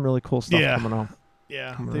 They got some really cool stuff Yeah. coming out.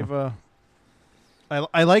 yeah, Come they've.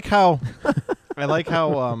 I like how. I like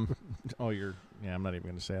how. Oh, you're. Yeah, I'm not even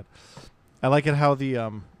going to say it. I like it how the.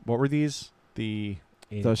 What were these? The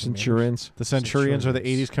The Centurions. The Centurions are the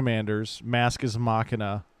 80s Commanders. Mask is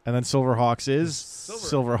Machina. And then Silverhawks is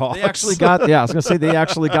Silverhawks. They actually got, I was going to say they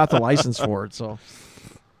actually got the license for it. So,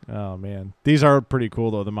 oh, man. These are pretty cool,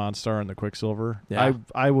 though, the Monstar and the Quicksilver. Yeah.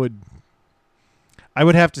 I would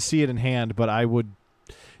have to see it in hand, but I would.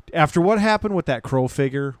 After what happened with that Crow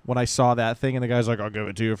figure, when I saw that thing and the guy's like, I'll give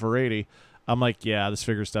it to you for 80, I'm like, yeah, this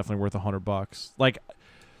figure's definitely worth $100. Like,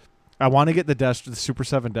 I want to get the Super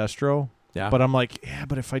 7 Destro, but I'm like, yeah,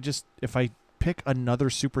 but if I pick another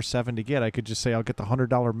Super 7 to get, I could just say I'll get the $100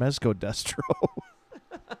 Mezco Destro.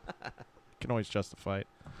 Can always justify it.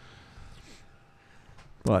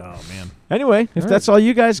 But oh man. Anyway, if that's all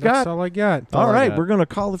you guys got, that's all I got. All right, we're gonna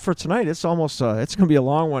call it for tonight. It's almost it's gonna be a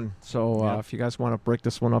long one. So if you guys want to break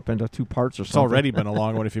this one up into 2 parts or something, it's already been a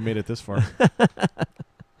long one if you made it this far.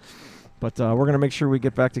 But we're gonna make sure we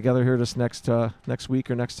get back together here this next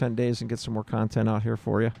week or next 10 days and get some more content out here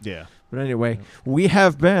for you. Yeah. But anyway, we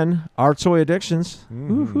have been Our Toy Addictions.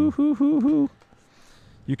 Mm-hmm.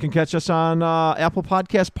 You can catch us on Apple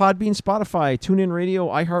Podcasts, Podbean, Spotify, TuneIn Radio,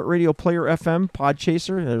 iHeartRadio, Player FM,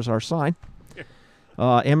 Podchaser. There's our sign.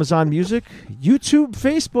 Amazon Music, YouTube,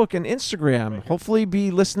 Facebook, and Instagram. Hopefully,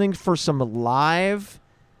 be listening for some live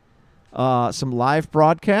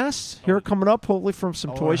broadcasts here coming up. Hopefully, from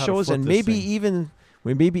some toy shows, and we may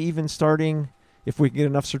be even starting, if we get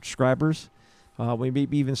enough subscribers. We may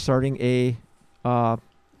be even starting a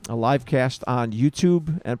live cast on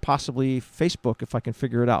YouTube and possibly Facebook if I can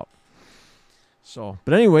figure it out. So,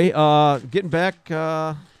 but anyway, getting back,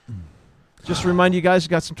 just to remind you guys,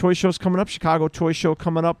 got some toy shows coming up. Chicago Toy Show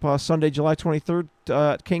coming up Sunday, July 23rd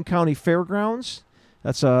at King County Fairgrounds.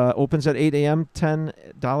 That's opens at 8 a.m.,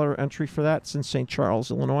 $10 entry for that. It's in St. Charles,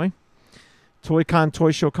 Illinois. ToyCon Toy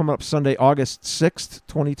Show coming up Sunday, August 6th,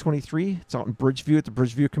 2023. It's out in Bridgeview at the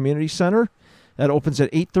Bridgeview Community Center. That opens at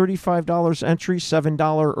 $8:35 entry,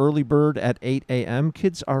 $7 early bird at 8 a.m.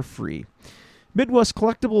 Kids are free. Midwest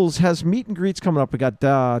Collectibles has meet and greets coming up. We got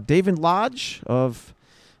David Lodge of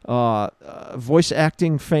voice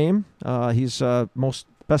acting fame. He's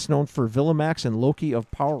best known for Villamax and Loki of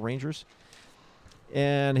Power Rangers.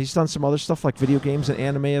 And he's done some other stuff like video games and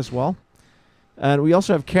anime as well. And we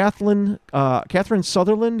also have Catherine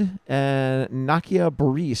Sutherland and Nakia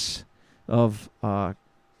Boris of Power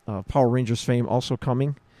Rangers fame also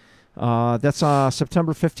coming. That's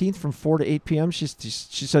September 15th from 4 to 8 p.m. She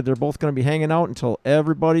said they're both going to be hanging out until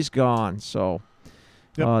everybody's gone. So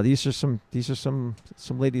these are some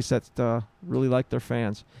ladies that really like their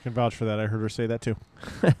fans. I can vouch for that. I heard her say that too.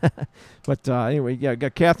 But anyway,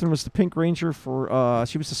 got Catherine was the Pink Ranger for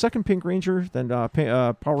she was the second Pink Ranger, then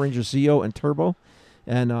Power Rangers Zeo and Turbo,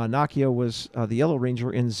 and Nakia was the Yellow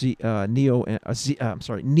Ranger in Neo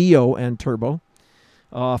and Turbo.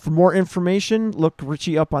 For more information, look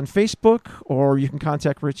Richie up on Facebook, or you can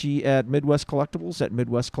contact Richie at Midwest Collectibles at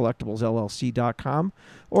MidwestCollectiblesLLC.com,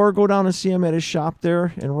 or go down and see him at his shop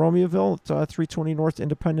there in Romeoville at 320 North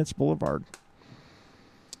Independence Boulevard.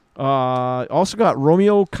 Also got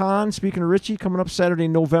Romeo Con, speaking of Richie, coming up Saturday,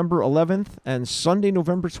 November 11th, and Sunday,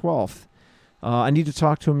 November 12th. I need to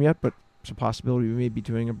talk to him yet, but it's a possibility we may be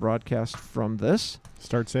doing a broadcast from this.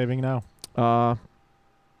 Start saving now.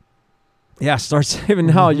 Yeah, start saving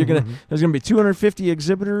now. There's gonna be 250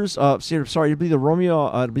 exhibitors. It'll be the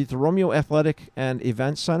Romeo Athletic and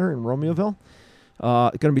Event Center in Romeoville.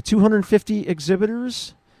 Gonna be 250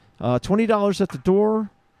 exhibitors. $20 at the door.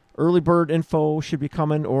 Early bird info should be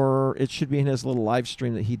coming, or it should be in his little live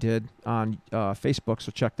stream that he did on Facebook.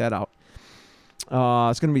 So check that out.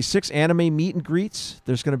 It's going to be 6 anime meet and greets.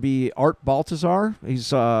 There's going to be Art Baltazar.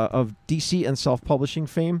 He's of DC and self-publishing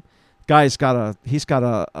fame. Guy's got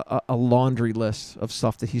a laundry list of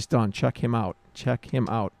stuff that he's done. Check him out.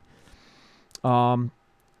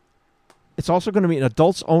 It's also going to be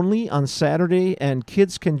adults only on Saturday, and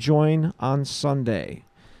kids can join on Sunday.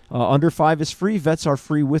 Under 5 is free. Vets are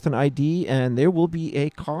free with an ID, and there will be a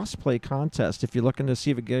cosplay contest. If you're looking to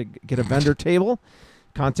see if you get a vendor table,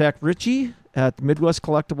 contact Richie at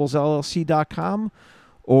MidwestCollectiblesLLC.com,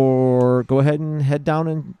 or go ahead and head down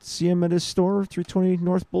and see him at his store, 320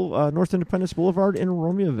 North Independence Boulevard in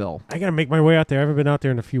Romeoville. I got to make my way out there. I haven't been out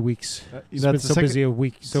there in a few weeks. It's been so busy a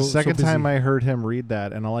week. The second time I heard him read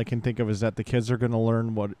that, and all I can think of is that the kids are going to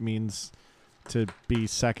learn what it means to be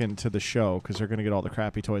second to the show, because they're going to get all the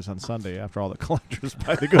crappy toys on Sunday after all the collectors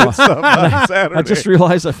buy the good stuff on Saturday. I just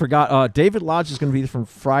realized I forgot. David Lodge is going to be from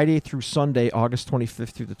Friday through Sunday, August 25th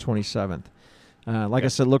through the 27th. I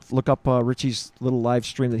said, look up Richie's little live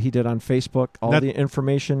stream that he did on Facebook. All the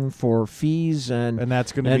information for fees and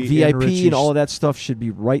that's going to be VIP and all of that stuff should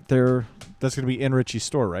be right there. That's going to be in Richie's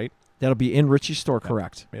store, right? That'll be in Richie's store,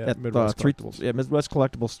 correct? Yeah, At Midwest Collectibles. Midwest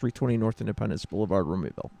Collectibles, 320 North Independence Boulevard,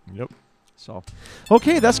 Romeyville. Yep. So,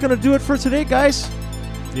 okay, that's going to do it for today, guys.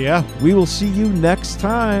 Yeah. We will see you next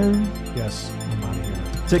time. Yes, I'm out of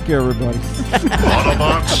here. Take care, everybody.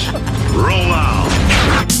 Autobots, roll out.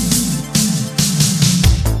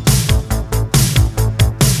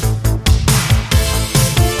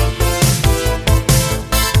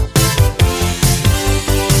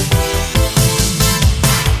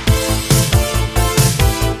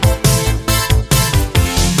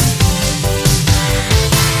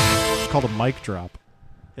 Called a mic drop.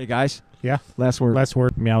 Hey, guys. Yeah. Last word. Last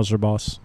word. Meowser boss.